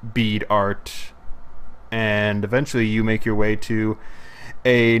art, and eventually you make your way to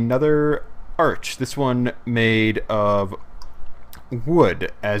another arch. This one made of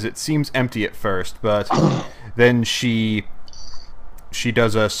wood, as it seems empty at first, but then she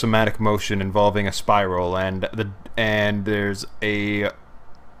does a somatic motion involving a spiral, and there's a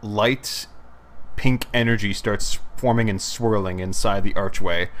light pink energy starts forming and swirling inside the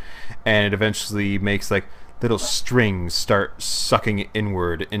archway, and it eventually makes like little strings start sucking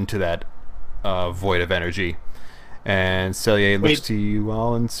inward into that void of energy. And Celia looks to you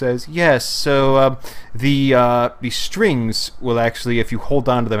all and says, "Yes. So the strings will actually, if you hold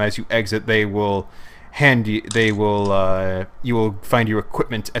on to them as you exit, they will you will find your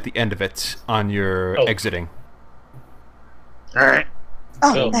equipment at the end of it on your exiting." All right.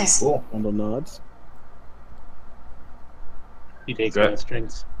 Oh, nice. Cool. On the nods. He takes one of the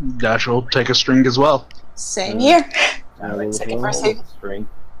strings. Dash will take a string as well. Same here. Second verse,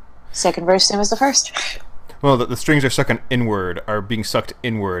 second verse, same as the first. Well, the strings are being sucked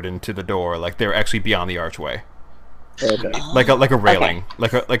inward into the door, like they're actually beyond the archway. Okay. Like a railing,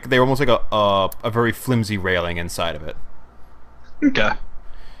 like they're almost like a very flimsy railing inside of it. Okay.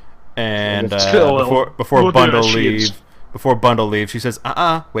 And Still, before Bundle leaves, she says,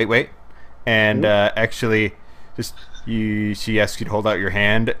 wait, and actually, she asks you to hold out your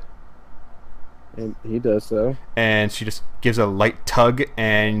hand. And he does so. And she just gives a light tug,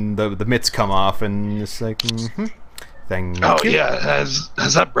 and the mitts come off, and it's like, thank you. Oh yeah, has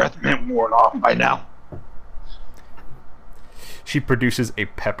that breath mint worn off by now? She produces a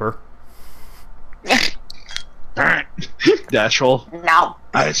pepper. Alright. Dashel, No.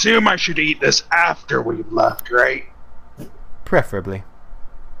 I assume I should eat this after we've left, right? Preferably.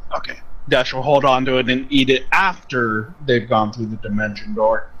 Okay. Dash will hold on to it and eat it after they've gone through the dimension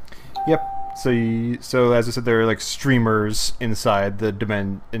door. Yep. So as I said, there are like streamers inside the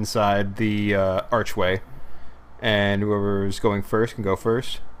archway, and whoever's going first can go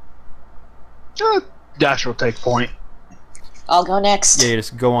first. Dash will take point. I'll go next. Yeah, you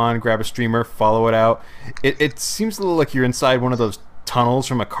just go on, grab a streamer, follow it out. It seems a little like you're inside one of those tunnels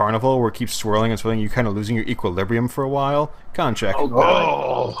from a carnival where it keeps swirling and swirling. You're kind of losing your equilibrium for a while. Con check.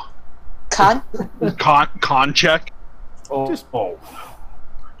 Oh. Con? Con check. Just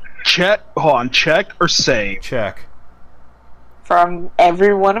Check. Hold on. Check or save. check. From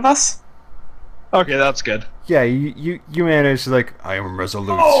every one of us? Okay, that's good. Yeah, you managed like, I am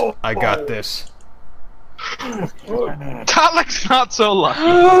resolute. I got this. Talic's not so lucky.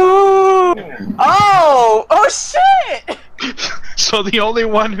 Oh shit! So the only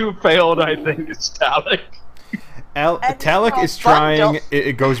one who failed, I think, is Talic. Talic is trying.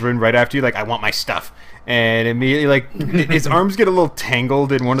 It goes in right after you. Like, I want my stuff, and immediately, like, his arms get a little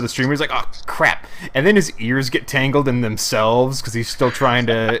tangled in one of the streamers. Like, oh crap! And then his ears get tangled in themselves because he's still trying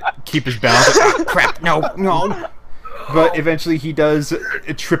to keep his balance. Like, oh crap! No! But eventually, he does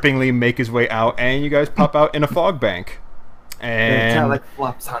trippingly make his way out, and you guys pop out in a fog bank. And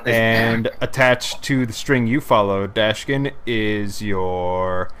attached to the string you followed, Dashegen, is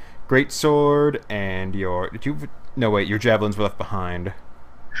your greatsword and your... your javelins were left behind.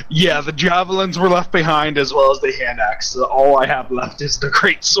 Yeah, the javelins were left behind as well as the hand axe. So all I have left is the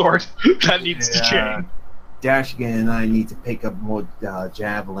greatsword that needs to change. Dashegen and I need to pick up more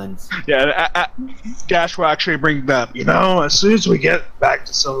javelins. Yeah, Dash will actually bring them. You know, as soon as we get back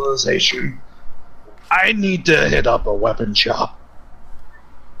to civilization, I need to hit up a weapon shop.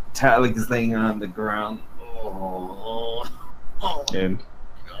 Talic is laying on the ground.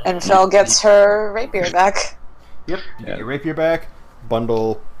 And Phil gets her rapier back. Yep, you get your rapier back,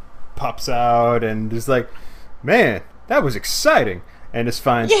 bundle pops out, and is like, man, that was exciting. And just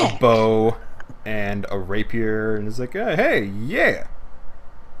finds a bow and a rapier, and is like, hey, yeah.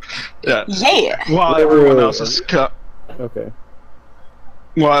 While everyone else is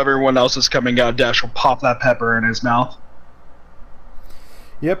while everyone else is coming out, Dash will pop that pepper in his mouth.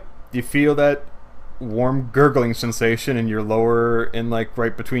 Yep, you feel that warm gurgling sensation in your lower, like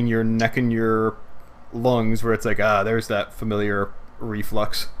right between your neck and your lungs, where it's like, there's that familiar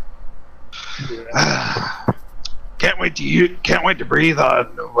reflux. Can't wait to breathe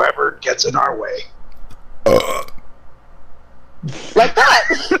on whoever gets in our way. Like that.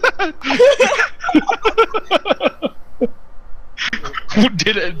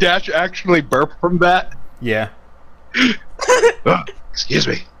 Did Dash actually burp from that? Yeah. Excuse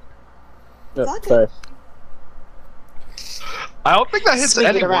me. Sorry. I don't think that hits Swing it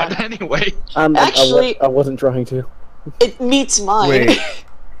anyone around. anyway. Actually, I wasn't trying to. it meets mine. Wait.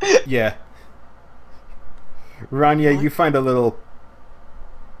 Yeah. Ranya, you find a little...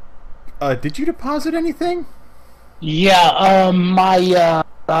 did you deposit anything? Yeah,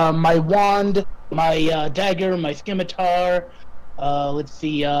 my wand, my dagger, my scimitar, let's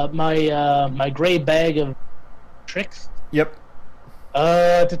see, my gray bag of tricks. Yep.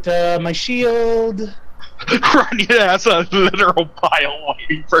 My shield. Ranya has a literal pile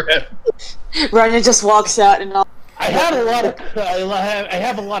waiting for him. Ranya just walks out and all. I have a lot of. I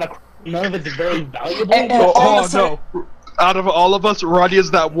have a lot of. None of it's very valuable. No! Out of all of us,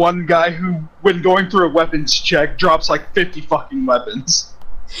 Ranya's that one guy who, when going through a weapons check, drops like 50 fucking weapons.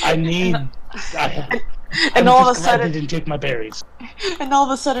 I need. And all of a sudden, I didn't take my berries. And all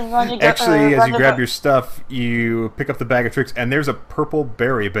of a sudden, Ranya. Actually, as you grab your stuff, you pick up the bag of tricks, and there's a purple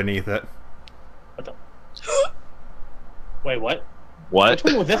berry beneath it. What the? Wait, what? What? Which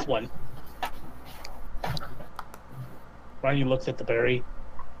one was this one? Ranya looks at the berry.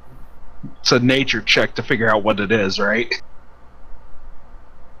 It's a nature check to figure out what it is, right?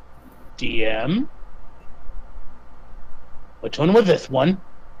 DM. Which one was this one?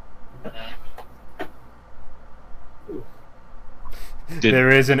 There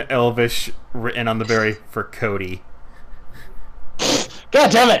is an Elvish written on the berry for Cody.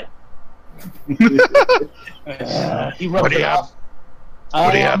 God damn it! He rubbed What do you it have? off.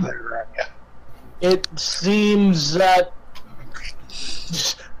 What do you have there, Ranya? It seems that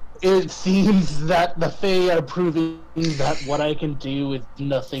the Fey are proving that what I can do is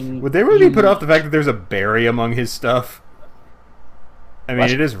nothing. Would they really be put off the fact that there's a berry among his stuff? I mean,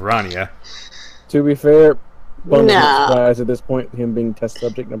 it is Ranya. To be fair, I'm Nah. surprised at this point, him being test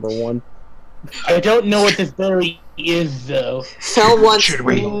subject number 1. I don't know what this berry is, though. Phil wants. Should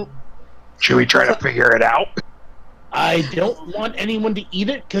we try to figure it out? I don't want anyone to eat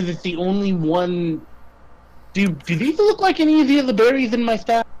it because it's the only one. Do these look like any of the other berries in my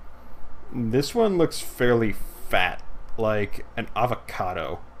staff? This one looks fairly fat, like an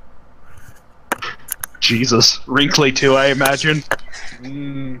avocado. Jesus, wrinkly too, I imagine.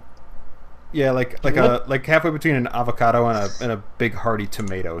 Yeah, like halfway between an avocado and a big hearty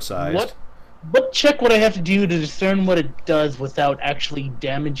tomato sized. What check would I have to do to discern what it does without actually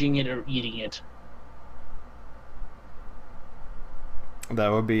damaging it or eating it? That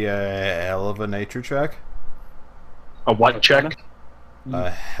would be a hell of a nature check. A what check? A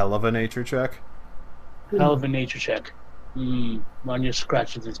hell of a nature check. Hell of a nature check. Ranya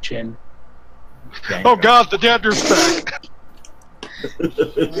scratches his chin. Oh god, the dander's back!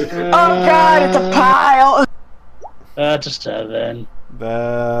 Oh god, it's a pile! That's a 7.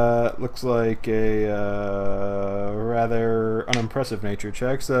 That looks like a rather unimpressive nature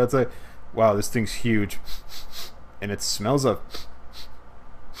check. So it's like, wow, this thing's huge, and it smells of.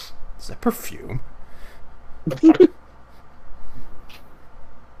 Is that perfume?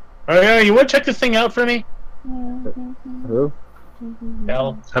 Oh yeah, you want to check this thing out for me? Who?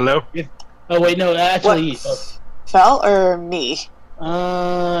 Bell. Hello? Oh wait, no, actually. Fel or me?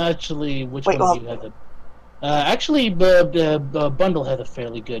 Actually, which Wait, one of you has it? Actually, Bundle has a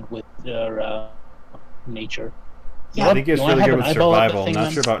fairly good with nature. I think it's really good with survival. I'm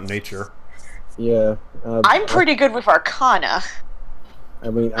Not sure about nature. Yeah. I'm pretty good with Arcana. I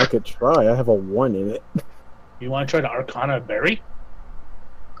mean, I could try. I have a 1 in it. You want to try to Arcana berry?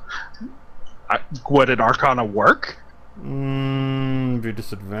 Would an Arcana work? Be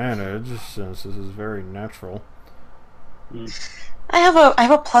disadvantaged since this is very natural. I have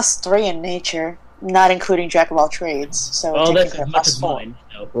a +3 in nature, not including Jack of all trades. So Oh, that's technically as a much as +4. mine.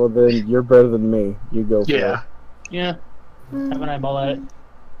 So. Well, then you're better than me. You go for Yeah. Yeah. Have an eyeball at it.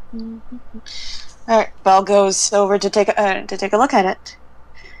 All right, Bell goes over to take a look at it.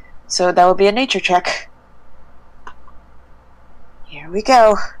 So that would be a nature check. Here we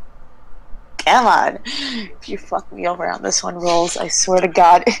go. Come on. If you fuck me over on this one, rolls, I swear to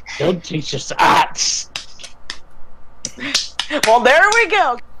God. Don't teach us that. Well, there we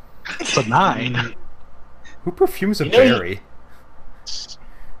go. It's a 9. Who perfumes a You know, berry?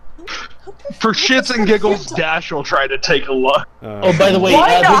 For shits and giggles, Dash will try to take a look. Oh, by the way,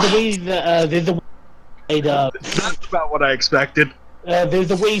 Why not? there's a way. That's about what I expected. There's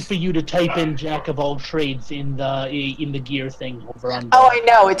a way for you to type in Jack of all trades in the gear thing over on. Oh, I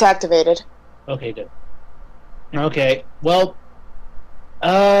know. It's activated. Okay, good. Okay, well,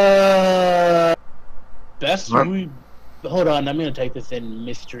 best What? hold on, I'm gonna type this in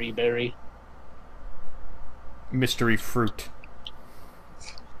mystery berry. Mystery fruit.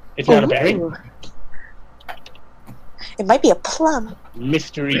 It's not a berry. Ooh. It might be a plum.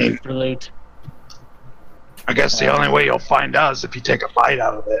 Mystery fruit. I guess the only way you'll find out is if you take a bite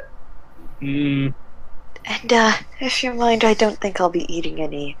out of it. Mm, And if you mind, I don't think I'll be eating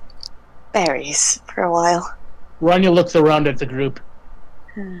any berries for a while. Ranya looks around at the group.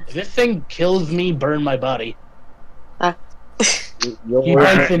 Hmm. If this thing kills me, burn my body. You'll He work.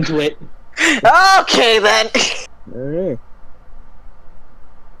 bites into it. Okay then. Alright.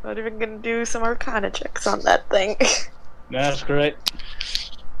 Not even gonna do some Arcana checks on that thing. That's correct.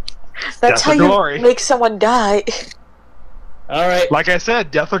 That's Death how or you glory. make someone die. All right. Like I said,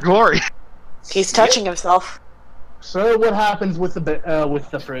 death or glory. He's touching himself. So what happens with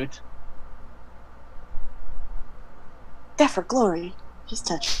the fruit? Death for glory. He's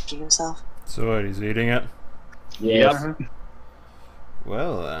touching himself. So what? He's eating it. Yes. Yep.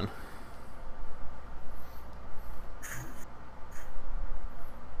 Well then.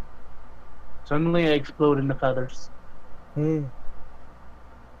 Suddenly, I explode into feathers. Hmm.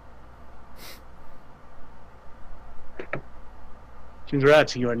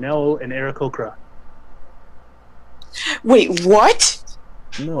 Congrats, you are now an Aarakocra. Wait, what?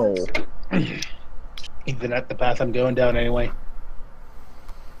 No. Even at the path I'm going down anyway.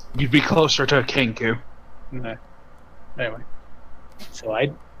 You'd be closer to a Kenku. Okay. Anyway.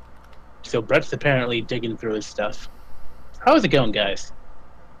 So Brett's apparently digging through his stuff. How is it going, guys?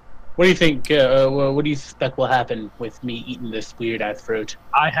 What do you think, what do you suspect will happen with me eating this weird-ass fruit?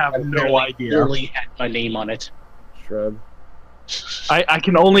 I have no idea. Literally had my name on it. Shrug. I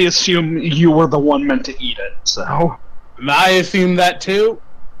can only assume you were the one meant to eat it, so... I assumed that too.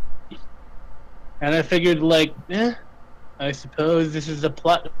 And I figured, like, I suppose this is a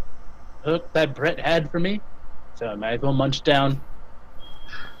plot hook that Brett had for me. So I might as well munch down.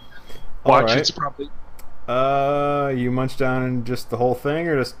 Watch, Alright. it's probably... You munch down in just the whole thing,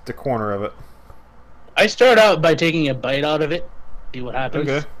 or just the corner of it? I start out by taking a bite out of it, see what happens.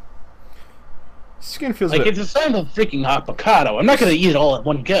 Okay. Skin feels Like, it's a sign of freaking avocado. I'm not gonna eat it all at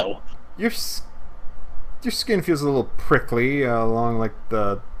one go. your skin feels a little prickly along like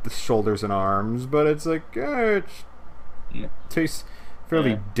the shoulders and arms, but it's like it tastes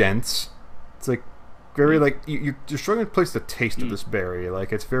fairly dense. It's like very like you're struggling to place the taste of this berry.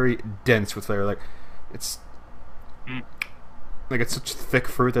 Like it's very dense with flavor. Like it's like it's such thick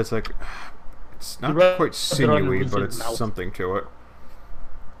fruit that's like it's not quite sinewy, but it's something to it.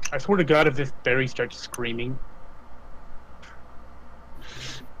 I swear to God, if this berry starts screaming.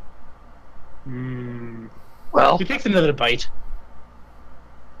 Well, He takes another bite.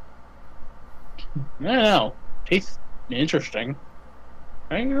 I don't know. Tastes interesting.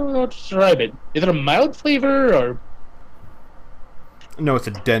 I don't know how to describe it. Is it a mild flavor or No, it's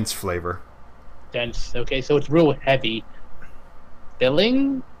a dense flavor. dense? Okay, so it's real heavy.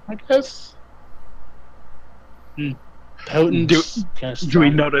 Filling, I guess? Potent. Kind of do we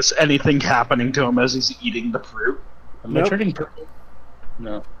notice anything happening to him as he's eating the fruit? Am I turning purple?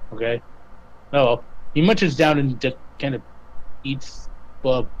 No. Okay. Oh, well. He munches down and just kind of eats.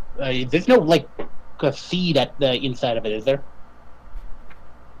 Well, there's no, like, a seed at the inside of it, is there?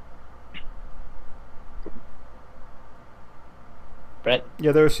 Brett?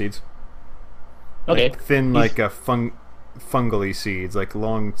 Yeah, there are seeds. Okay. Like thin, like fungally seeds, like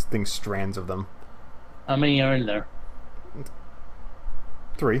long, thin strands of them. How many are in there?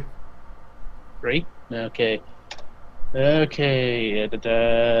 3. 3? Okay. Okay.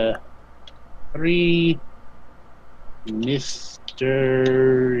 3 mystery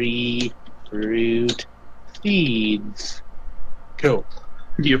fruit seeds. Cool.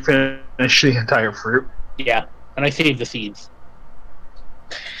 Do you finish the entire fruit? Yeah, and I saved the seeds.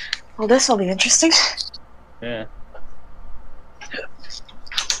 Well, this will be interesting. Yeah.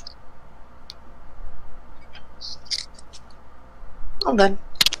 Well then,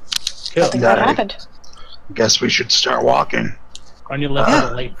 Cool. nothing bad happened. Guess we should start walking. On your left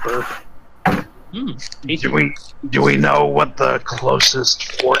is a light burp. Do we know what the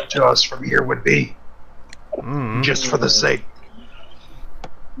closest fort to us from here would be? Just for the sake.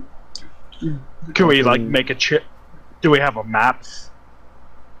 Can we like make a chip? Do we have a map?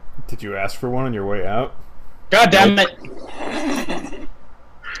 Did you ask for one on your way out? God damn it!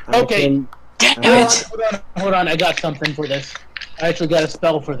 Okay. Damn it! Hold on, I got something for this. I actually got a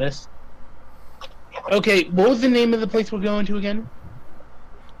spell for this. Okay, what was the name of the place we're going to again?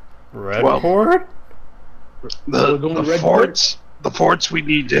 Redport? The forts we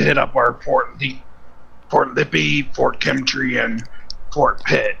need to hit up are Fort Lippy, Fort Kimtree, and Fort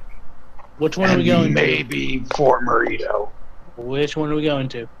Pitt. Which one are we going to? Maybe Fort Marito. Which one are we going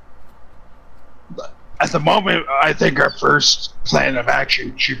to? At the moment, I think our first plan of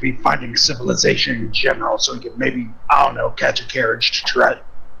action should be finding civilization in general, so we can maybe, I don't know, catch a carriage to Tret.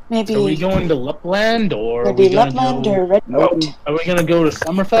 Maybe. Are we going to Lapland or? Maybe Lapland or Redport. Are we gonna go to I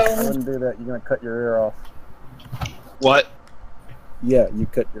Summerfell? wouldn't do that. You're gonna cut your ear off. What? Yeah, you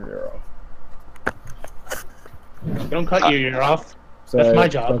cut your ear off. Don't cut your ear off. Sorry, That's my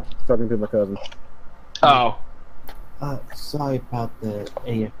job. Talking to my cousin. Oh, Sorry about the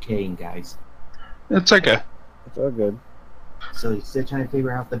AFKing, guys. it's okay. It's all good. So you're still trying to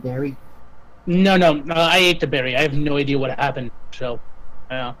figure out the berry? No, I ate the berry. I have no idea what happened. So,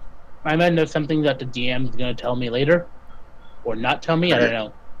 I might know something that the DM is gonna tell me later, or not tell me. I don't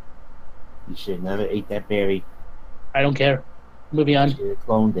know. You should never ate that berry. I don't care. Moving on. You should have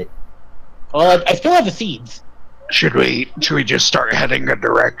cloned it. Well, I still have the seeds. Should we just start heading a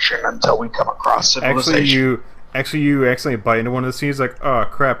direction until we come across civilization? Actually, you accidentally bite into one of the seeds, like, oh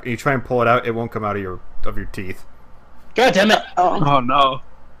crap, and you try and pull it out, it won't come out of your teeth. God damn it! Oh no.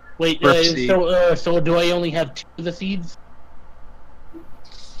 Wait, Oopsie. so do I only have 2 of the seeds?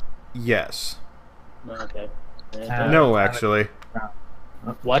 Yes. Okay. No, actually.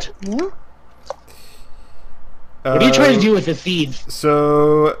 What? Hmm? What are you trying to do with the seeds?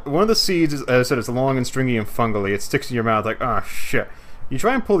 So, one of the seeds, as I said, it's long and stringy and fungally. It sticks in your mouth like, oh shit. You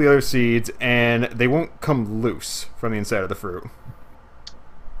try and pull the other seeds, and they won't come loose from the inside of the fruit.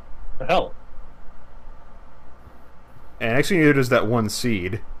 The hell? And actually, neither does that one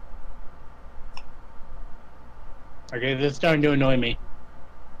seed. Okay, this is starting to annoy me.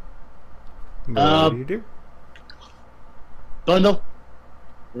 What do you do? Bundle,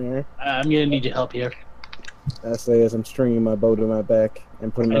 Yeah. I'm gonna need your help here. I say as I'm stringing my bow to my back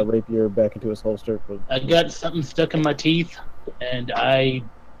and putting my rapier back into its holster. I got something stuck in my teeth, and I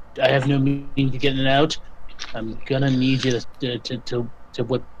have no means of getting it out. I'm gonna need you to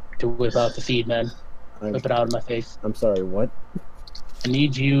whip out the seed, man. Whip it out of my face. I'm sorry, what? I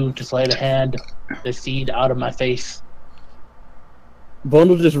need you to sleight of hand the seed out of my face.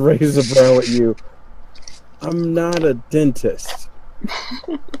 Bundle just raises a brow at you. I'm not a dentist.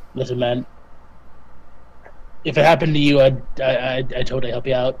 Listen, man. If it happened to you, I'd totally help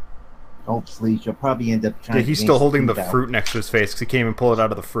you out. Oh, please, you'll probably end up trying Yeah, to he's gain still some holding the food out. fruit next to his face because he can't even pull it out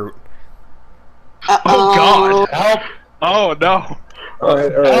of the fruit. Oh God! Help! Oh no! All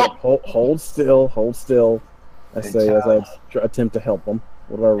right. Help! Hold still. Hold still. I say as I attempt to help him.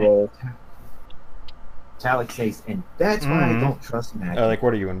 What do I roll? Talic says, and that's why I don't trust magic. Like,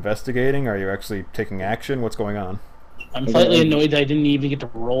 what are you investigating? Are you actually taking action? What's going on? I'm slightly annoyed that I didn't even get to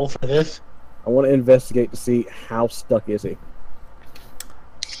roll for this. I want to investigate to see how stuck is he.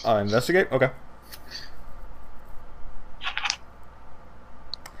 Investigate? Okay.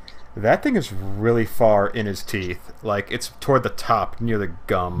 That thing is really far in his teeth. Like, it's toward the top, near the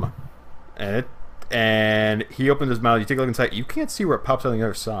gum. And he opens his mouth, you take a look inside, you can't see where it pops on the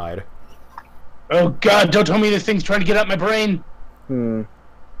other side. Oh God, don't tell me this thing's trying to get out my brain!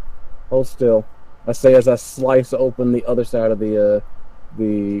 Hold still. I say as I slice open the other side of the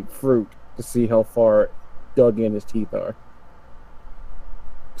fruit to see how far dug in his teeth are.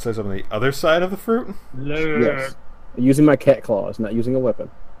 So it's on the other side of the fruit? Yes. Using my cat claws, not using a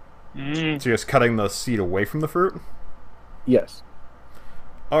weapon. So you're just cutting the seed away from the fruit? Yes.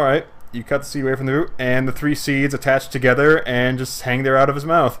 Alright, you cut the seed away from the root, and the 3 seeds attach together and just hang there out of his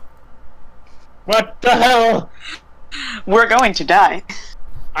mouth. What the hell? We're going to die.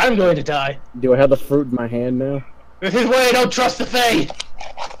 I'm going to die. Do I have the fruit in my hand now? This is why I don't trust the Fey!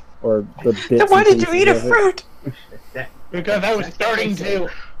 Or the bits Then why and did you pieces eat a of it? fruit? Because I was starting to.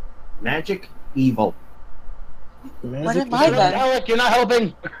 Magic, evil. What am I then? Alec, you're not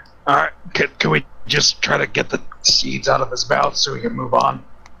helping! Alright, can we just try to get the seeds out of his mouth so we can move on?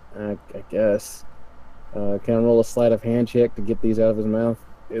 I guess. Can I roll a sleight of hand check to get these out of his mouth?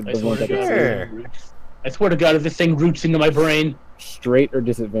 I swear, to God, Sure. I swear to God, if this thing roots into my brain. Straight or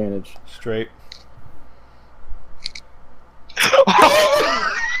disadvantage? Straight.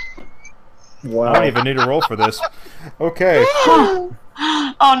 Wow. I don't even need to roll for this. Okay.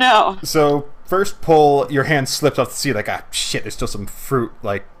 Oh no. So, first pull, your hand slips off the seed, like, ah, shit, there's still some fruit,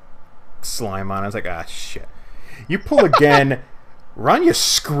 like, slime on it. I was like, ah, shit. You pull again, Ranya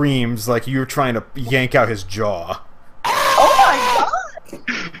screams like you're trying to yank out his jaw. Oh my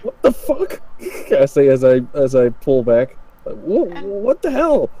god! What the fuck? I say as I pull back. What the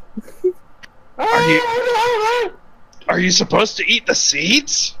hell? Are you supposed to eat the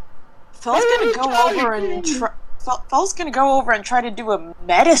seeds? Phil's gonna go over and Phil's gonna go over and try to do a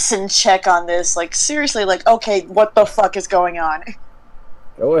medicine check on this. Like, seriously, like, okay, what the fuck is going on?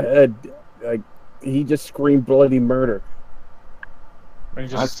 Go ahead. He just screamed bloody murder. I'm I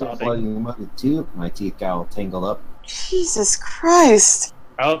just feel sobbing. bloody mother too. My teeth got all tangled up. Jesus Christ!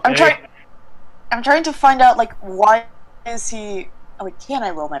 Okay. I'm trying to find out, like, why is he? Oh wait, can I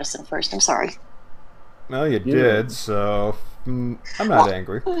roll medicine first? I'm sorry. Well, you Yeah. did, so I'm not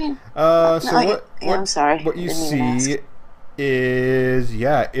angry. No, I'm I'm sorry. What you Didn't even see ask. is,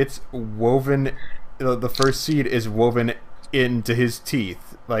 yeah, it's woven. The first seed is woven into his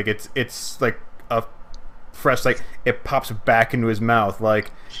teeth. Like it's like a fresh, like it pops back into his mouth.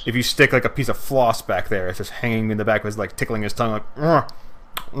 Like if you stick like a piece of floss back there, it's just hanging in the back of his, like tickling his tongue,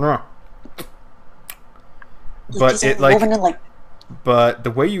 like. But Is it woven in, like, But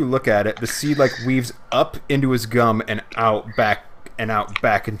the way you look at it, the seed like weaves up into his gum and out back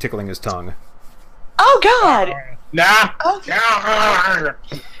and tickling his tongue. oh god! Nah! Okay.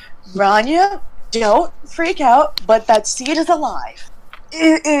 Ranya, don't freak out, but that seed is alive.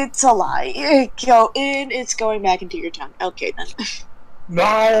 It's alive. It's going back into your tongue. Okay then.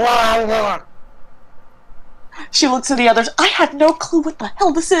 No! She looks at the others. I have no clue what the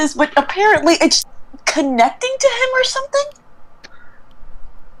hell this is, but apparently it's connecting to him or something?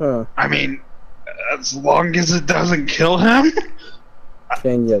 Huh. I mean, as long as it doesn't kill him.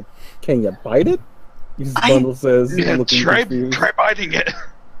 Can you bite it? His I- bundle says, Yeah, looking try confused. biting it.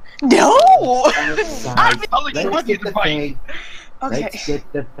 No! I'm telling you Let's what you get the bite. Fey. Okay. Let's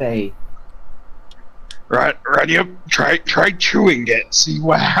get the Fey. Right, you try chewing it. See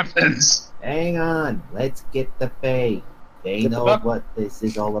what happens. Hang on. Let's get the Fey. They Get the know fuck- what this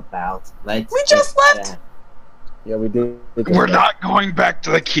is all about. Let's. We just get left. them. Yeah, we did. We're not going back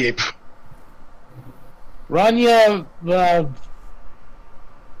to the keep. Ranya,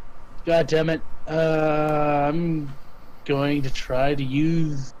 God damn it. I'm going to try to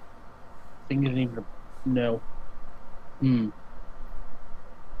use. I think I didn't even know. They're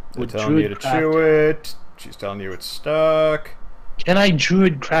Would telling you to druid chew it. She's telling you it's stuck. Can I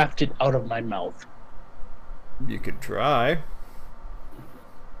druid craft it out of my mouth? You could try.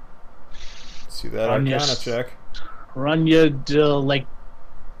 See that On your Arcana s- check. Ranya like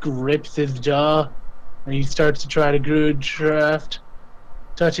grips his jaw, and he starts to try to druid draft,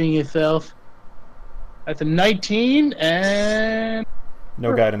 touching himself. That's a 19 and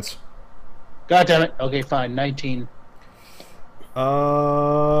No guidance. God damn it. Okay, fine, 19.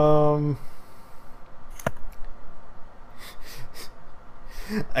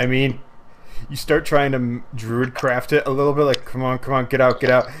 I mean, you start trying to druid craft it a little bit, like, come on, get out,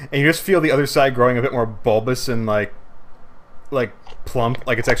 and you just feel the other side growing a bit more bulbous and like plump,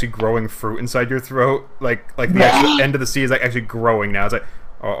 like it's actually growing fruit inside your throat, like the actual end of the sea is like actually growing now. It's like,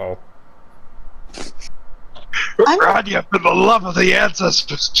 uh-oh. Ranya, for the love of the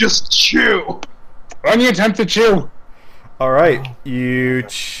ancestors, just chew. Ranya attempts to chew. All right, you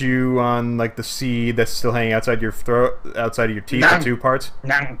chew on like the seed that's still hanging outside your throat, outside of your teeth, the two parts.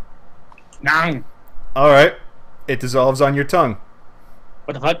 Nang. All right, it dissolves on your tongue.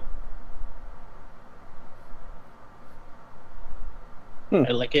 What the fuck?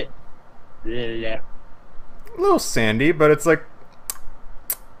 I lick it. Yeah. A little sandy, but it's like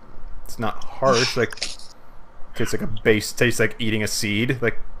it's not harsh. Like tastes like a base. Tastes like eating a seed.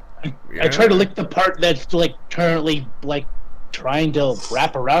 Like I try to lick the part that's like currently like trying to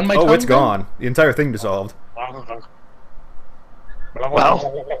wrap around my tongue. Oh, it's gone. The entire thing dissolved.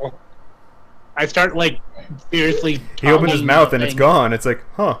 Well, I start like fiercely. He opened his mouth and it's gone. It's like,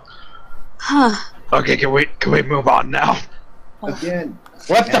 huh. okay, can we move on now? Again.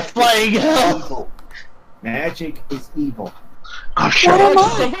 What the flying hell? Evil. Magic is evil. Oh, shut What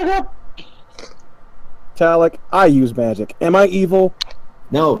up. am I? Talic, I use magic. Am I evil?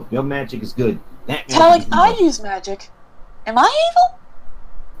 No, your magic is good. That magic Talic, is I evil. use magic. Am I evil?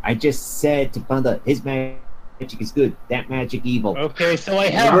 I just said to Bunda, his magic is good. That magic evil. Okay, so I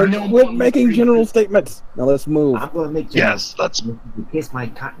have We're making general statements. Now let's move. I'm gonna make Yes, let's. you kiss my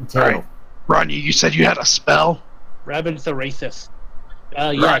cotton tail. Alright. Ranya, you said you had a spell? Rabbit's a racist.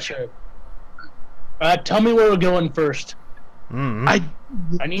 Yeah, Right. sure. Tell me where we're going first.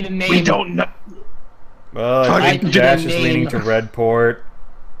 Mm-hmm. I need a name. We don't know. Well, I I think can Dash do is a leaning name. to Redport.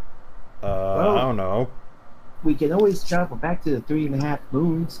 I don't know. We can always travel back to the 3.5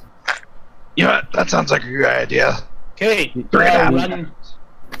 moons. Yeah, that sounds like a good idea. Okay, Bring it out. run.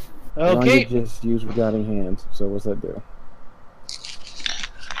 Ranya Okay, just used guiding hands. So what's that do?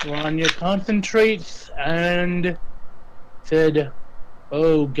 Ranya concentrates and said,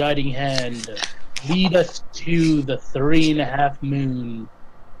 "Oh, guiding hand, lead us to the 3.5 moon."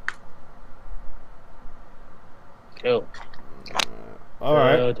 Go. All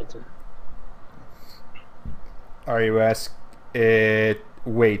right. Are you ask? It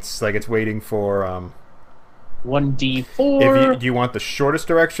waits, like it's waiting for 1d4. do you want the shortest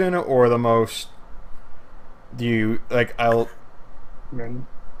direction or the most? Do you like?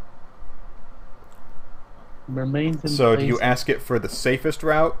 Remains in So do place. you ask it for the safest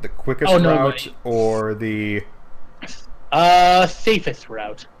route, the quickest Oh, no, route, wait. or the? Safest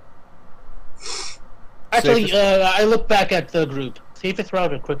route. Actually, Safest. I look back at the group. Safest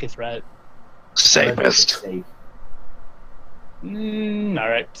route or quickest route? Safest. Safe.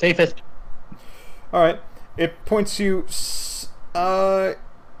 Alright, safest. All right. It points you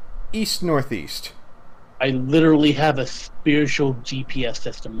east northeast. I literally have a spiritual GPS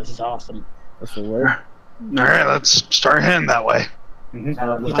system. This is awesome. That's the way. Alright, let's start heading that way. He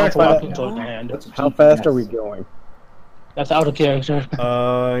How starts fast- walking towards the hand. What's a How GPS? fast are we going? That's out of character.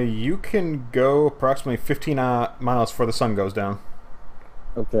 You can go approximately 15 miles before the sun goes down.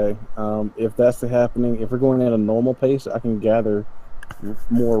 Okay. If that's happening, if we're going at a normal pace, I can gather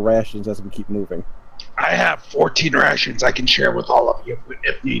more rations as we keep moving. I have 14 rations I can share with all of you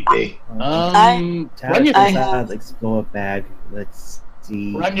if need be. Ranya, I have- Explore bag. Let's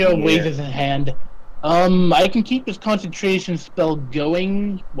see. Ranya here. waves his hand. I can keep his concentration spell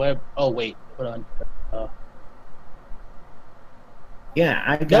going. Where? Oh wait, hold on. Yeah,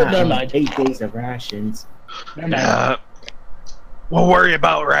 I No, got never mind. 8 days of rations. Never mind. We'll worry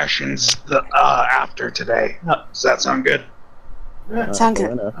about rations after today. Does that sound good? Sound fair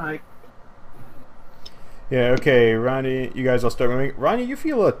good. enough. Alright. Yeah. Okay, Ronnie. You guys all start moving. Ronnie, you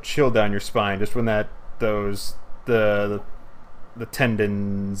feel a chill down your spine just when the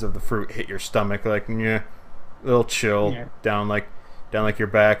tendons of the fruit hit your stomach. Like, yeah, a little chill Yeah. down like your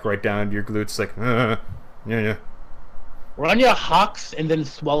back, right down to your glutes. Like, yeah. Ranya hawks and then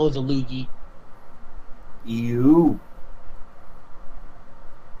swallows a loogie. You.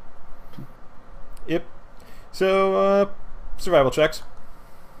 Yep. So, survival checks,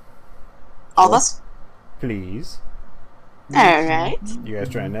 All of us? please. Alright. You guys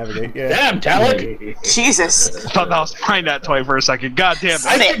try and navigate. Yeah. Damn, Talic! Jesus. I thought that was my nat toy for a second. God damn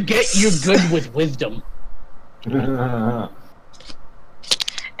I it. forget you're good with wisdom. And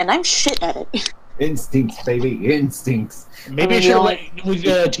I'm shit at it. Instincts, baby, instincts. Maybe I should have went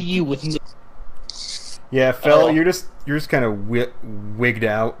to you with me. Yeah, Fel, you're just kind of wigged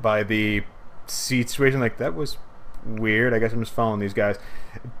out by the seat situation. Like, that was weird. I guess I'm just following these guys.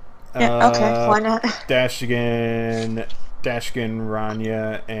 Yeah, okay, why not? Dashegen,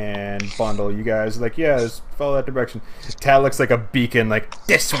 Ranya, and Bundle, you guys, like, yeah, just follow that direction. Tal looks like a beacon, like,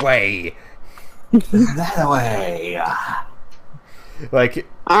 this way! That way. Like,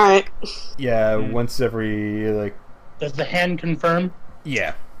 Alright. yeah, once every, like... Does the hand confirm?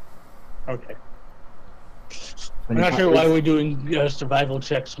 Yeah. Okay. I'm not sure why we're doing survival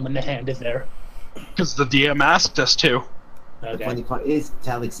checks when the hand is there. Because the DM asked us to. The Okay. funny part is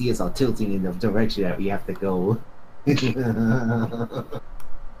Talic's ears are tilting in the direction that we have to go. When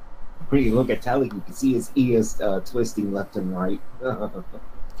you look at Talic, you can see his ears twisting left and right.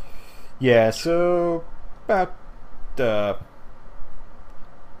 Yeah, so about 5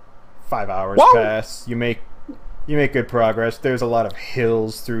 hours Whoa! pass. You make good progress. There's a lot of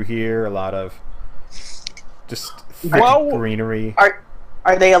hills through here, a lot of just thick Whoa! greenery.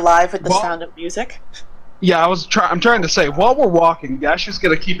 Are they alive with the Well- sound of music? Yeah, I'm trying to say, while we're walking, Dash is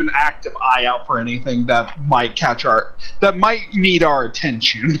gonna keep an active eye out for anything that might that might need our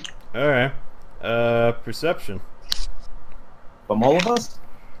attention. Alright. Perception. From all of us?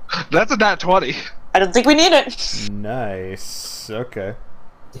 That's a nat 20. I don't think we need it. Nice. Okay.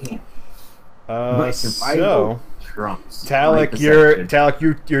 Damn. My So survival trumps. my Talic,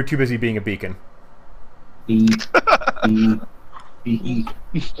 perception. you're too busy being a beacon. Beep, beep, beep.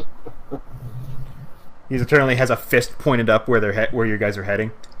 He eternally has a fist pointed up where where you guys are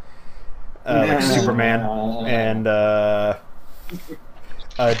heading, like Superman. And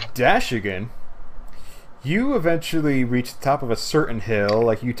Dashegen, you eventually reach the top of a certain hill.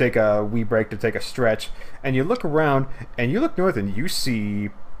 Like, you take a wee break to take a stretch, and you look around, and you look north, and you see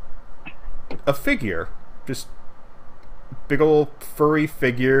a figure, just big old furry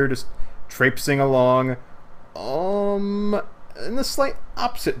figure, just traipsing along, in the slight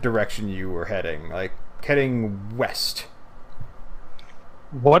opposite direction you were heading, like heading west.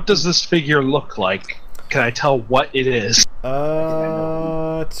 What does this figure look like? Can I tell what it is?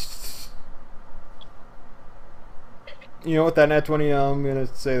 You know what, that nat 20, I'm gonna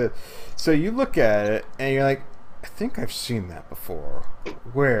say that. So you look at it, and you're like, I think I've seen that before.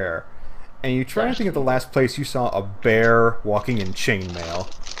 Where? And you try to think of the last place you saw a bear walking in chainmail.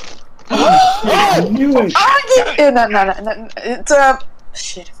 I knew it! No. It's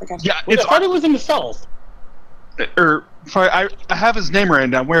shit, I forgot. Yeah, I it's thought it was in the south. I have his name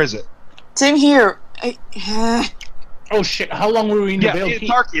written down. Where is it? It's in here. Oh shit! How long were we in the Yeah, Veiled it's Keep?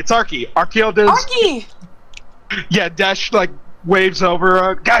 Arky. It's Arky. Arky does. Arky! Yeah, Dash like waves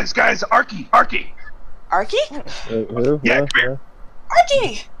over. Guys, Arky. Arky? Who? Yeah, What? come here.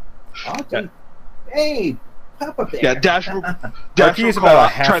 Arky! Okay. Hey, Papa Bear. Yeah, Dash. Darky is about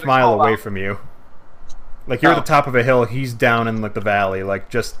a try half to mile call away out. from you. Like, you're at Oh. the top of a hill, he's down in like the valley, like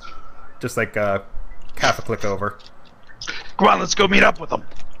just like half a click over. Come on, let's go meet up with him.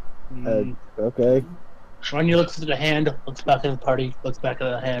 Okay. Ranya looks at the hand, looks back at the party, looks back at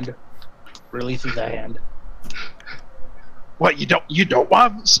the hand, releases the hand. What, you don't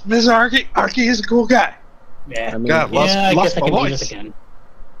want Miss Arky? Arky is a cool guy. Yeah. I mean, God, lost, I lost guess I my can do voice. this again.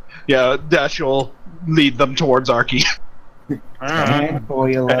 Yeah, Dash will lead them towards Arky.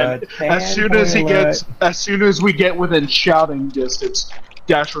 Fanboy alert. As soon as we get within shouting distance,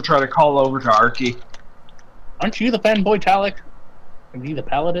 Dash will try to call over to Arky. Aren't you the fanboy Talic? Are you the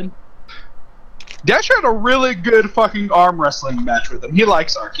paladin? Dash had a really good fucking arm wrestling match with him. He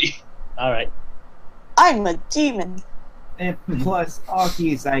likes Arky. Alright. I'm a demon. And plus,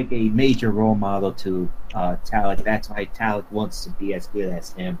 Arky is like a major role model to Talic. That's why Talic wants to be as good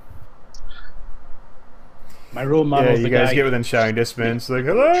as him. My role model Yeah, is you the guys guy. get within shouting distance, like,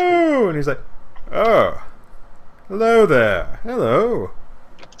 hello! And he's like, oh, hello there, hello.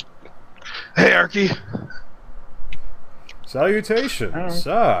 Hey, Arky. Salutations.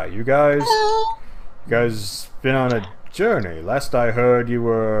 You guys been on a journey. Last I heard, you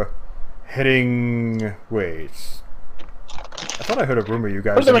were heading. Wait. I thought I heard a rumor you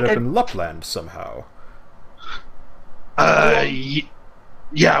guys For the ended up record- in Lapland somehow.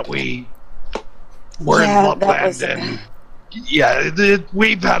 Yeah, we're in Yeah, that Lapland, was- and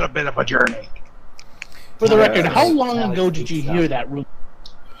we've had a bit of a journey. For the record, Yeah. how long ago did you hear that rumor?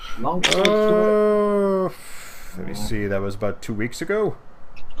 Long story short, Let me see. That was about 2 weeks ago.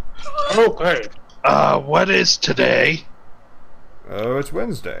 Okay. What is today? Oh, it's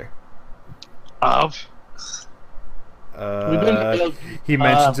Wednesday. Of? We've been, He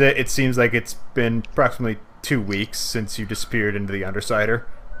mentions it. It seems like it's been approximately 2 weeks since you disappeared into the Undersider.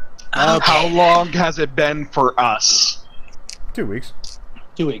 How long has it been for us? 2 weeks.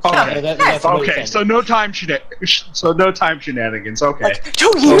 2 weeks. Okay. That's what we Okay, said. so no time shenanigans. Okay. Like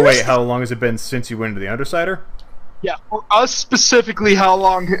 2 years? Oh wait, how long has it been since you went into the Undersider? Yeah, for us specifically, how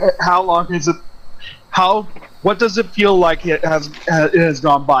long is it? What does it feel like it has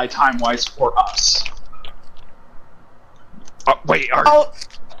gone by time-wise for us? Wait,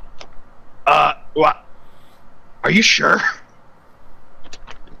 what? Are you sure?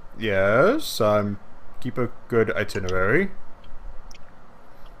 Yes, keep a good itinerary.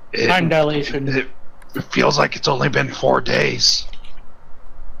 Time dilation. It feels like it's only been 4 days.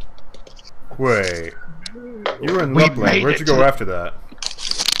 Wait, you were in We Loveland. made Where'd it you go to- after that?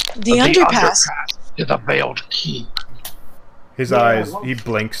 The underpass. To the Veiled Keep. His eyes, he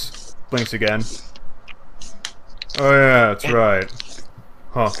blinks again. Oh yeah, that's right.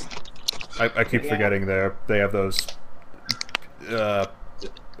 Huh. I keep forgetting they have those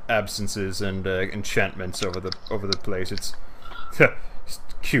absences and enchantments over the place. It's, it's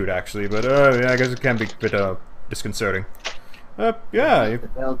cute actually, but yeah, I guess it can be a bit disconcerting. Yeah. The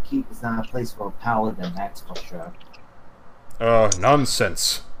Veiled Keep is not a place for a paladin, that's for sure.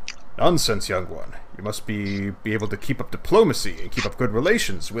 Nonsense. Nonsense, young one. You must be able to keep up diplomacy and keep up good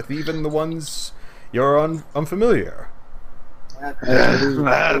relations with even the ones you're unfamiliar.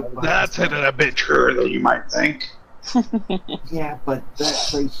 That's hitting a bit truer than you might think. Yeah, but that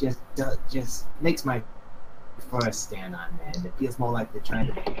place just makes my fur stand on end. It feels more like they're trying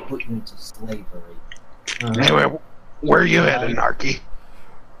to put you into slavery. Anyway, where are you headed, Narky?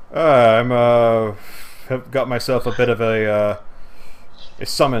 Have got myself a bit of a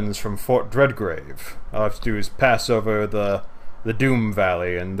summons from Fort Dreadgrave. All I have to do is pass over the Doom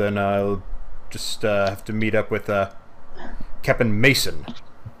Valley, and then I'll just have to meet up with Captain Mason.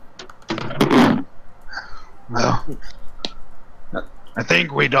 Well, I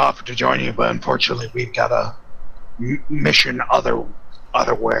think we'd offer to join you, but unfortunately we've got a mission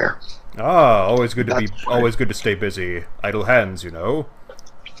otherwhere. Ah, always good to stay busy. Idle hands, you know.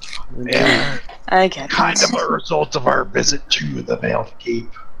 Yeah, I get kind that. of a result of our visit to the Veiled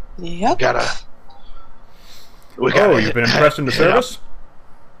Keep. Yep. Oh, you've been impressed in the service?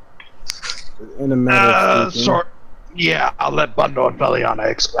 In a matter of speaking, yeah, I'll let Bundle and Feliana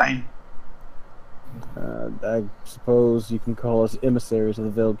explain. I suppose you can call us emissaries of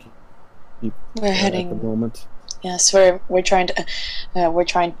the Veiled Keep We're at the heading. moment. Yes, we're trying to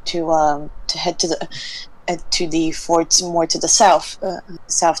head to the forts more to the south,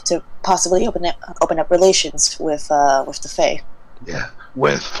 to possibly open up relations with the Fey. Yeah,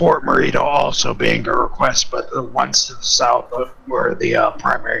 with Fort Marito also being a request, but the ones to the south were the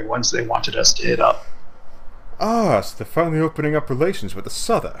primary ones they wanted us to hit up. Ah, so they're finally opening up relations with the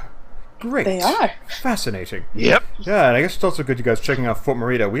Souther. Great. They are. Fascinating. Yep. Yeah, and I guess it's also good you guys checking out Fort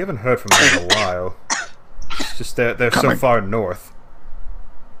Marito. We haven't heard from them in a while. It's just they're so far north.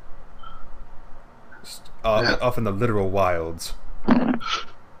 Just, off in the literal wilds.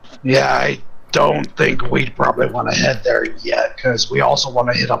 Yeah, I don't think we'd probably want to head there yet, because we also want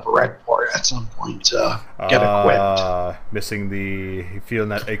to hit up Redport at some point to get equipped. Feeling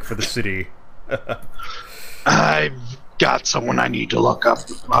that ache for the city. I've got someone I need to look up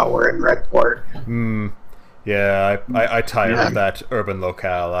while we're in Redport. Yeah, I tire of that urban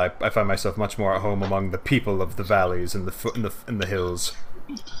locale. I find myself much more at home among the people of the valleys and the hills.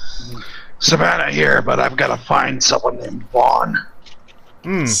 Savannah here, but I've got to find someone named Vaughn.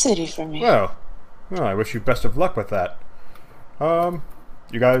 City for me. Well, I wish you best of luck with that.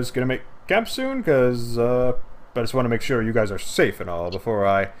 You guys gonna make camp soon? Cause I just want to make sure you guys are safe and all before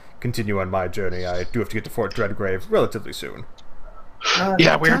I continue on my journey. I do have to get to Fort Dreadgrave relatively soon.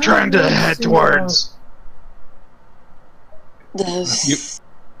 Yeah, we were trying to head towards. Go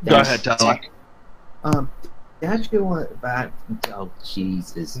ahead, Talic. That's your one back. Oh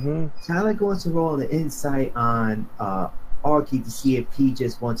Jesus! Talic wants to roll the insight on Arky to see if he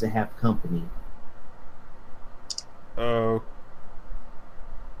just wants to have company. Oh.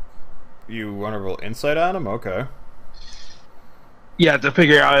 You want to roll insight on him? Okay. Yeah, to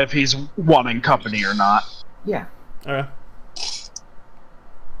figure out if he's wanting company or not. Yeah. Okay.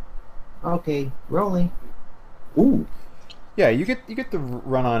 Okay, rolling. Ooh. Yeah, you get the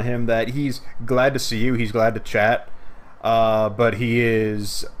run on him that he's glad to see you. He's glad to chat, but he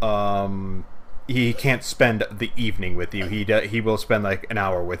is he can't spend the evening with you. He will spend like an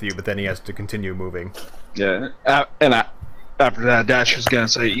hour with you, but then he has to continue moving. Yeah, after that, Dash is gonna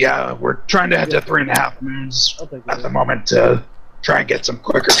say, "Yeah, we're trying to head to 3.5 Moons at the moment to try and get some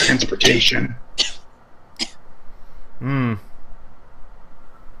quicker transportation." Yeah,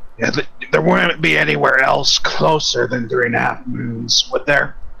 there wouldn't be anywhere else closer than 3.5 moons, would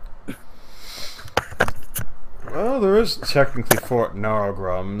there? Well, there is technically Fort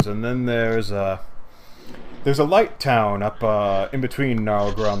Gnarlgrums, and then there's a light town up in between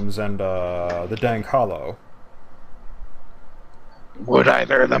Gnarlgrums and the Dank Hollow. Would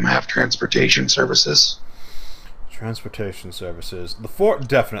either of them have transportation services? Transportation services. The fort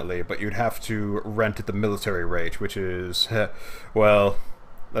definitely, but you'd have to rent at the military rate, which is, well,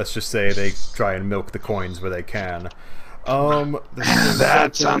 let's just say they try and milk the coins where they can. That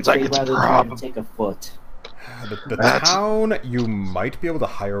sounds like it's probably... Take a foot. The town, you might be able to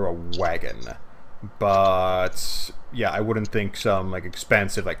hire a wagon, but yeah, I wouldn't think some like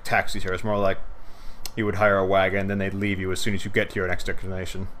expensive like taxi service. More like you would hire a wagon, then they'd leave you as soon as you get to your next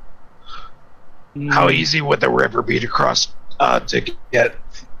destination. How easy would the river be to cross to get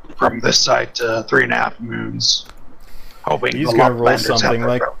from this side to 3.5 moons? Hoping he's gonna roll something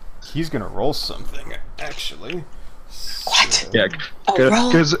like he's gonna roll something actually. What? Yeah,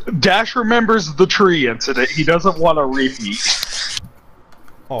 because Dash remembers the tree incident. He doesn't want to repeat.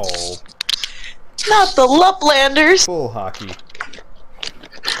 Oh, Not the Laplanders! full hockey.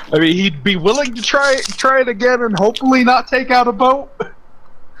 I mean, he'd be willing to try it again and hopefully not take out a boat.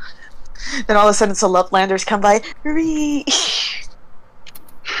 Then all of a sudden some Laplanders come by. Hurry!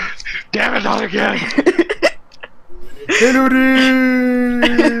 Damn it, not again! Hello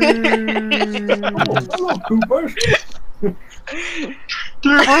Hello, Cooper.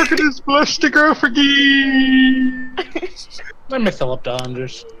 Their market is blessed to grow for geese. I miss the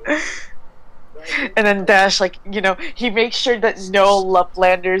Laplanders. And then Dash, like, you know, he makes sure that no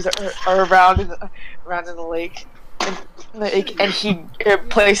Laplanders are around in the lake. And he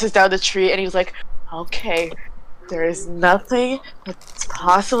places down the tree, and he's like, okay, there is nothing that's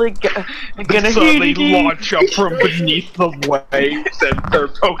possibly gonna Suddenly launch up from beneath the waves and their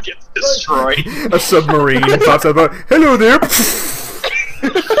boat gets destroyed. A submarine pops up. Hello there.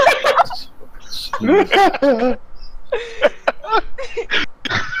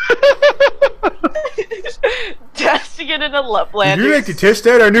 Dashegen and the Laplanders. Would you like to test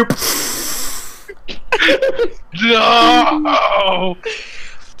out our new? No!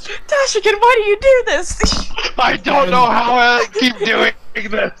 Dashegen, why do you do this? I don't know how I keep doing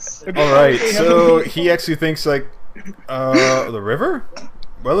this. Alright, so he actually thinks like, the river?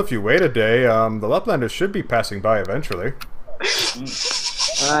 Well, if you wait a day, the Laplanders should be passing by eventually.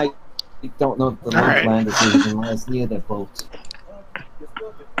 I don't know if the Laplanders even last near their boat.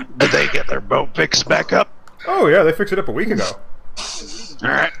 Did they get their boat fixed back up? Oh yeah, they fixed it up a week ago.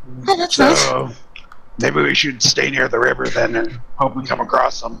 Alright. Oh, that's nice. So, maybe we should stay near the river then and hope we come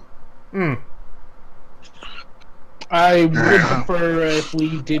across them. Hmm. I would prefer if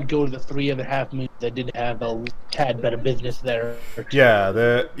we did go to the 3.5 moons that did have a tad better business there. Yeah,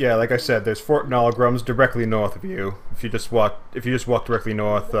 like I said, there's Fort Gnarlgrums directly north of you. If you just walk directly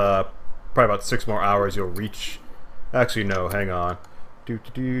north, probably about 6 more hours you'll reach. Actually, no, hang on.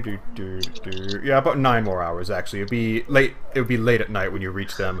 Yeah, about 9 more hours actually. It would be late at night when you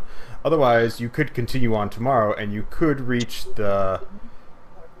reach them. Otherwise, you could continue on tomorrow, and you could reach the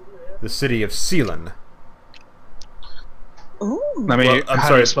city of Sealan. Ooh. I mean, Well, I'm how do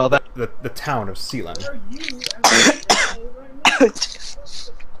sorry, you spell that? the town of Sealan.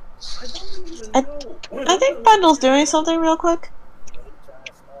 I think Bundle's doing something real quick.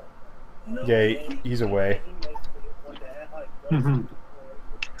 Yeah, he's away.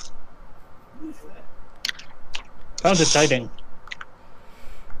 Sounds exciting.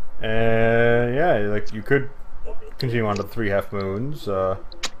 Yeah, like you could continue on to the 3.5 moons.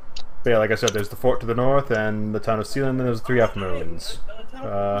 But yeah, like I said, there's the fort to the north and the town of Sealand, and there's the 3.5 moons.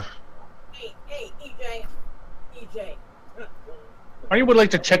 Hey, EJ. I would like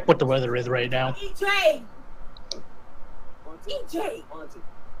to check what the weather is right now. EJ.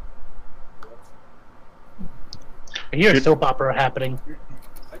 I hear a soap opera happening.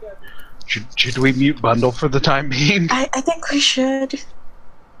 Should we mute Bundle for the time being? I think we should.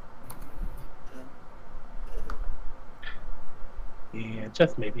 Yeah,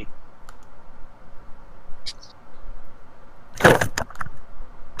 just maybe.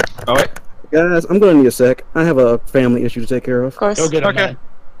 Oh wait. Guys, I'm gonna need a sec. I have a family issue to take care of. Of course. Go get him, Okay. man.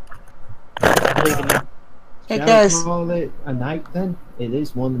 I'm leaving now. Hey, Shall guys. I call it a night then? It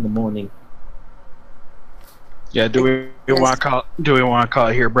is 1 in the morning. Yeah. Do we want to call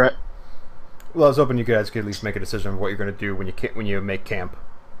it here, Brett? Well, I was hoping you guys could at least make a decision of what you're going to do when you make camp.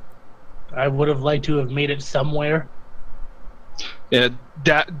 I would have liked to have made it somewhere. Yeah.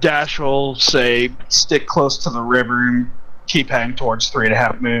 Dash will say stick close to the river and keep heading towards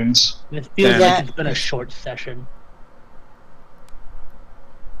 3.5 moons. It feels Yeah. like it's been a short session.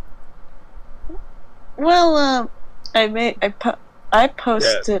 Well, I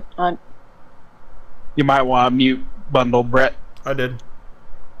posted on. You might want to mute bundle, Brett. I did.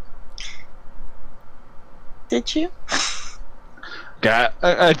 Did you? God,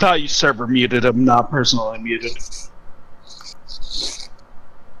 I thought you server muted him, not personally muted.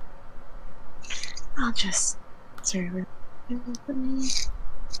 I'll just server.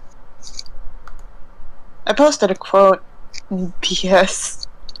 I posted a quote. P.S.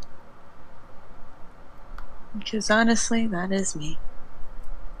 Because honestly, that is me.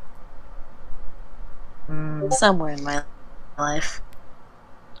 Somewhere in my life.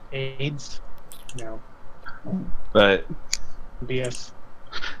 AIDS? No. But BS.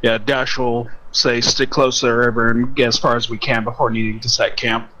 yeah, Dash will say stick close to the river and get as far as we can before needing to set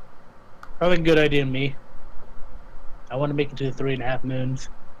camp. Probably a good idea to me. I want to make it to the 3.5 moons.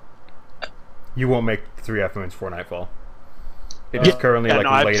 You won't make 3 half moons before nightfall. It's currently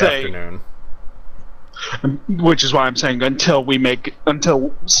like late afternoon. Which is why I'm saying until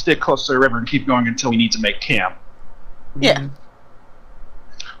stick close to the river and keep going until we need to make camp. Yeah.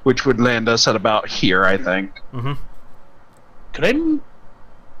 Which would land us at about here, I think. Mm-hmm. Could I?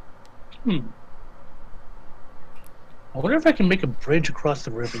 I wonder if I can make a bridge across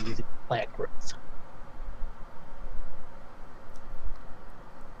the river using plant growth.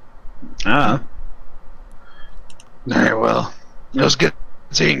 Ah. Very well. It was good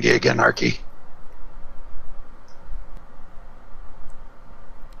seeing you again, Arky.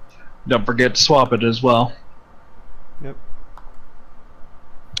 Don't forget to swap it as well. Yep.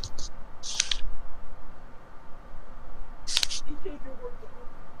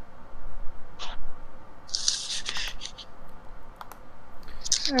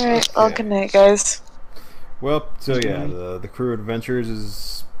 Alright, well, good night, guys. Well, so yeah, the crew adventures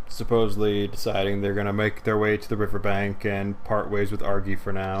is supposedly deciding they're gonna make their way to the riverbank and part ways with Argy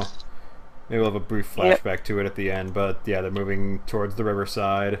for now. Maybe we'll have a brief flashback to it at the end, but yeah, they're moving towards the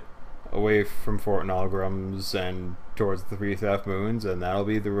riverside, away from Fort Nalgrams, and towards the 3 half moons, and that'll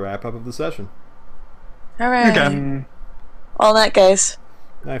be the wrap up of the session. Alright. All night, guys.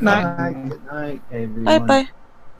 Night. Night, good night, everyone. Bye bye.